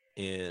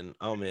 And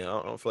oh man,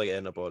 I don't feel like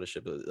adding up all this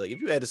shit, but like if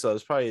you add this up,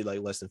 it's probably like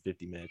less than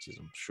 50 matches,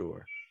 I'm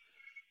sure.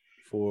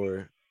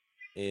 4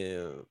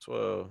 and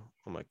 12.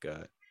 Oh my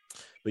god.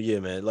 But yeah,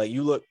 man, like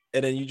you look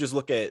and then you just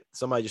look at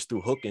somebody just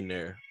threw Hook in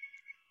there,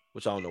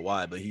 which I don't know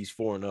why, but he's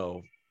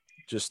 4-0,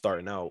 just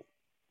starting out.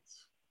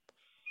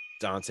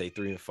 Dante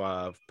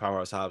 3-5,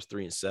 Powerhouse Hobbs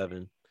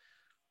 3-7,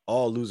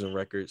 all losing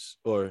records,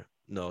 or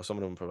no, some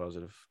of them are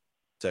positive.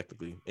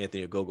 Technically,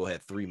 Anthony Ogogo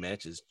had 3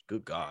 matches.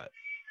 Good God.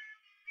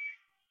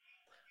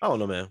 I don't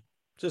know, man.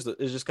 It's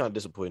just kind of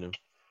disappointing.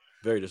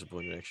 Very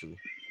disappointing, actually.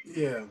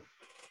 Yeah.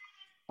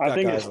 I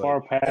think it's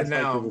far past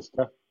now. Like,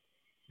 stuff.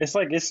 It's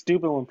like it's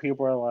stupid when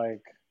people are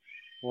like,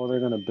 well, they're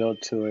gonna build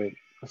to it.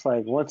 It's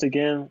like once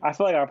again, I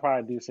feel like I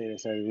probably do say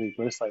this every week,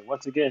 but it's like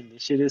once again,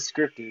 this shit is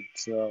scripted.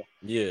 So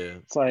yeah,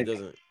 it's like it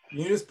doesn't.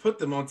 You just put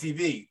them on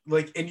TV,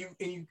 like, and you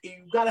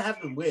gotta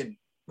have them win.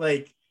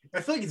 Like,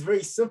 I feel like it's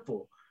very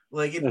simple.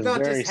 Like, it's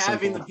not just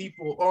having the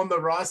people on the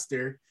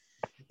roster;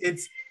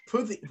 it's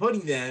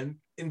putting them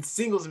in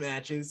singles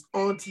matches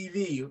on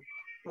TV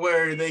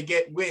where they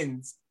get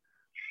wins,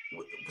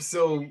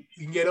 so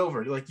you can get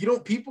over. Like,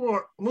 most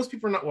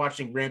people are not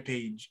watching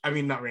Rampage. I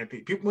mean, not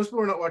Rampage. Most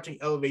people are not watching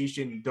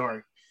Elevation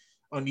Dark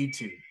on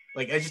YouTube.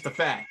 Like, that's just a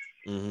fact.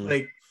 Mm-hmm.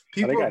 Like,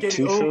 people are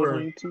getting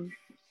over.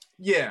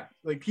 Yeah,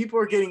 like people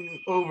are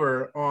getting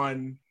over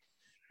on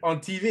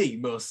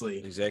TV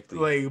mostly. Exactly.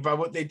 Like by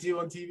what they do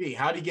on TV.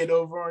 How to get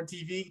over on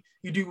TV?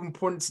 You do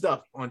important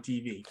stuff on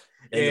TV,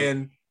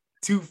 and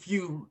too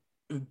few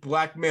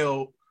black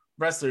male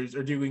wrestlers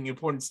are doing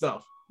important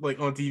stuff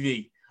like on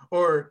TV.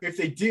 Or if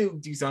they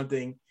do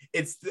something,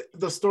 it's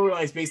the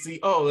storyline is basically,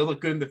 oh, they look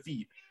good in the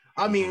feed.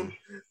 I mean,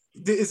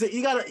 it's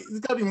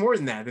gotta be more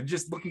than that than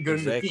just looking good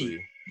in the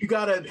feed. You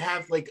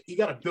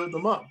gotta build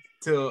them up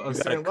to a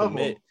certain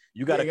level.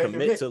 You gotta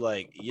commit to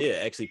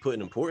actually putting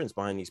importance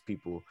behind these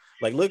people.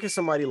 Like look at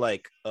somebody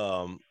like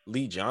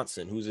Lee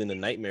Johnson, who's in the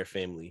Nightmare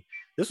Family.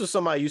 This was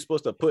somebody you're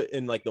supposed to put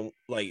in like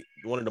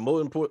one of the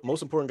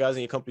most important guys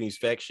in your company's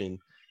faction.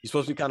 You're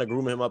supposed to be kind of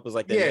grooming him up as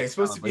like that. Yeah, he's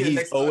supposed to be the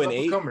next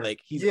 0-8. Like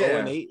he's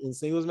 0-8 in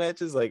singles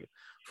matches, like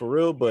for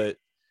real. But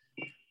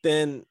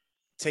then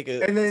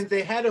and then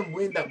they had him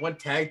win that one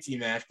tag team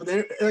match. But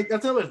then like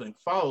that's another thing.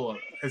 Follow up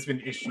has been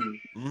an issue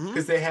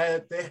because they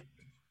had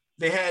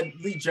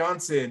Lee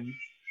Johnson.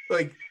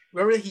 Like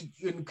remember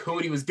when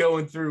Cody was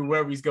going through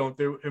wherever he's going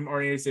through, him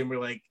Arn Anderson were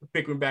like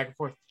bickering back and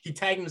forth. He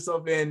tagged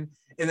himself in,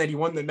 and then he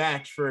won the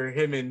match for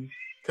him and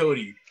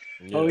Cody.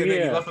 Yeah. And then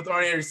he left with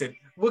Arn Anderson.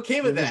 What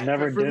came of that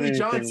for Lee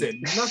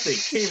Johnson? Nothing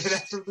came of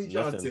that for Lee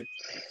Johnson.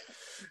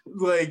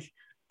 Like,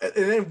 and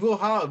then Will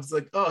Hobbs,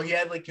 like, oh, he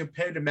had like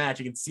competitive match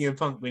against CM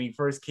Punk when he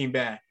first came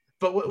back.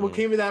 But what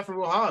came of that for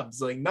Will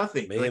Hobbs? Like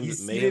nothing. Made him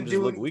just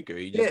look weaker.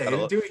 He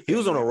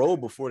was on a roll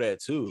before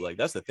that too. Like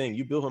that's the thing.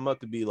 You build him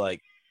up to be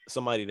like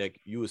somebody that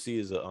you would see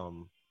as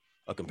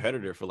a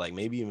competitor for like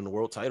maybe even the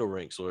world title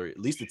ranks or at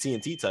least the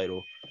TNT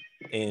title,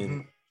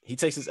 and he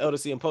takes his L to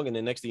CM Punk, and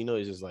then next thing you know,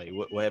 he's just like,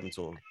 what happened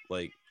to him?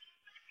 Like,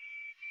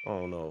 I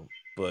don't know,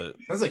 but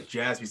that's like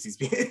Jazz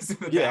VC's.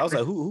 Yeah, I was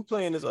like, who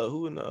playing this?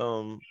 Who in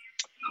the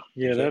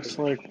Yeah, that's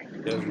like.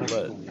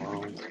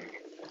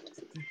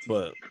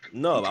 But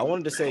no, I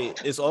wanted to say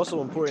it's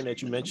also important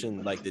that you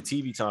mentioned like the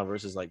TV time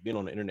versus like being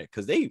on the internet,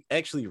 because they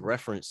actually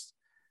referenced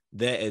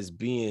that as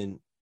being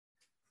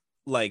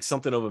like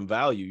something of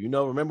value. You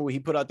know, remember when he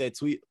put out that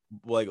tweet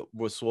like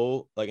with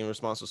Swole, like in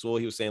response to Swole,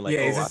 he was saying like,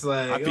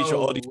 I feature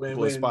all these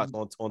people in spots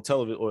on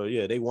television, or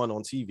they won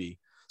on TV.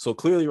 So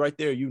clearly right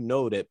there, you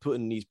know that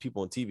putting these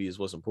people on TV is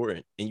what's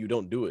important, and you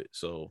don't do it.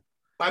 So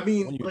I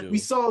mean, like we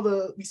saw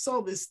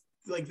this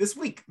like this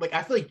week. Like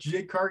I feel like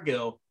Jade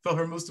Cargill felt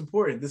her most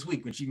important this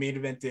week when she main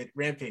evented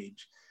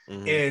Rampage,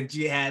 and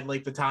she had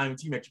like the time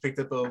team match. She picked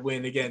up a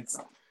win against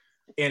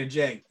Anna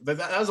Jay, but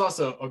that was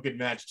also a good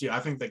match too.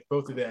 I think like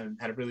both of them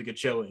had a really good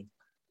showing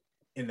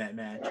in that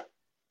match.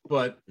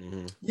 But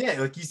yeah,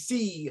 like you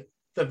see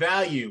the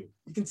value.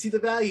 You can see the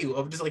value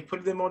of just like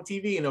putting them on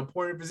TV in an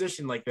important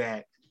position like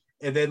that,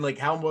 and then like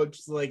how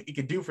much like it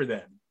could do for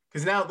them.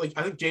 Because now, like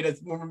I think Jade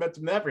has more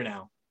momentum than ever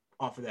now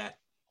off of that.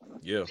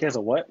 Yeah, she has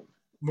a what?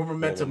 more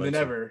momentum than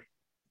ever.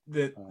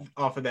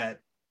 Off of that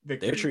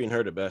victory. They're treating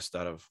her the best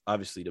out of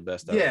the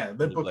best. Yeah, out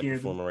the of Black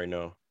performer right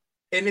now,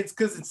 and it's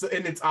because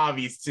it's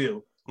obvious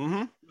too.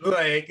 Mm-hmm.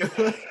 Like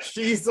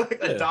she's like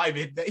a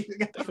diamond.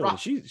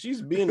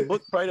 She's being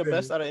booked probably the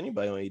best out of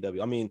anybody on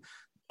AEW. I mean,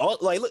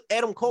 look,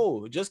 Adam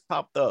Cole just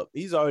popped up.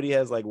 He's already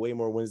has like way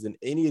more wins than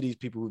any of these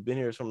people who've been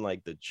here from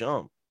like the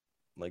jump.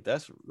 Like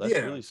that's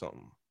really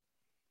something.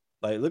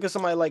 Like look at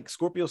somebody like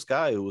Scorpio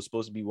Sky, who was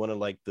supposed to be one of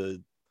like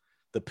the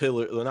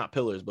pillar, well, not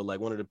pillars, but like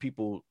one of the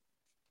people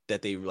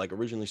that they like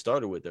originally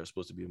started with. They're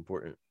supposed to be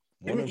important.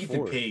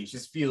 Ethan Page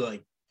just feel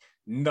like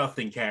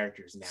nothing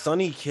characters now.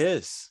 Sonny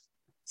Kiss.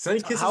 How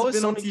has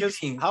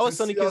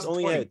Sonny Kiss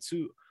only had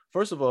two?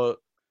 First of all,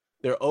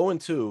 they're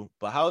 0-2,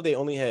 but how they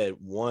only had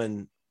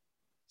one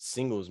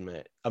singles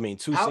match? I mean,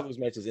 singles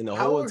matches in the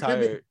whole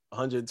entire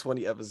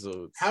 120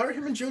 episodes. How are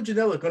him and Joe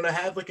Janela going to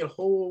have like a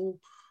whole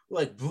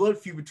like blood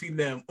feud between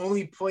them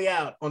only play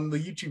out on the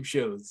YouTube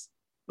shows?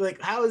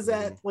 Like, how is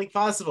that like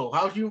possible?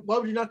 Why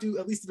would you not do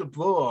at least a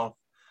blow off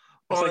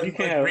on like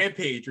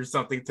Rampage or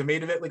something to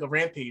main event like a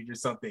Rampage or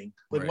something?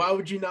 Like, why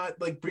would you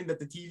not like bring that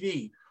to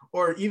TV?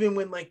 Or even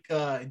when like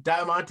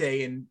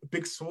Diamante and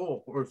Big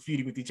Swole were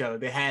feuding with each other,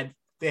 they had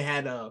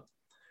a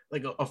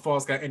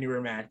Falls Count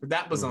Anywhere match, but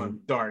that was on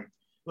Dark.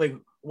 Like,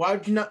 why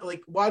do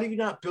you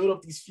not build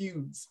up these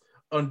feuds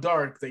on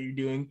Dark that you're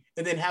doing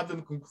and then have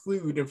them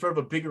conclude in front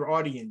of a bigger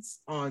audience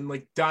on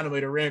like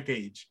Dynamite or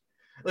Rampage?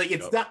 Like,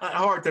 it's not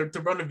hard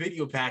to run a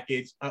video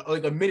package,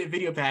 like a minute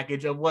video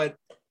package of what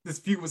this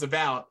feud was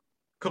about.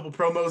 Couple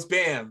promos,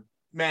 bam,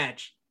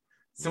 match.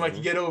 Somebody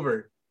can get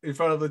over in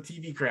front of the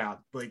TV crowd.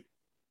 Like,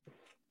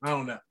 I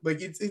don't know.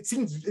 Like it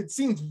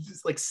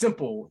seems like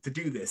simple to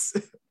do this.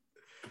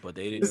 But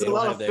they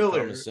don't have that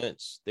common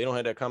sense. They don't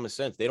have that common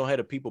sense. They don't have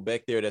the people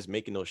back there that's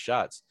making those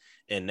shots.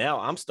 And now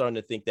I'm starting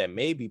to think that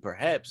maybe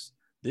perhaps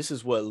this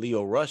is what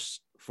Lio Rush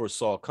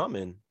foresaw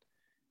coming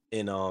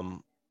in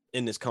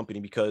this company,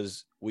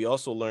 because we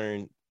also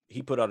learned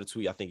he put out a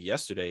tweet, I think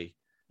yesterday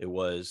it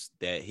was,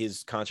 that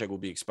his contract will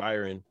be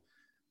expiring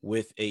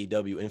with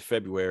AEW in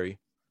February.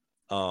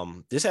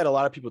 This had a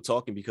lot of people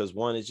talking because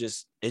one, it's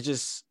just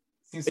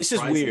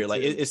weird.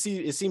 Like it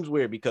seems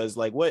weird because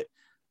like what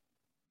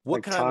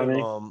like kind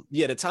timing. Of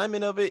the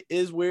timing of it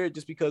is weird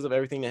just because of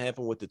everything that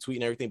happened with the tweet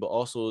and everything, but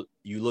also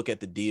you look at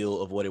the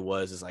deal of what it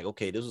was, it's like,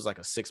 okay, this was like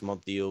a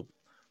 6-month deal.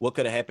 What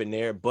could have happened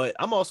there? But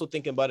I'm also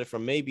thinking about it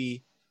from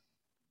maybe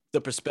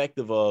the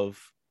perspective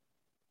of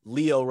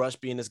Lio Rush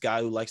being this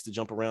guy who likes to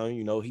jump around.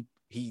 You know,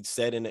 he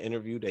said in the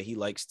interview that he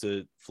likes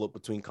to float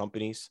between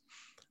companies.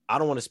 I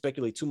don't want to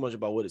speculate too much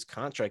about what his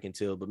contract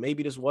entailed, but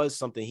maybe this was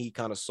something he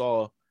kind of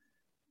saw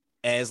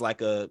as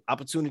like a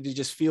opportunity to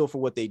just feel for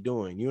what they're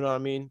doing. You know what I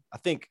mean? I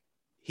think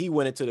he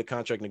went into the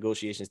contract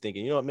negotiations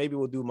thinking, you know what, maybe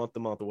we'll do month to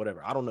month or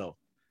whatever. I don't know.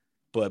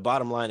 But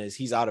bottom line is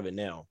he's out of it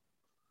now.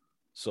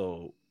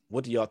 So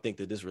what do y'all think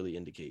that this really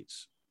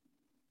indicates?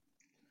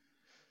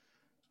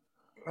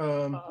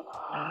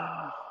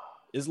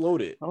 It's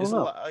loaded.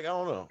 I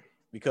don't know,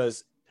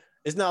 because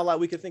it's not a lot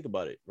we can think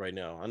about it right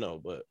now. I know,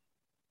 but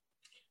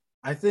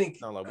I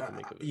think not a lot we can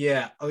make of it.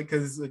 Yeah,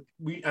 because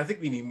I think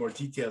we need more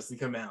details to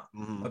come out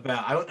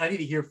about. I need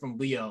to hear from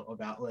Leo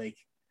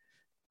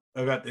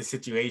about this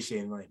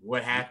situation, like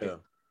what happened,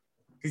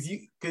 because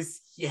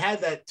he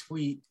had that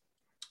tweet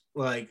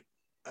like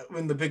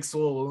when the Big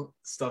Soul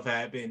stuff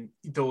happened.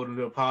 He told him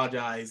to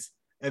apologize,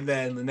 and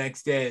then the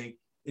next day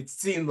it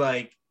seemed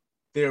like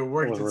they were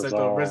working towards like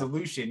a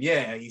resolution.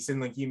 Yeah, he said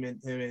like him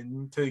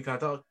and Tony Khan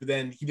talked, but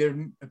then he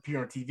didn't appear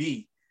on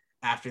TV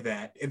after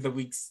that in the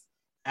weeks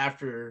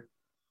after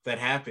that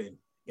happened,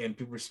 and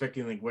people were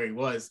speculating like where he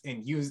was,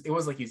 and it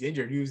was like he was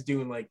injured. He was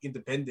doing like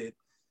independent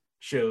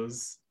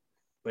shows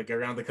like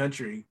around the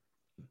country.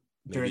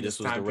 Maybe this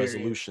was the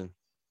resolution.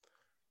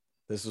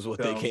 This is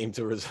what they came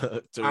to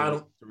resolve.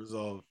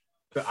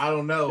 But I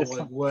don't know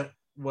what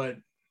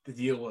the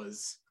deal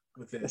was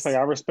with this. It's like,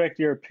 I respect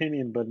your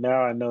opinion, but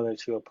now I know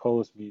that you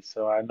oppose me,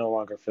 so I no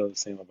longer feel the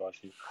same about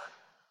you.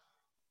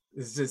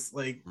 It's just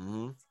like,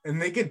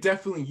 and they could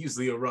definitely use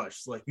Lio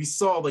Rush. Like we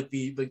saw like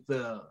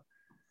the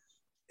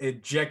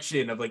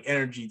ejection of like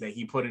energy that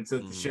he put into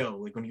the show,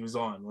 like when he was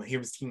on, when he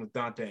was teaming with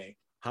Dante.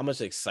 How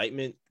much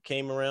excitement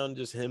came around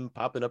just him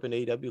popping up in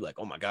AEW? Like,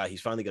 oh my God,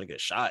 he's finally gonna get a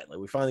shot. Like,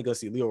 we're finally gonna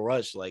see Lio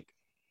Rush like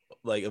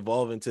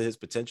evolve into his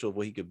potential of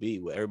what he could be,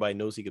 what everybody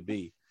knows he could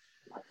be.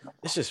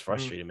 It's just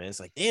frustrating, man. It's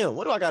like, damn,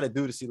 what do I got to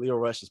do to see Lio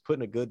Rush just put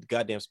in a good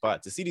goddamn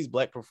spot, to see these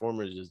black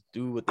performers just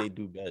do what they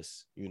do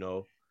best, you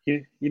know?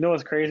 You know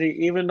what's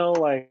crazy? Even though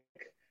like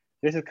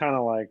this is kind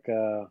of like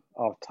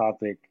off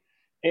topic,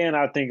 and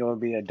I think it would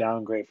be a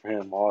downgrade for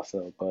him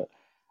also, but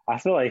I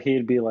feel like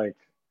he'd be like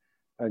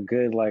a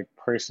good like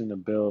person to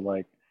build,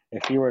 like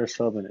if he were to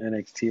show up in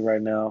NXT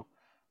right now,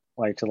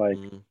 like to like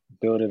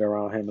build it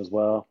around him as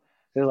well.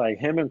 It's like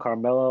him and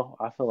Carmelo,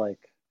 I feel like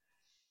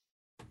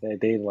they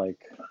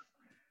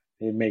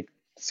make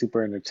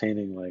super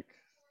entertaining like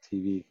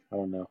TV. I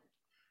don't know.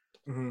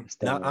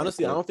 Now,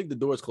 honestly, I don't think the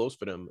door is closed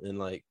for them, and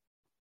like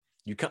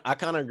I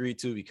kind of agree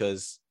too,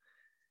 because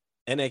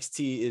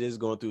NXT, it is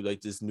going through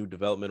like this new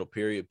developmental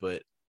period,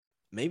 but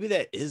maybe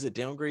that is a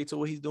downgrade to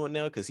what he's doing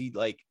now because he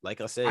like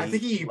I said, I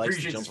think he likes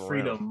to appreciates his jump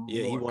freedom. around.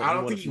 Yeah, I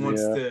don't think he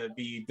wants to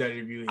be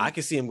WWE. I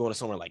can see him going to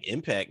somewhere like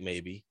Impact,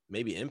 maybe.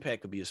 Maybe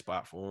Impact could be a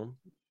spot for him.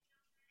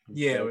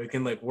 Yeah, where he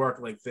can like work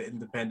like the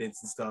independence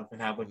and stuff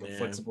and have like a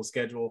flexible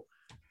schedule.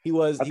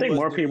 I think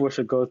more people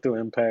should go through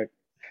Impact.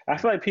 I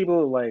feel like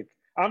people like.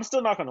 I'm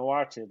still not gonna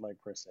watch it like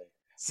per se.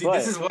 See,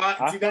 this is why.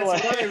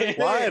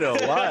 Why though?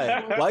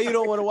 Why you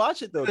don't want to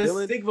watch it though,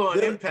 Dylan? Stigma on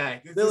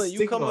Impact. Dylan,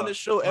 you come on the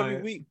show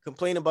every week,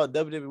 complain about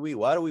WWE.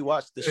 Why do we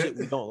watch the shit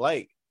we don't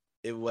like?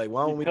 Why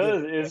don't we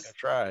give Impact a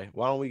try?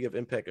 Why don't we give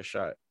Impact a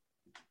shot?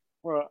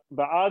 Bro,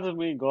 the odds of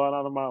me going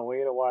out of my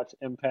way to watch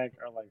Impact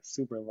are like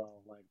super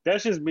low. Like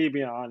that's just me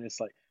being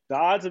honest. Like the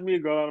odds of me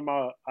going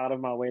out of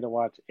my way to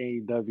watch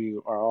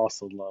AEW are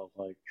also low.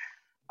 Like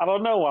I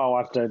don't know why I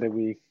watch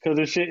WWE because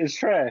this shit is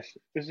trash.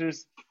 It's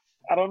just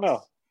I don't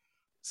know.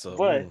 So,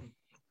 but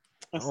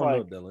it's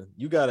like know, Dylan,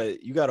 you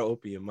gotta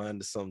open your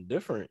mind to something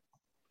different.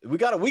 We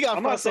got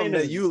I'm not saying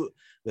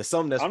there's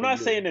something that's. I'm not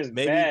saying it's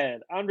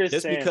bad. I'm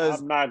just saying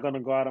because I'm not gonna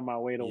go out of my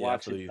way to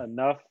watch it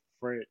enough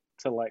for it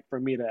to like for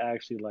me to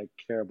actually like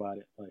care about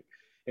it. Like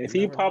if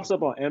he pops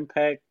up on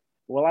Impact,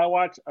 will I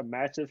watch a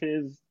match of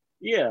his?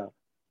 Yeah,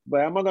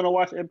 but am I gonna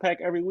watch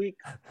Impact every week?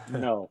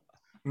 No.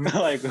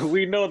 Like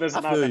we know that's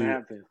not gonna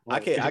happen.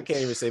 Like, I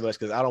can't even say much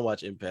because I don't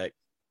watch Impact.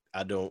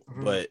 I don't,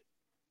 but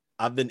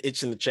I've been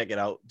itching to check it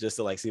out just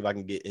to like see if I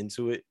can get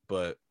into it.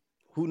 But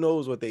who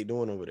knows what they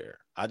doing over there?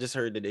 I just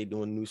heard that they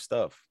doing new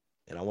stuff,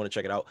 and I want to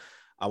check it out.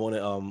 I want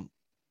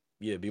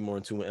to be more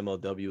in tune with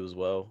MLW as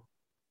well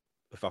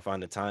if I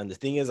find the time. The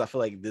thing is, I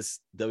feel like this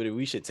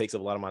WWE shit takes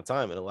up a lot of my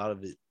time, and a lot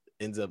of it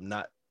ends up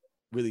not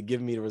really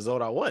giving me the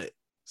result I want.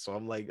 So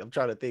I'm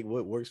trying to think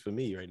what works for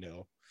me right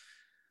now.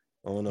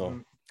 I don't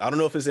know. I don't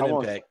know if it's an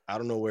Impact. I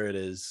don't know where it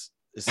is.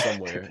 It's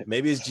somewhere.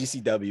 Maybe it's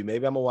GCW.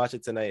 Maybe I'm gonna watch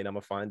it tonight and I'm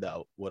gonna find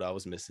out what I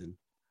was missing.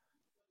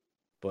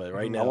 But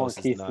right now, I want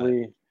Keith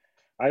Lee.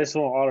 I just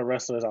want all the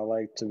wrestlers I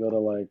like to go to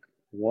like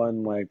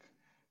one like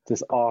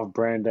this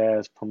off-brand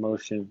ass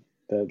promotion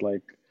that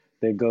like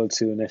they go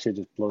to and that shit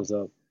just blows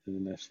up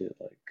and that shit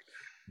like.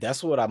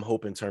 That's what I'm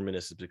hoping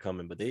Terminus is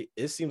becoming. But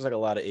it seems like a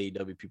lot of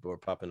AEW people are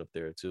popping up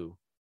there too.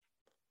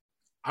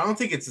 I don't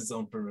think it's his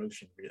own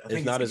promotion. I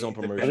think it's not his own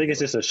promotion. I think it's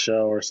just a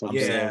show or something.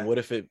 I'm saying, what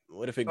if it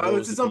grows?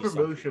 It's his own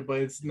promotion,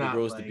 but it's not. It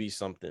grows to be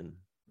something.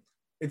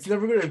 It's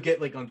never gonna get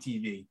like on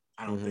TV.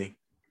 I don't think.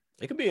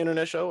 It could be an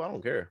internet show. I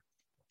don't care.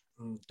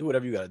 Do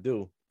whatever you gotta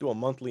do. Do a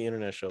monthly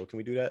internet show. Can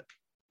we do that?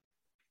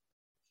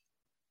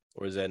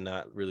 Or is that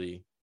not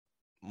really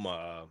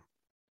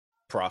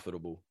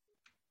profitable?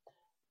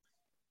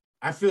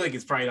 I feel like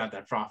it's probably not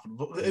that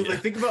profitable. Yeah.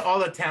 Like think about all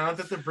the talent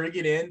that they're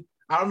bringing in.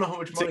 I don't know how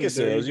much money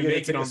they're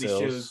making on these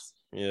shows.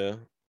 Yeah,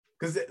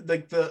 because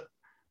like the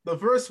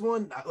first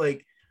one,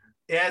 like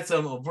it had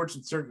some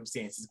unfortunate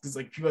circumstances because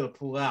like people had to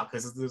pull out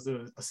because there's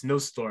a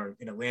snowstorm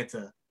in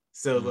Atlanta.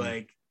 So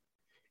like,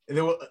 I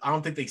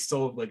don't think they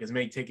sold like as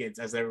many tickets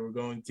as they were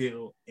going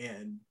to,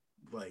 and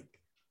like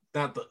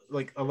not the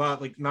like a lot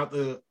like not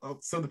the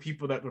some of the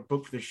people that were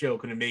booked for the show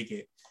couldn't make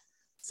it.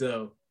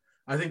 So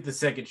I think the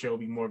second show will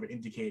be more of an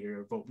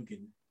indicator of what we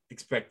can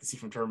expect to see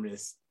from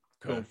Terminus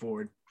going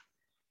forward.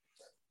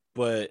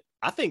 But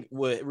I think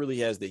what really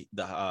has the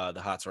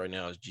hots right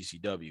now is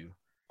GCW.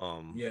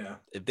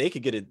 If they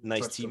could get a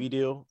nice TV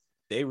deal,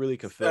 they really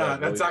could fill.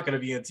 That's not going to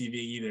be on TV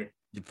either.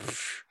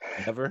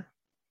 Never.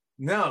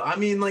 No, I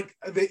mean like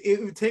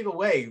it would take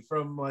away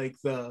from like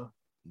the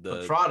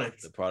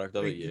product. The product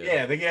of like, it, yeah.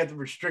 Yeah, they had the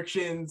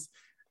restrictions.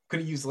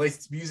 Couldn't use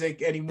licensed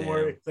music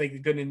anymore. Damn.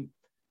 Like couldn't.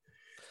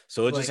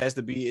 So it just has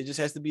to be. It just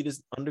has to be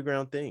this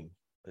underground thing,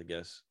 I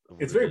guess.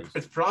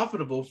 It's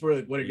profitable for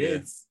like what it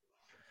is.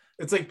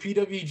 It's like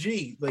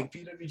PWG, like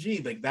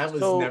that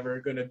was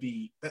never gonna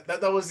be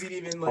that wasn't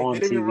even like they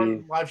didn't even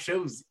run live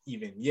shows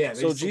even. Yeah.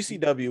 So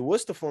GCW,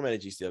 what's the format of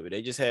GCW?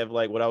 They just have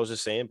like what I was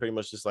just saying, pretty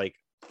much just like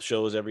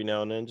shows every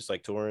now and then, just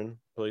like touring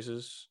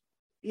places.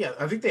 Yeah,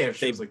 I think they have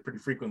shows like pretty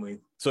frequently.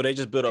 So they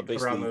just build up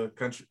basically around the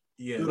country.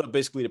 Yeah, build up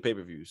basically the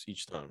pay-per-views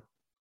each time,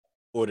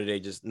 or do they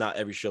just not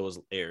every show is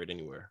aired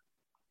anywhere?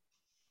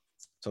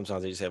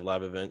 Sometimes they just have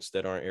live events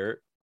that aren't aired.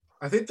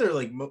 I think they're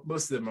like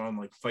most of them are on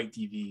like Fight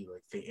TV,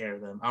 like they air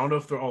them. I don't know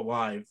if they're all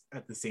live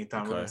at the same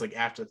time. It's like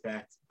after the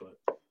fact, but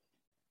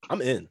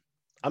I'm in.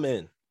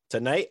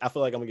 Tonight, I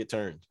feel like I'm gonna get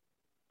turned.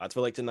 I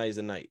feel like tonight is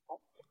the night.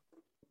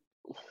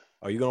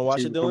 Are you gonna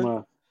watch it,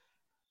 Dylan?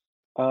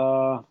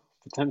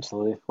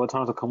 Potentially. What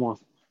time does it come on?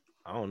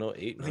 I don't know,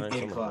 8, 9,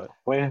 something like that.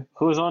 Wait,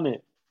 who's on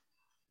it?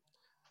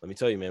 Let me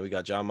tell you, man. We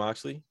got Jon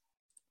Moxley.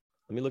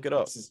 Let me look it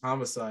up. This is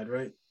Homicide,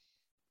 right?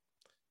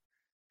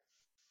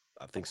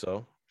 I think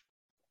so.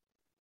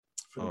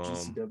 For the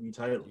GCW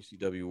title.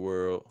 GCW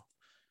World.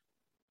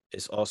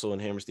 It's also in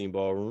Hammerstein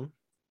Ballroom.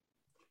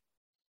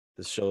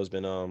 This show has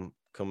been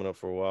coming up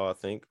for a while, I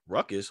think.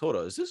 Ruckus, hold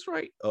on. Is this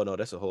right? Oh, no,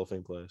 that's a Hall of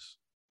Fame class.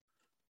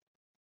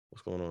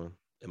 What's going on?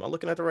 Am I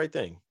looking at the right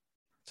thing?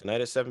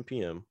 Tonight at 7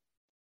 p.m.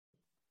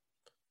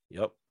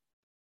 Yep.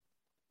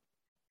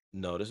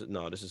 No, this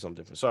is something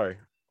different. Sorry,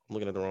 I'm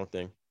looking at the wrong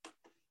thing.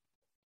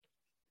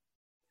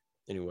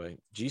 Anyway,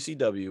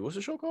 GCW. What's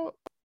the show called?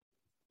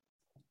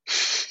 The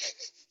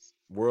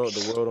World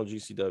on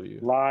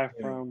GCW. Live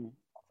from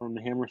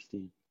the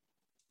Hammerstein.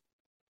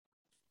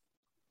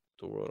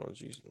 The World on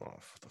GCW. Oh,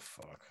 what the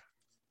fuck?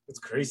 It's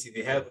crazy.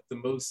 They have the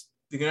most.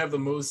 They're gonna have the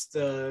most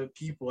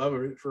people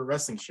ever for a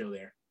wrestling show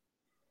there.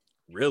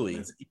 Really?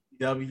 That's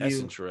ECW. That's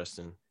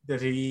interesting.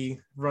 That he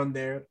run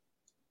there.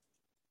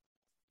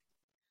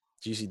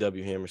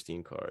 GCW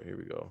Hammerstein card. Here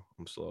we go.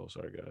 I'm slow.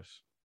 Sorry, guys.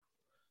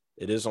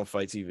 It is on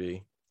Fight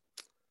TV.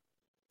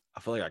 I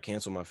feel like I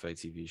canceled my Fight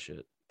TV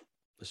shit.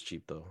 It's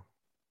cheap though.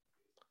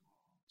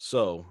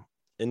 So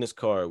in this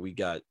card, we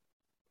got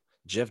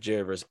Jeff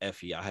Jarrett versus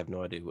Effie. I have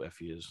no idea who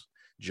Effie is.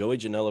 Joey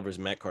Janela versus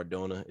Matt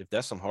Cardona. If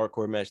that's some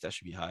hardcore match, that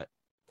should be hot.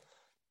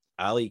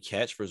 Ali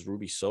Catch versus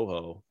Ruby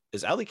Soho.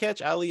 Is Ali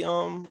Catch Ali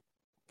from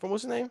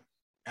what's his name?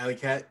 Alley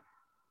Cat.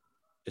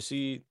 Is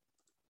he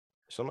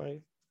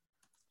somebody?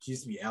 She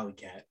used to be Alley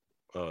Cat.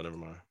 Oh, never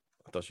mind.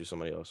 I thought she was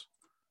somebody else.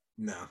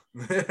 No.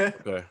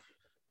 Okay.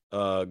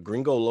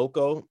 Gringo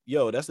Loco.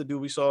 Yo, that's the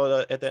dude we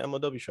saw at the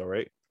MLW show,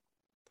 right?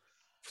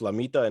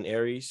 Flamita and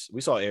Aries.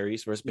 We saw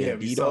Aries versus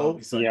Bandito.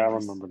 we saw Yeah, I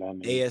Aries. remember that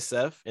name.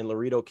 ASF and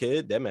Laredo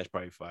Kid. That match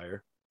probably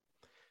fire.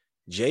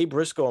 Jay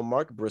Briscoe and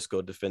Mark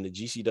Briscoe defended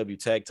GCW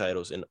tag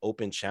titles in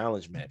open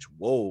challenge match.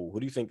 Whoa, who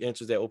do you think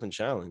enters that open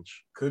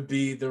challenge? Could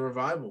be the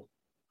Revival.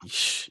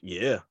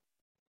 Yeah.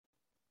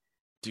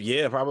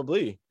 Yeah,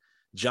 probably.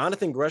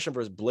 Jonathan Gresham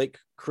versus Blake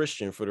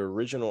Christian for the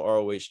original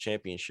ROH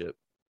championship.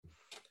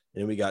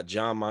 And then we got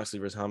John Moxley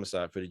versus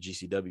Homicide for the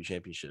GCW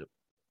championship.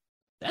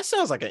 That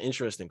sounds like an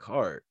interesting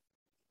card.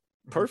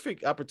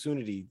 Perfect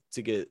opportunity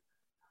to get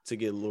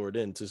lured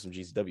into some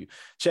GCW.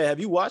 Chad, have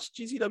you watched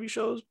GCW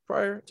shows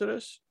prior to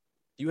this?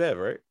 You have,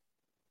 right?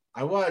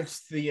 I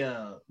watched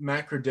the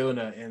Matt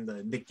Cardona and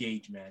the Nick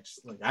Gage match.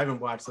 Like I haven't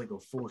watched like a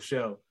full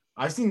show.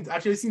 I've seen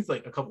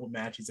like a couple of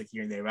matches like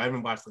here and there, but I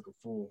haven't watched like a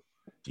full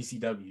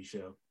GCW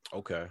show.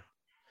 Okay.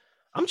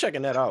 I'm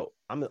checking that out.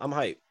 I'm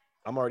hyped.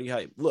 I'm already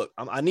hyped. Look,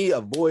 I need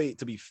a void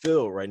to be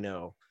filled right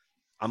now.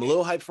 I'm a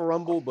little hyped for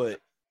Rumble, but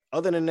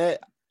other than that,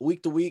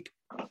 week to week,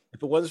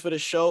 if it wasn't for the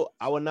show,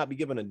 I would not be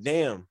giving a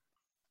damn.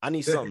 I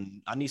need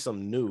something. I need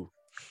something new.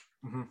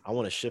 Mm-hmm. I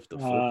want to shift the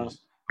focus.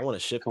 I want to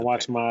shift. Can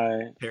watch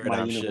my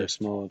universe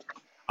shift. mode.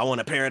 I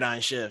want a paradigm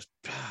shift.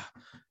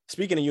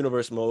 Speaking of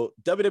universe mode,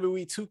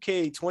 WWE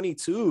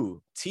 2K22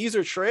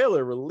 teaser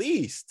trailer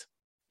released.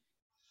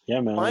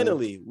 Yeah, man.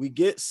 Finally, we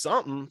get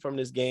something from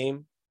this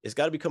game. It's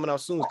got to be coming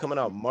out soon. It's coming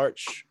out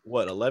March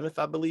 11th,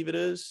 I believe it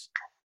is.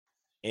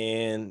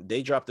 And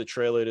they dropped the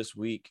trailer this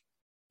week.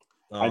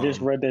 I just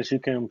read that you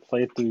can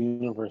play through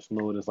universe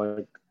mode as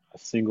like a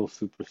single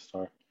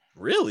superstar.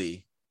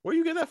 Really? Where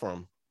you get that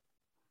from?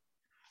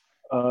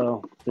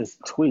 This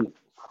tweet.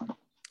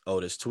 Oh,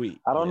 this tweet.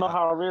 I don't know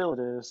how real it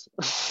is.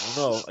 I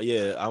don't know.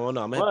 Yeah, I don't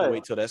know. I'm gonna have to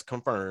wait till that's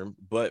confirmed.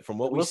 But from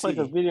what we see, looks like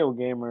a video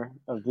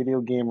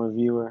game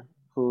reviewer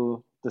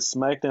who the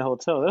SmackDown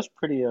Hotel. That's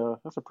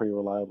a pretty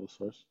reliable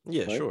source.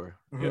 Yeah, right? sure.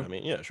 Mm-hmm. Yeah, I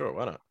mean, yeah, sure.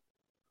 Why not?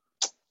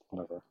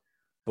 Whatever.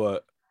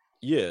 But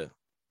yeah,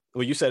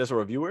 well, you said it's a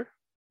reviewer.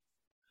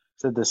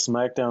 Said the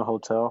SmackDown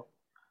Hotel.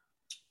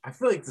 I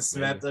feel like the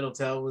SmackDown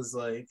Hotel was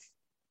like.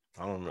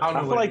 I don't know. I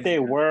feel like they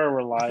were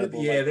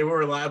reliable. Yeah, they were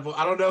reliable.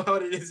 I don't know how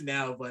it is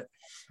now, but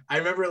I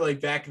remember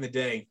like back in the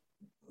day,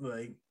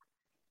 like.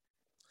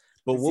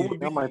 But what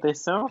would be? They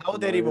sound. How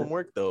would that even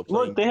work though?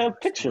 Look, they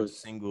have pictures.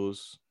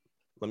 Singles.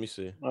 Let me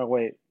see. Oh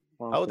wait.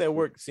 How would that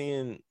work?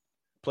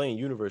 Playing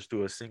Universe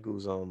through a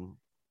singles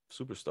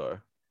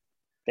superstar.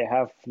 They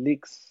have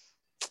fleeks.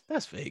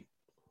 That's fake.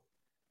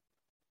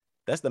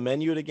 That's the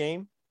menu of the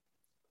game.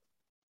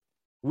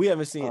 We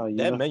haven't seen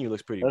that menu.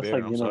 Looks pretty bare.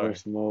 Like I'm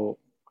universe sorry. Mode.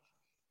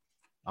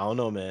 I don't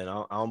know, man.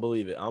 I don't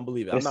believe it. I'm not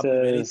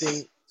believing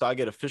anything. So I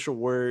get official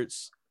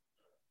words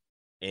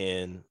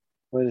and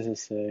what does it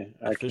say?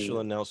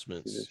 Official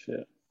announcements.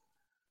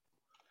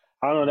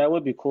 I don't know. That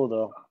would be cool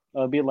though.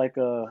 It'd be like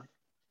a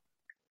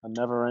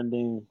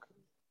never-ending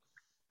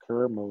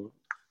career mode.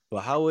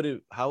 But how would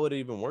it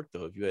even work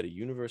though? If you had a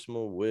universe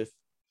mode with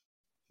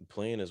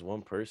playing as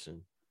one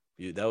person,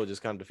 that would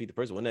just kind of defeat the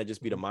person. Wouldn't that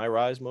just be the My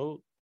Rise mode?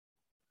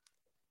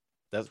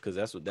 That's because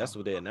that's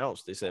what they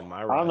announced. They said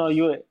My Rise. I don't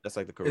know. That's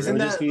like the career. Isn't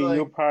that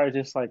you'll probably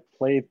just like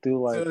play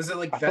through like. So is it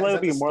like I feel like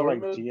it'd be more like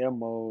mode? GM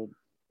mode.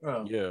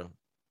 Oh. Yeah.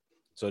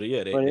 So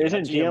yeah, but it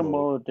isn't GM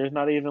mode. There's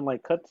not even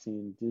like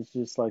cutscenes. It's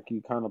just like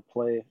you kind of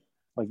play,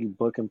 like you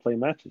book and play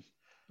matches.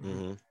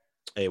 Mm-hmm.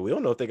 Hey, we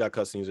don't know if they got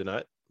cutscenes or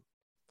not.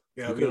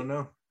 Yeah, we don't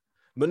know.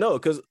 But no,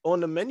 because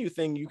on the menu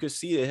thing, you can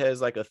see it has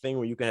like a thing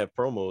where you can have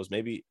promos.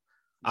 Maybe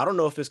I don't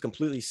know if it's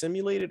completely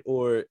simulated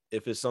or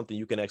if it's something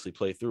you can actually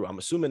play through. I'm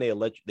assuming they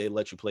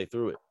let you play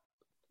through it.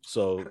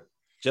 So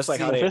just like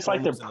how if it's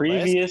like the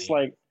previous,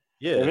 like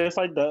if it's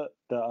like the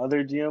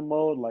other GM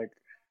mode, like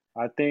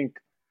I think.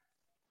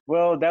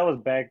 Well, that was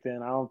back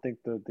then. I don't think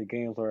the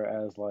games were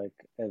as like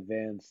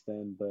advanced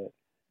then, but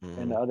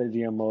in the other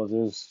GM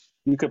modes,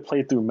 you could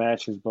play through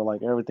matches, but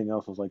like everything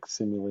else was like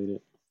simulated.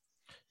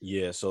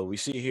 Yeah, so we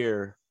see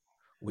here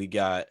we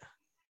got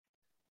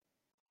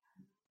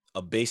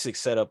a basic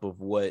setup of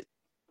what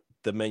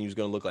the menu is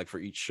going to look like for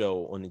each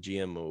show on the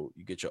GM mode.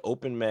 You get your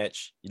open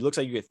match. It looks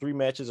like you get 3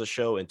 matches a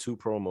show and 2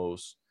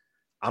 promos.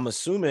 I'm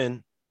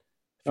assuming.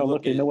 Oh,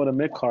 look, they know what a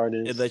mid card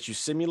is. It lets you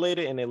simulate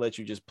it and they let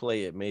you just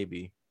play it,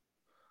 maybe.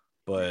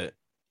 But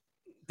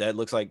that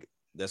looks like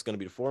that's going to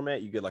be the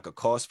format. You get like a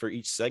cost for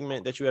each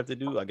segment that you have to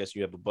do. I guess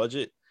you have a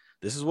budget.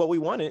 This is what we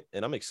wanted,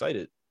 and I'm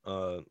excited.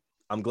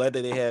 I'm glad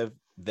that they have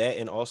that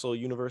and also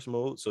universe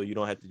mode, so you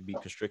don't have to be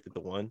constricted to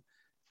one.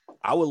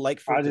 I would like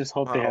for. I just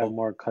hope they have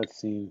more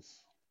cutscenes.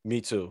 Me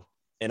too,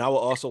 and I would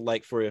also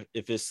like for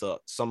if it's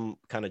some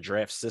kind of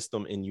draft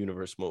system in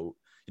universe mode.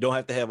 You don't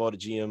have to have all the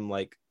GM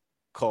like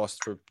costs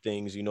for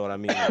things. You know what I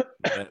mean?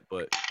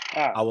 But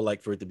I would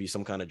like for it to be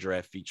some kind of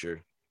draft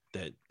feature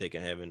that they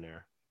can have in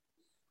there.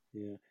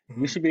 Yeah,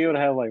 we should be able to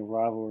have like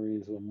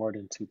rivalries with more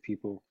than 2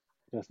 people.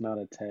 That's not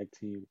a tag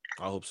team.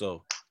 I hope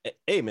so.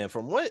 Hey man,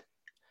 from what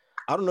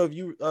I don't know if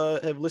you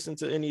have listened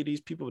to any of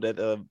these people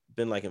that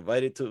been like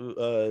invited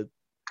to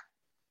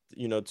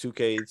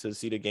 2K to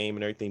see the game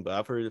and everything, but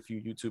I've heard a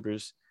few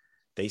YouTubers,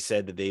 they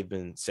said that they've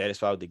been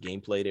satisfied with the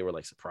gameplay. They were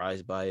like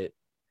surprised by it,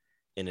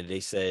 and then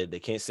they said they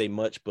can't say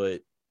much,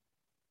 but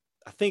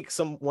I think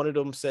one of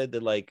them said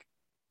that like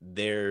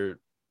they've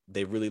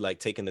really like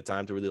taken the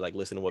time to really like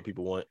listen to what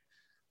people want.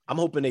 I'm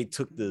hoping they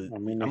took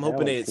I'm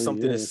hoping that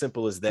something as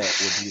simple as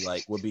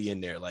that would be in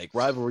there, like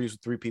rivalries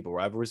with 3 people,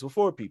 rivalries with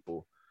 4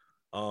 people,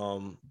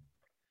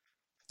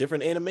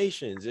 different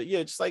animations,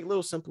 just like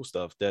little simple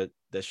stuff that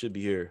should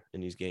be here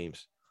in these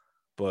games.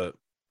 But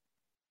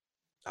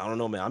I don't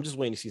know, man. I'm just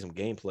waiting to see some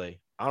gameplay.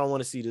 I don't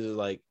want to see this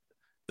like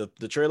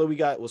the trailer we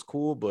got was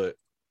cool, but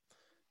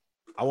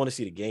I want to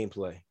see the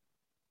gameplay.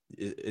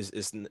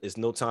 It's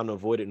no time to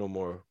avoid it no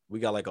more. We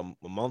got like a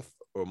month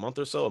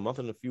or so, a month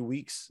and a few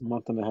weeks, a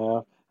month and a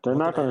half. They're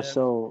not going to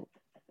show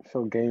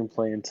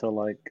gameplay until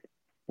like,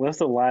 what's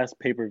the last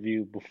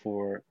pay-per-view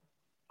before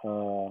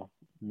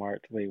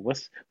March? Wait,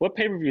 what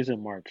pay-per-view is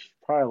in March?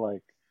 Probably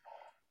like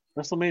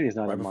WrestleMania's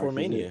not right in March. Before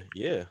Mania.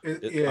 Yeah.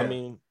 I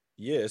mean,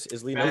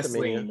 it's leading up to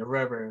Mania. Or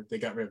wherever they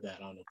got rid of that.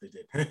 I don't know if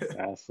they did.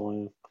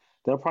 Fastlane.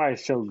 They'll probably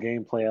show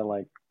gameplay at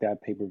like that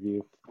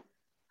pay-per-view.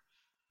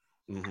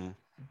 Mm-hmm.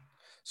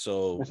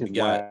 So we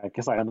got.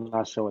 It's like I'm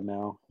not showing it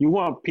now. You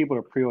want people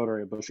to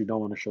pre-order it, but you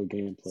don't want to show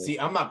gameplay. See,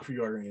 I'm not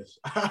pre-ordering this.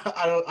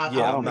 I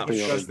don't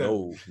trust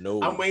them.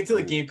 No. I'm waiting till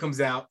the game comes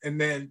out and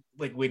then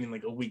like waiting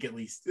like a week at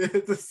least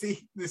to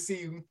see.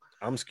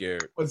 I'm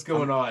scared. What's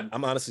going on?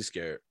 I'm honestly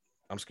scared.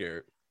 I'm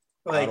scared.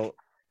 Like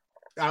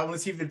I want to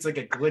see if it's like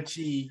a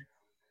glitchy.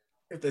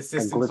 If the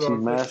systems are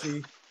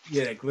glitchy.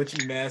 Yeah, a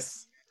glitchy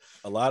mess.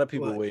 A lot of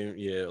people waiting.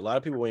 Yeah, a lot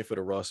of people waiting for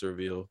the roster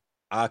reveal.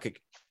 I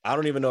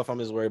don't even know if I'm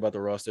as worried about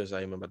the roster as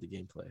I am about the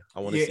gameplay. I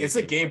want to. Yeah, it's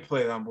a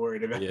gameplay that I'm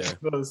worried about. Yeah,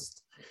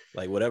 most.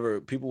 Like whatever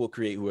people will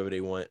create, whoever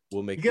they want,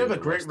 will make. You can have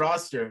a great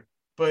roster,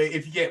 but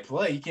if you can't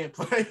play, you can't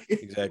play.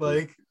 Exactly.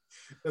 Like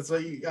that's why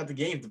you got the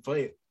game to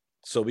play it.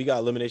 So we got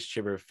Elimination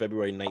Chamber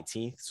February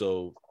 19th.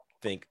 So I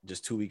think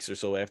just 2 weeks or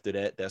so after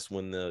that, that's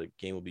when the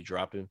game will be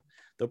dropping.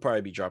 They'll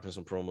probably be dropping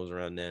some promos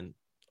around then.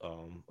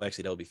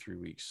 Actually, that'll be 3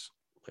 weeks,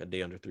 a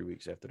day under 3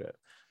 weeks after that.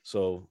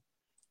 So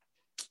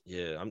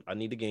yeah, I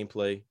need the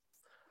gameplay.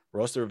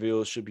 Roster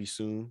reveal should be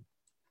soon,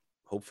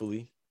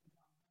 hopefully.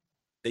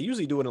 They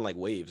usually do it in like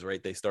waves,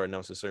 right? They start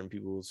announcing certain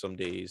people some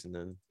days and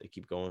then they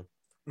keep going.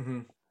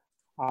 Mm-hmm.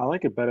 I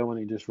like it better when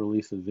they just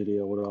release a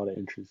video with all the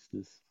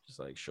entrances. Just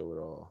like show it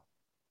all.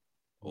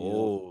 Yeah.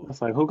 Oh,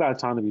 it's like, who got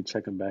time to be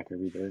checking back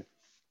every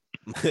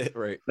day?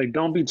 Right. Like,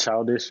 don't be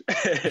childish.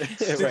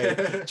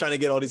 Right. Trying to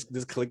get all this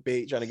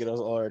clickbait, trying to get us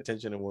all our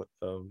attention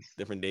in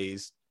different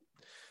days.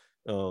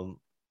 For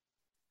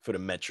the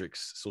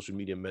metrics, social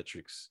media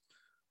metrics.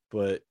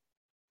 But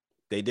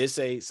they did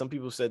say, some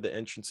people said the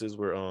entrances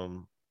were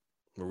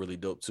really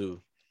dope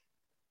too.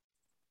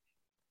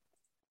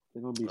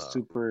 They're gonna be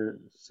super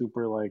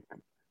like,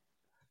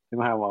 they're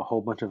gonna have a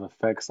whole bunch of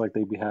effects like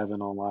they be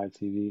having on live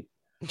TV.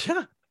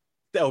 Yeah,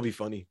 that would be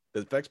funny.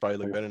 The effects probably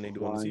look better than they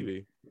do on the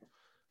TV.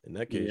 In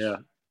that case, yeah,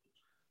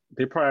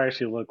 they probably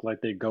actually look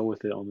like they go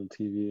with it on the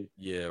TV.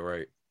 Yeah,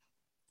 right.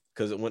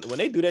 Because when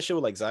they do that shit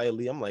with like Xia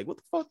Li, I'm like, what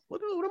the fuck?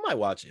 What am I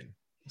watching?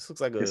 This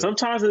looks like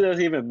sometimes it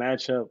doesn't even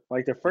match up.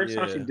 Like the first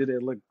time she did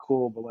it looked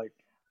cool, but like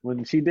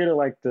when she did it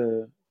like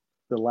the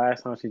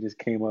last time she just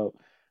came up,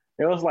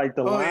 it was like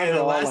the lines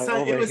the last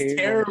time it was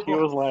terrible. She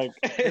was like,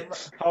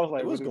 I was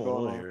like, what's going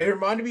on here? It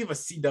reminded me of a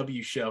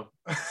CW show.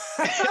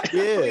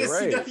 Yeah,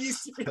 right. Like,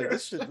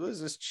 this shit, what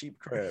is this cheap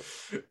crap?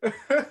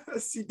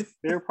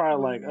 They're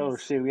probably like, oh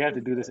shit, we have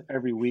to do this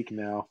every week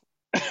now.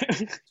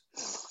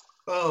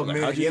 Oh man,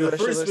 yeah. The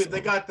first week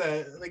they got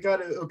it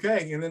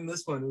okay, and then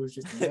this one it was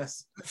just a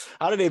mess.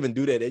 How did they even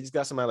do that? They just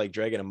got somebody like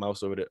dragging a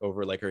mouse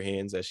over like her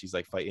hands as she's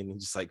like fighting, and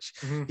just like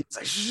he's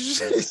like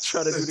he's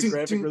trying to do the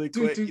graphic really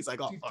quick. He's like,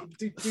 oh,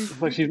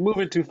 but she's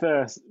moving too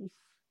fast.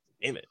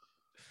 Damn it.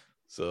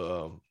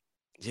 So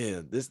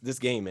yeah, this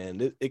game,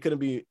 man, it couldn't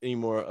be any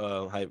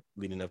more hype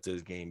leading up to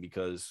this game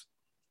because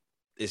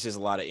it's just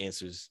a lot of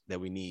answers that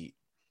we need.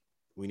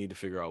 We need to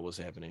figure out what's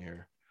happening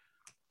here.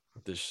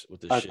 with this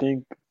I shit.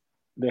 think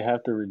they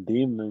have to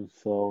redeem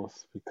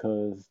themselves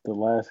because the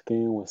last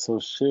game was so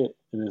shit,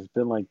 and it's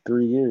been like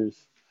 3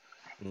 years.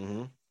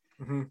 Mm-hmm.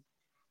 Mm-hmm.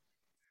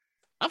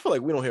 I feel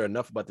like we don't hear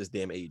enough about this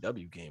damn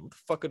AEW game. What the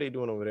fuck are they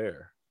doing over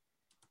there?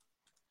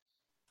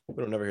 We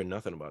don't never hear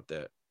nothing about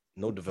that.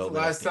 No The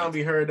development. last time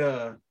we heard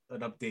an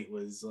update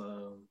was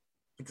I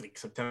think like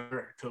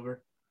September,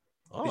 October.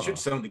 Oh. They should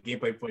show the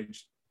gameplay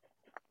footage.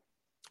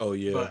 Oh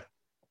yeah. But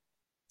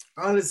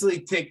honestly,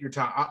 take your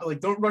time.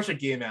 Like, don't rush a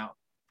game out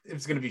if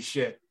it's gonna be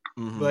shit.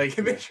 Mhm. Like,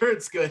 make sure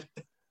it's good.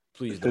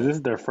 Please Because don't. this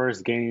is their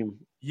first game.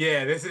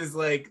 Yeah, this is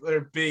like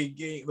their big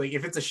game. Like,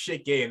 if it's a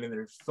shit game, then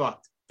they're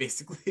fucked.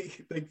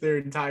 Basically, like their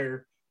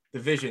entire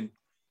division.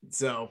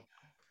 So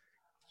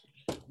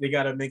they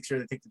gotta make sure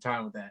they take the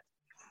time with that.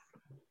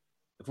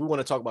 If we want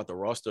to talk about the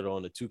roster though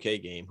on the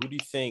 2K game, who do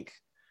you think?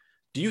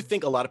 Do you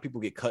think a lot of people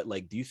get cut?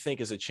 Like, do you think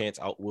there's a chance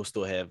we'll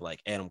still have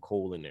like Adam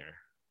Cole in there?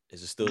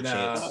 Is there still a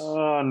chance?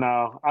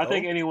 No. I No?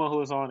 think anyone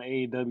who is on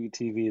AEW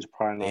TV is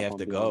probably not They have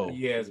gonna to be go. on it.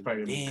 Yeah, it's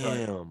probably gonna be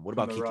cut. Damn. What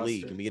about the Keith Lee?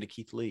 roster. Can we get a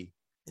Keith Lee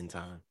in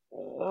time?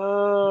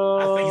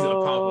 I think he's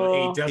gonna pop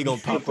up AEW. He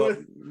gonna pop up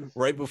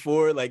right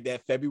before like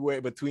that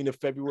February, between the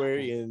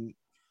February and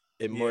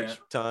March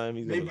time.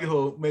 He's Maybe gonna,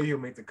 he'll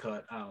make the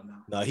cut. I don't know.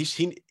 no,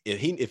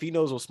 if he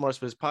knows what's smart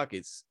for his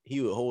pockets,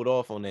 he would hold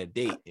off on that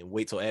date and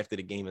wait till after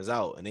the game is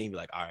out, and then he'd be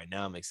like, all right,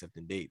 now I'm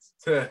accepting dates.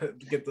 To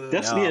get the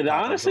That's- Now yeah, I'll pop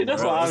up honestly,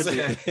 that's what I was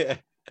somewhere thinking. else.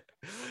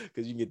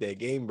 Because you can get that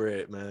game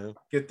bread, man.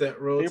 get that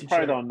They royalty.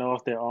 probably check. don't know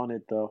if they're on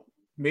it though.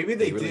 Maybe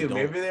they, They really do. don't.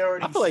 Maybe they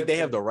already. I feel like said they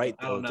have that. the right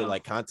I don't though to know.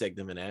 like contact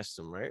them and ask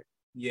them, right?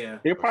 Yeah.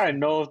 They probably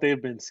know if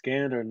they've been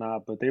scanned or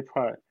not, but they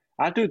probably.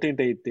 I do think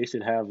they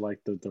should have like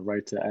the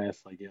right to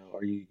ask, like, yo,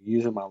 are you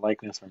using my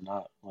likeness or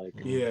not? Like,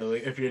 Yeah.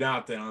 Like, if you're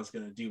not, then I was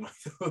gonna do my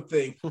own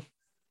thing.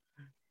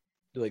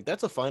 Like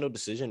that's a final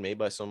decision made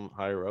by some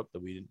higher up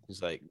that we.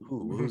 It's like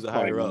who's the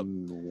higher up?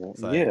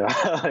 It's like, yeah.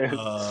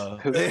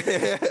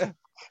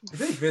 I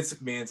think Vince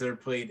McMahon's ever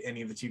played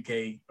any of the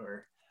 2K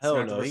or Hell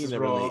SmackDown no, he versus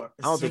never Raw. laid. I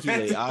don't think he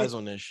laid SmackDown. eyes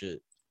on that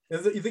shit. You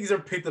think he's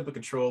ever picked up a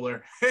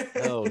controller?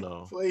 Hell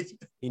no. Played-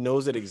 He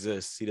knows it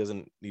exists. He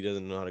doesn't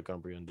know how to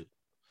comprehend it.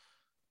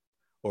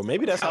 Or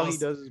maybe that's how he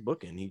does his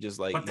booking. He just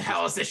like what the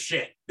hell is this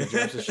shit? he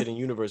jumps the shit in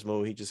universe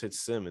mode. He just hits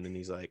sim and then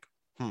he's like,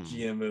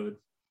 GM mode.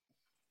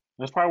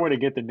 That's probably where they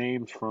get the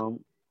names from.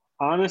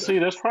 Honestly,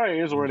 that's probably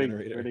is where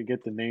Generator. they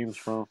get the names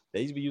from.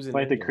 They used to be using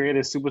Like the names.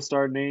 creative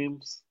superstar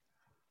names.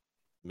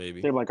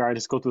 Maybe They're like, all right,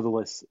 just go through the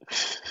list.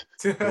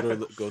 go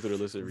through the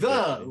list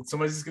of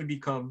Somebody's just gonna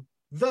become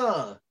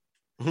the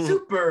the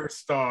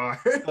superstar.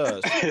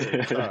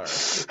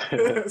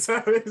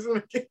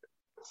 superstar.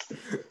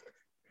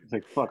 It's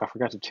like, fuck, I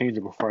forgot to change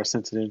it before I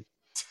sent it in.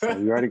 So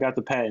you already got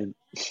the patent.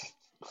 You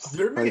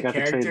ever Already make a got the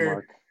character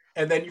trademark.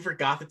 and then you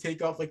forgot to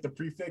take off like the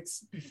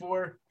prefix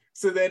before,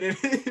 so then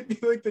it'd be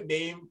like the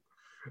name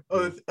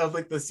of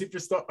like the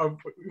superstar of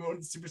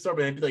superstar,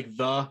 but it'd be like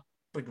the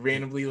like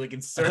randomly like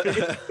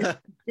inserted.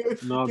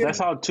 No, that's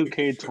how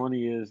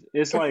 2K20 is.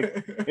 It's like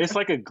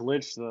a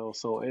glitch though,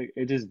 so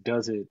it just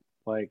does it.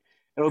 Like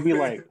it'll be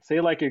like,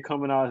 say like you're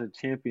coming out as a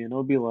champion,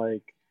 it'll be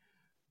like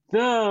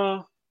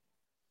the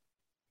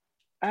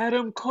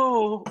Adam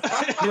Cole.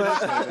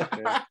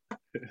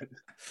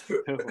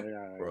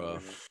 Bro.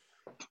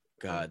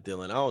 God,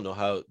 Dylan, I don't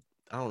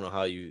know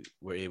how you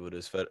were able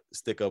to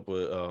stick up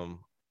with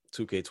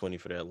 2K20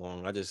 for that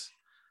long. I just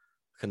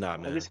could not,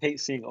 I man. just hate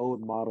seeing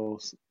old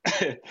models.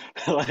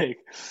 like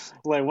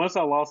once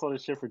I lost all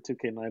this shit for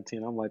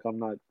 2K19, I'm like, I'm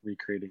not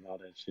recreating all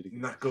that shit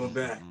again. Not going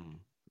back.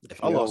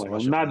 If I Yeah, lost like, my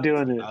I'm shit not for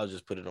doing 19, it. I'll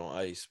just put it on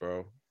ice,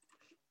 bro.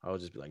 I would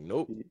just be like,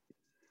 nope.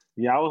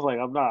 Yeah, I was like,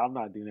 I'm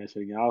not doing that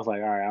shit again. I was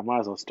like, all right, I might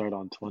as well start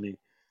on 20.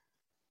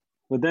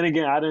 But then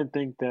again, I didn't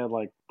think that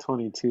like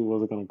 22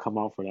 wasn't gonna come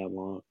out for that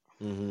long.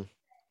 Mm-hmm.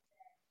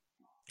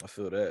 I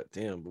feel that.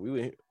 Damn, but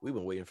we've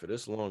been waiting for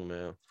this long,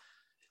 man.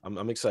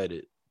 I'm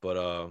excited, but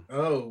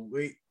Oh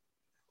wait,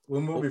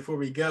 one more before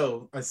we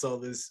go. I saw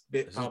this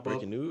bit is this pop up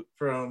breaking news?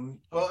 from.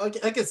 Well,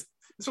 I guess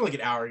it's from like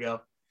an hour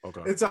ago.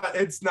 Okay.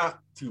 It's not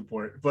too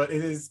important, but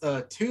it is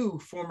two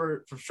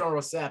former from Sean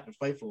Ross Sapp and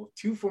Fightful.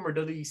 Two former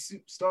WWE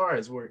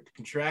stars were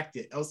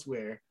contracted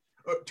elsewhere.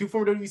 Two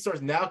former WWE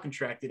stars now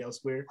contracted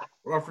elsewhere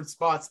were offered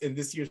spots in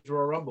this year's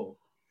Royal Rumble.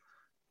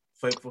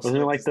 Fightful. Wasn't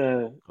it like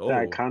the Oh.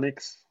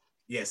 Iconics?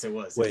 Yes, it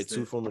was. Wait, It's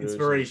two the former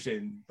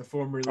inspiration. The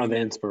former Oh, the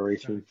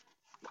inspiration.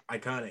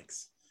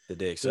 Iconics. Did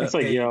they It's accept?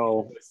 like,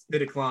 yo, They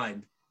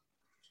declined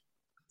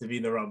to be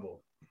in the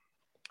Rumble.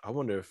 I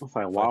wonder if it's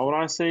like, why would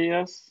I say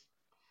yes?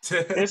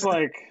 It's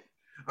like,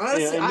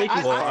 Honestly, Yeah, it make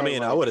you well, I- I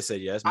mean, I would have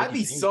said yes. I'd be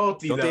Mickey James.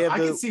 salty Don't though. they have I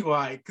the- can see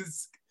why,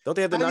 because Don't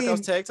they have the I knockouts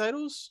mean- tag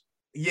titles?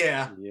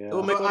 yeah, yeah. It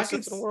would make all I the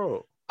sense could- in the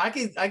world. I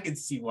can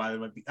see why they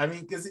might be. I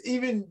mean, because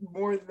even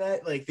more than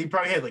that, like they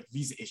probably had like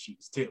visa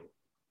issues too.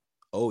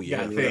 Oh yeah,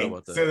 Yeah, I forgot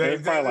about that. so They're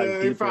probably, like,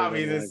 they're deeper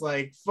probably than, just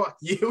like fuck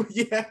you,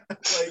 yeah.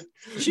 Like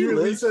She you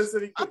lives. release us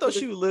and I thought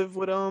she would live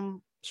with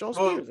Sean Well-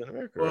 Spears in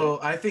America. right? Well,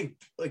 I think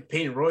like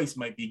Peyton Royce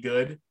might be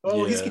good.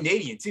 Oh, he's Yeah.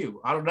 Canadian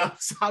too. I don't know.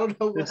 So I don't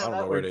know. I don't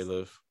know where they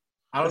live.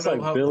 I don't It's know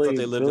like how. Billy,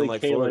 they lived in, Billy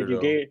like, Kay, Florida, like you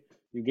though.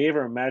 You gave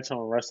her a match on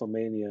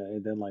WrestleMania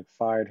and then like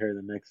fired her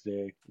the next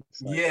day.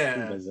 It's like,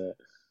 who does that?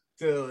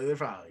 So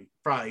they're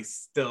probably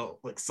still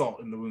like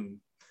salt in the wound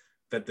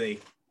that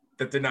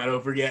they're not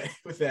over yet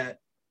with that.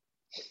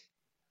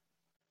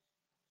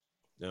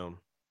 Yeah,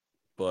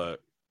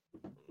 but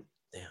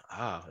yeah,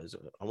 I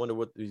wonder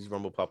what these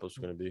Rumble pop-ups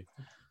are going to be,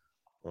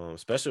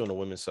 especially on the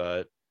women's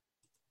side.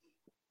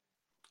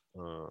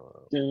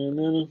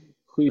 Who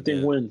you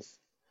think wins?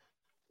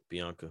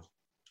 Bianca.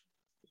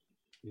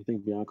 You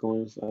think Bianca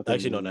wins?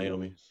 Actually, no,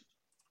 Naomi.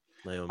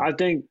 I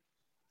think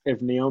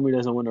if Naomi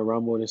doesn't win the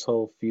Rumble, this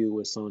whole feud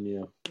with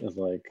Sonya is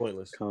like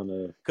pointless. Kind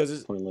of because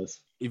it's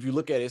pointless. If you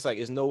look at it, it's like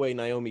there's no way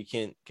Naomi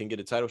can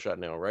get a title shot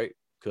now, right?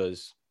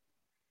 Because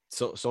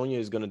Sonya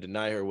is going to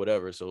deny her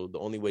whatever. So the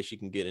only way she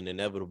can get an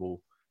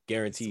inevitable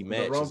guaranteed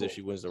match is if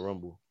she wins the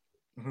Rumble.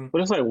 Mm-hmm.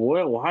 But it's like,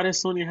 what? Why does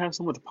Sonya have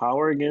so much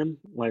power again?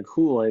 Like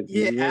who? Like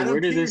where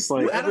did this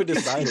like? Whoever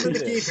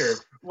decided gave her?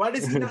 Why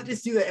does he not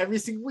just do that every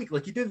single week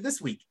like he did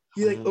this week?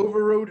 He like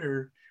overrode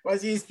her. Why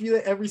does he just do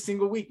that every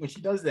single week when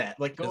she does that?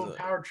 Like go on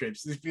power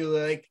trips. Just feel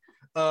like,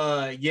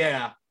 that's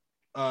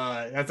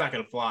not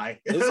gonna fly.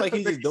 It's like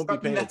he just don't be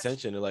paying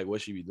attention to like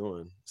what she be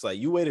doing. It's like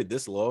you waited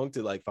this long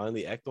to like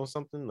finally act on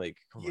something. Like,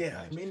 oh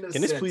yeah,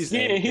 can this please?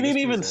 Yeah, he didn't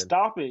even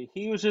stop it.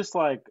 He was just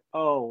like,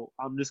 "Oh,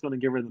 I'm just gonna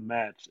give her the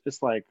match."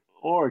 It's like,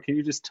 or can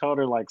you just tell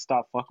her like,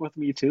 "Stop fucking with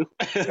me too"?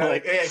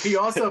 Like, yeah, can you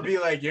also be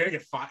like, "You're gonna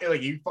get fired"?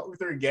 Like, you fuck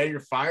with her again, you're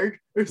fired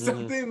or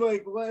something.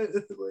 Like, what?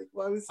 Like,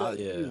 why was that?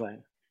 Yeah.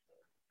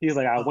 He's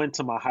like, I went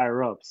to my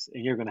higher ups,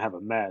 and you're gonna have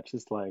a match.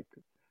 It's like,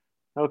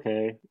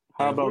 okay,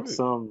 how about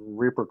some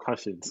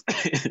repercussions?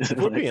 If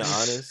we're being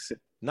honest,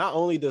 not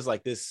only does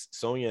like this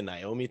Sonya and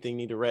Naomi thing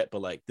need to rap,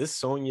 but like this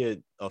Sonya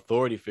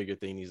authority figure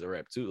thing needs to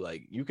rap too.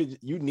 Like you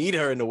need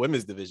her in the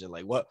women's division.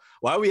 Like what?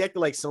 Why are we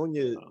acting like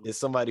Sonya is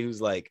somebody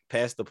who's like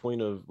past the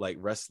point of like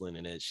wrestling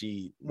and that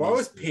she? Why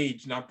was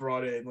Paige not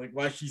brought in? Like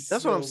why she's?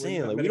 That's what I'm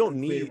saying. Like we don't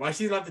need. Why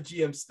she's not the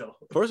GM still?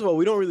 First of all,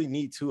 we don't really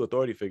need two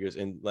authority figures,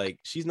 and like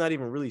she's not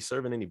even really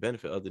serving any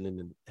benefit other than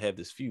to have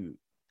this feud.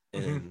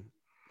 And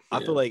I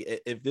feel like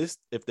if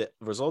the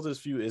result of this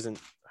feud isn't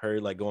her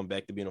like going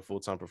back to being a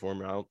full-time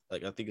performer, I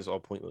think it's all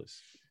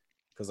pointless.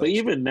 Because like,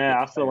 even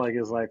now, I feel like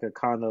it's like a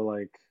kind of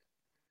like,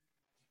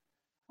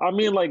 I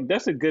mean, like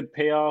that's a good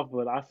payoff,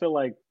 but I feel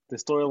like the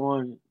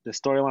storyline has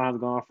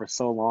gone on for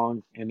so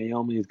long, and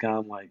Naomi's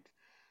gone like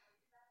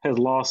has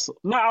lost.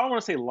 No, I don't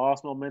want to say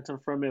lost momentum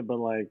from it, but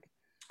like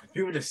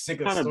people are just sick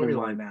of the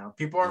storyline now.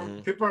 People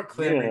aren't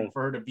clamoring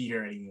for her to beat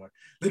her anymore.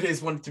 They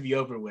just want it to be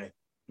over with.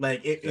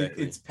 Like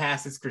it's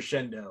past its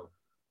crescendo.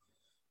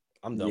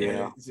 I'm done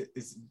with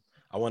it.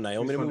 I want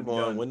Naomi to move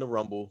on, win the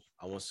Rumble.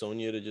 I want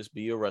Sonya to just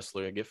be a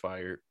wrestler and get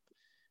fired,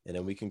 and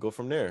then we can go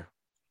from there.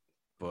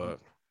 But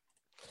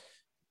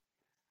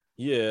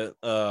yeah,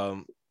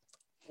 I'm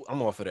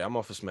off of that. I'm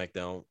off of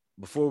SmackDown.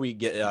 Before we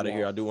get out of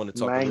here, I do want to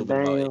talk a little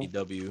bit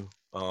about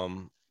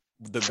AEW.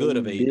 The good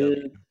of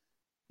AEW,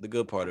 the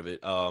good part of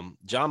it.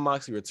 Jon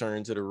Moxley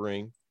returned to the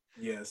ring.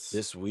 Yes,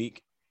 this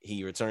week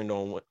he returned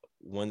on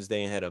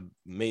Wednesday and had an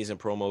amazing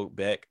promo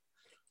back.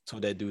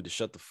 Told that dude to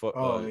shut the fuck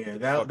up. Oh yeah,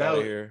 that out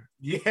of here.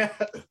 Yeah.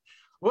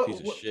 Piece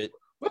of shit.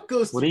 What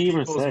goes through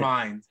people's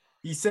minds?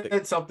 He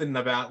said something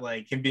about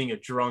like him being a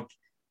drunk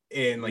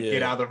and like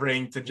get out of the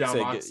ring to Jon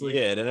Moxley.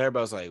 Yeah, then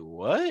everybody's like,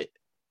 what?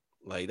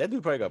 Like that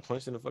dude probably got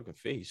punched in the fucking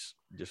face.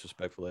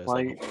 Disrespectful ass.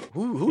 Like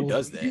who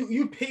does that?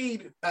 You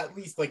paid at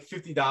least like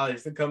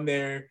 $50 to come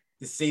there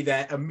to say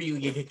that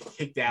immediately get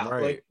kicked out.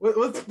 Right.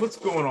 Like what's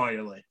going on in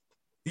your life?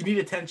 You need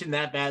attention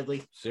that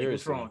badly? Seriously.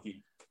 What's wrong with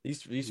you?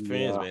 These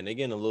fans, man, they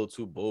getting a little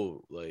too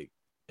bold. Like,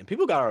 and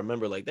people gotta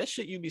remember, like that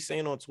shit you be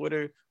saying on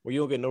Twitter where you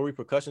don't get no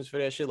repercussions for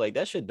that shit. Like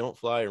that shit don't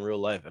fly in real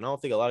life. And I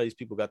don't think a lot of these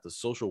people got the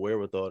social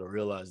wherewithal to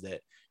realize that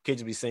you can't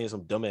just be saying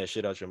some dumbass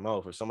shit out your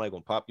mouth, or somebody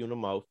gonna pop you in the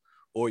mouth,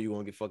 or you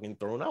gonna get fucking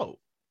thrown out.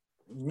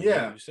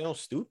 Yeah, like, you sound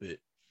stupid.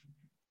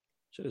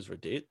 Shit is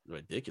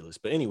ridiculous.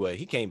 But anyway,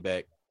 he came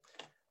back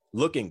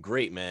looking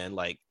great, man.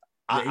 Like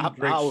I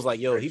was like,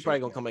 yo, he probably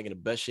gonna come back in the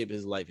best shape of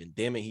his life, and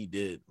damn it, he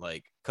did.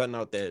 Like cutting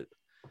out that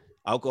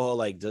alcohol,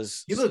 like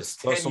does he looks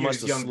so much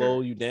to slow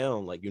you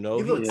down, like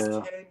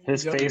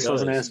his face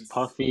wasn't as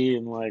puffy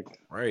and like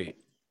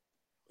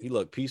he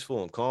looked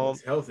peaceful and calm,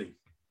 healthy,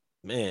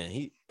 man.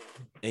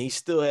 He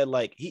still had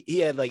like he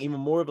had like even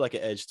more of like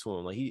an edge to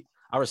him. Like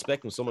I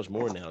respect him so much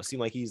more now. It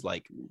seemed like he's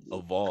like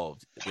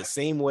evolved the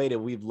same way that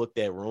we've looked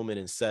at Roman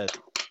and Seth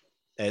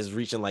as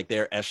reaching like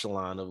their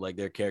echelon of like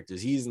their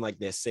characters. He's in like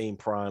that same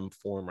prime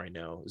form right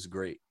now. It's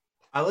great.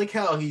 I like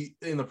how he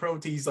in the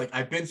promo he's like,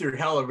 I've been through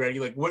hell already.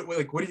 Like, what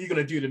are you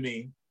gonna do to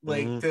me?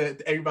 Like to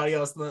everybody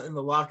else in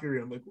the locker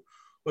room.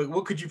 Like,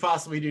 what could you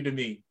possibly do to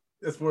me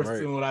that's worse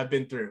than what I've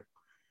been through?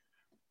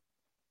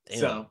 Damn.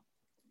 So,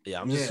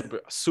 yeah, I'm just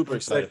super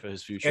excited for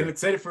his future, and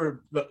excited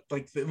for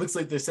it looks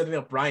like they're setting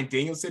up Bryan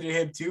Danielson to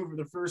him too for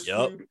the first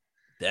feud.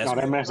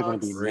 That match is gonna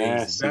be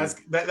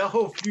nasty. That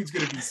whole feud's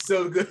gonna be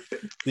so good.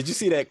 Did you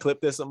see that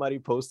clip that somebody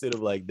posted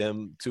of like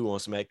them two on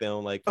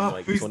SmackDown, like from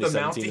like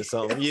 2017 or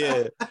something?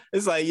 Yeah,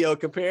 it's like, yo,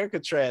 compare and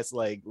contrast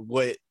like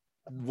what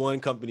one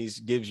company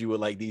gives you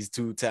like these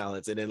two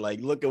talents, and then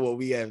like look at what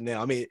we have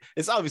now. I mean,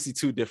 it's obviously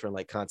two different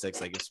like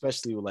contexts, like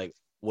especially with like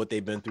what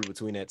they've been through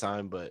between that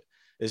time. But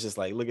it's just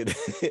like, look at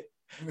it.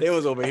 They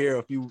was over here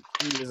a few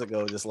years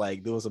ago, just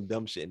like doing some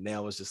dumb shit.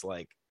 Now it's just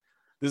like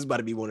this is about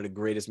to be one of the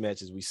greatest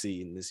matches we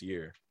see in this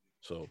year.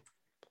 So,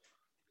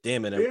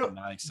 damn it, I'm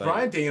not excited.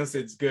 Bryan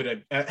Danielson's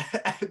good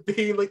at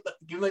being like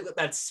giving like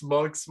that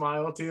smug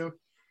smile too.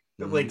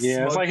 Like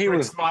yeah, it's like he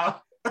was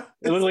smile.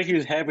 It looked like he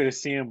was happy to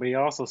see him, but he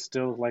also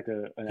still looked like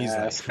an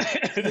ass.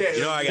 Like,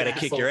 you know, I gotta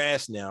kick your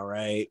ass now,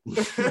 right?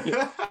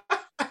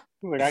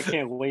 Like, I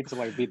can't wait to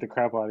like beat the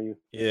crap out of you.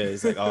 Yeah,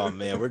 it's like, oh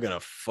man, we're gonna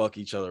fuck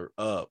each other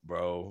up,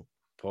 bro.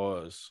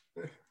 Pause.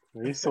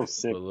 He's so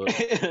sick. Look,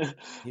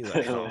 he's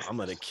like, oh, I'm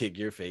gonna kick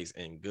your face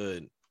and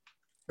good.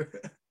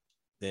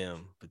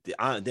 Damn,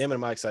 but damn it,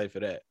 am I excited for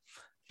that?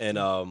 And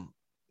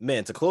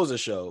man, to close the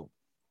show,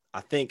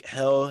 I think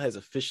hell has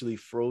officially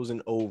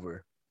frozen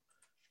over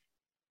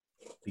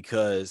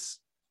because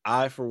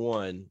I, for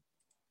one,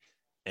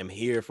 am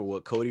here for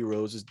what Cody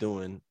Rhodes is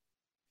doing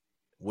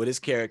with his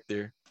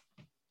character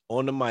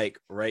on the mic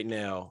right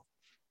now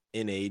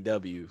in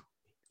AEW.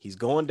 He's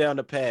going down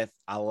the path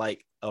I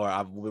like, or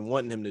I've been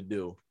wanting him to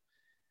do,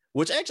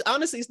 which actually,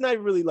 honestly, it's not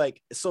really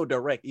like so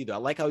direct either. I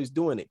like how he's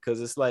doing it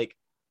because it's like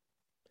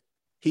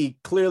he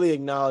clearly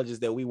acknowledges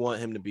that we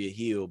want him to be a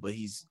heel, but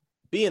he's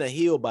being a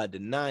heel by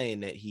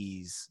denying that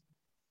he's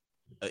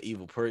an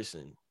evil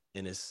person.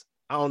 And it's,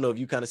 I don't know if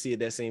you kind of see it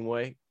that same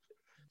way,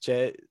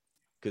 Chad,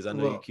 because I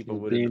know you keep up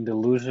with being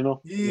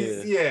delusional.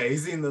 He's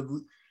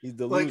he's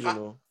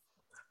delusional. Like,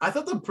 I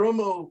thought the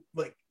promo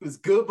like was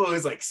good, but it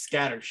was like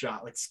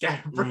scattershot, like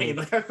scatterbrain.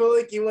 Like I feel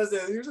like he was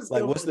just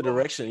like, what's the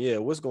direction? Yeah,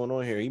 what's going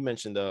on here? He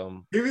mentioned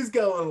he was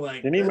going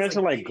like, didn't he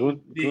mention like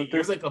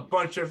there's like a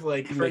bunch of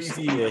like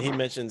crazy. He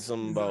mentioned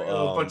something about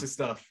a bunch of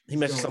stuff. He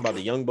mentioned something about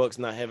the Young Bucks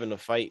not having to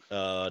fight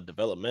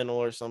developmental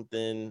or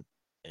something.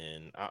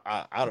 And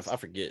I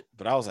forget,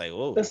 but I was like,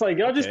 "Whoa!" It's like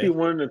y'all just be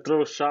wanting to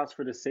throw shots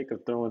for the sake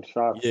of throwing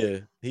shots.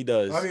 Yeah, he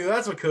does. I mean,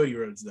 that's what Cody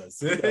Rhodes does.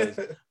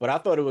 But I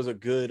thought it was a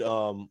good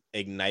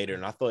igniter,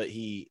 and I thought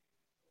he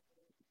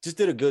just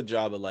did a good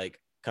job of like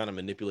kind of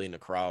manipulating the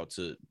crowd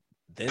to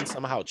then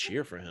somehow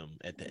cheer for him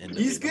at the end.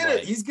 He's good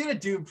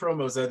at doing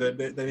promos that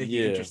make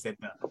you interested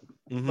though.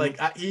 Mm-hmm.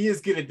 Like he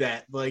is good at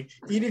that. Like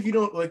even if you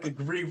don't like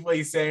agree with what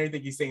he's saying,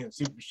 anything he's saying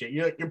super shit,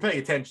 you're paying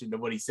attention to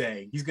what he's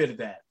saying. He's good at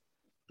that.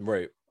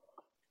 Right.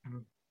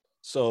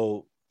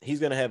 So he's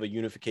gonna have a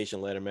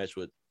unification ladder match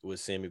with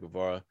Sammy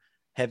Guevara.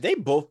 Have they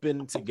both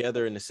been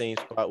together in the same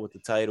spot with the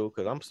title?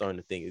 Because I'm starting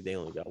to think they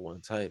only got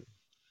one title.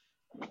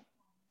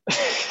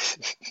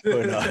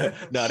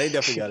 No, they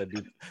definitely got to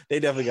do. They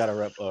definitely got to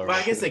rep. Well,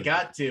 I guess they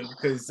got to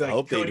because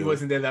Cody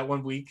wasn't there that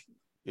 1 week.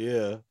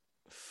 Yeah,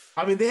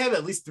 I mean they have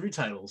at least 3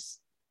 titles.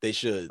 They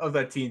should of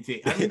that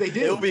TNT. I mean they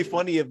do. It would be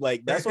funny if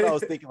like that's what I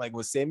was thinking. Like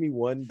when Sammy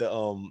won the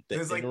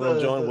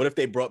interim, what if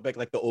they brought back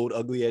like the old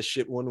ugly ass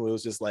shit one where it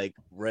was just like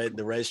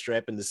the red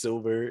strap and the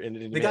silver,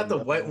 and they got the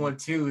white one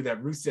too that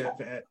Rusev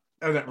had.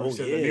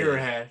 The Mirror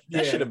had.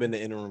 That should have been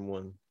the interim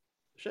one.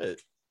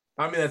 Shit.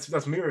 I mean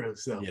that's Miro.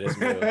 So yeah, that's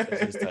Miro.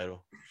 That's his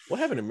title. What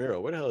happened to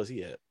Miro? Where the hell is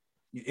he at?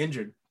 He's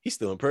injured. He's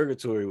still in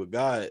purgatory with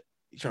God.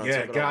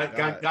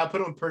 God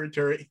put him in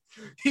purgatory.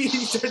 He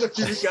turned to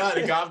feud God,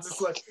 and God's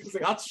just like, he's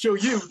like, I'll show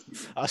you.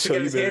 I'll show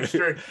you,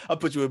 baby. I'll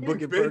put you in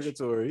book in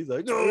purgatory. He's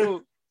like,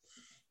 no.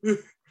 God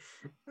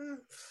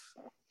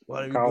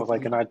was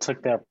like, and I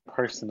took that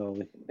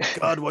personally.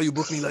 God, why you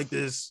book me like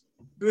this?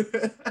 But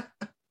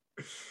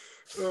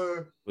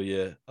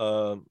yeah,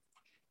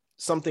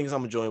 some things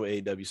I'm enjoying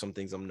with AEW, some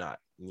things I'm not.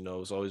 You know,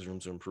 there's always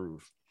room to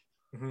improve.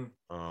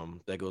 Mm-hmm.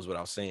 That goes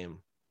without saying.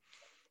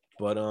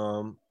 But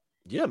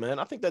yeah, man,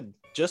 I think that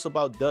just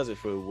about does it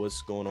for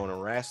what's going on in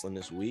wrestling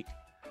this week.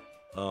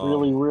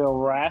 Really real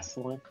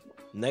wrestling.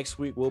 Next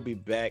week, we'll be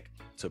back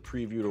to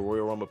preview the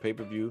Royal Rumble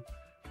pay-per-view.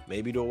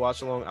 Maybe do a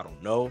watch-along. I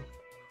don't know.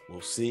 We'll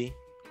see.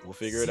 We'll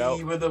figure it out.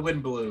 See where the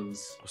wind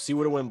blows. We'll see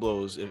where the wind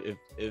blows.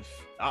 If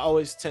I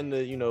always tend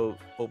to,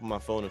 open my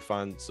phone and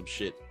find some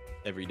shit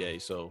every day.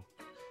 So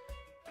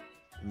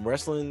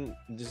wrestling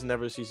just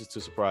never ceases to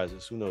surprise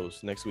us. Who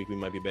knows? Next week, we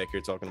might be back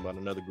here talking about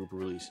another group of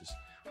releases.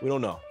 We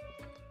don't know.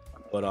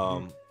 But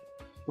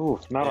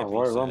it's not a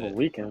Royal Rumble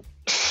weekend.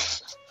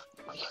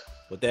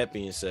 With that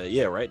being said,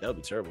 yeah, right, that'd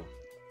be terrible.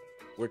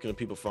 Where can the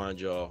people find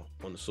y'all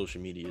on the social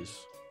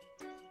medias?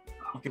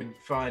 You can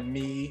find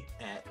me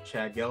at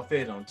Chad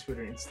Gelfid on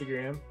Twitter and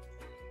Instagram.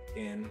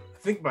 And I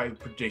think my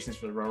predictions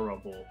for the Royal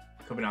Rumble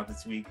coming out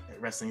this week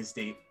at Wrestling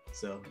Estate.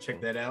 So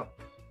check that out.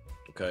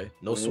 Okay.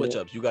 No switch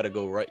ups. You gotta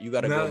go right. You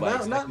gotta go by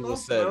exactly what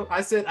said. No.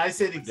 I said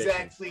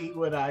exactly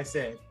what I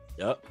said.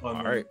 Yep.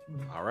 All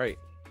right.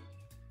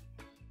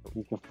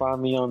 You can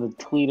find me on the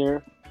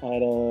Twitter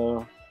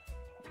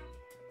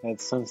at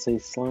Sensei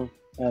Slum,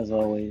 as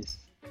always.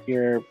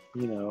 Here,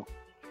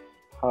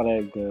 how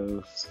that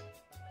goes.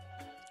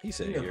 He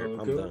said here,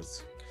 I'm done.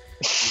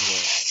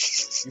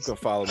 You can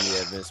follow me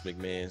at Vince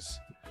McMahon's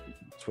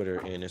Twitter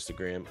and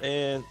Instagram.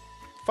 And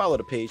follow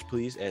the page,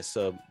 please, at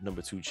sub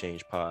 #2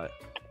 Change Pod.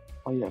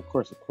 Oh yeah, of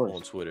course.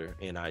 on Twitter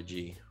and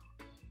IG.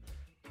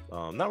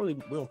 Not really.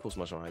 We don't post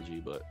much on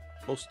IG, but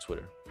most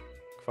Twitter.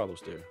 Follow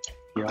us there.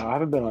 Yeah, I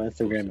haven't been on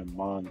Instagram in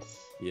months.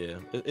 Yeah,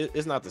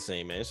 it's not the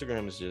same, man.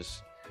 Instagram is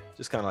just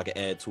kind of like an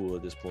ad tool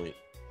at this point,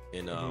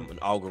 and an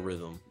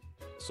algorithm,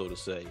 so to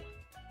say.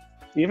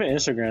 Even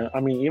Instagram, I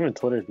mean, even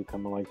Twitter's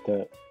becoming like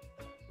that.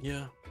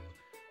 Yeah.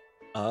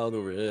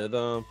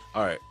 Algorithm.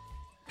 All right.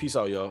 Peace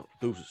out, y'all.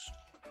 Deuces.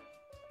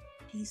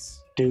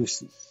 Peace.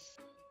 Deuces.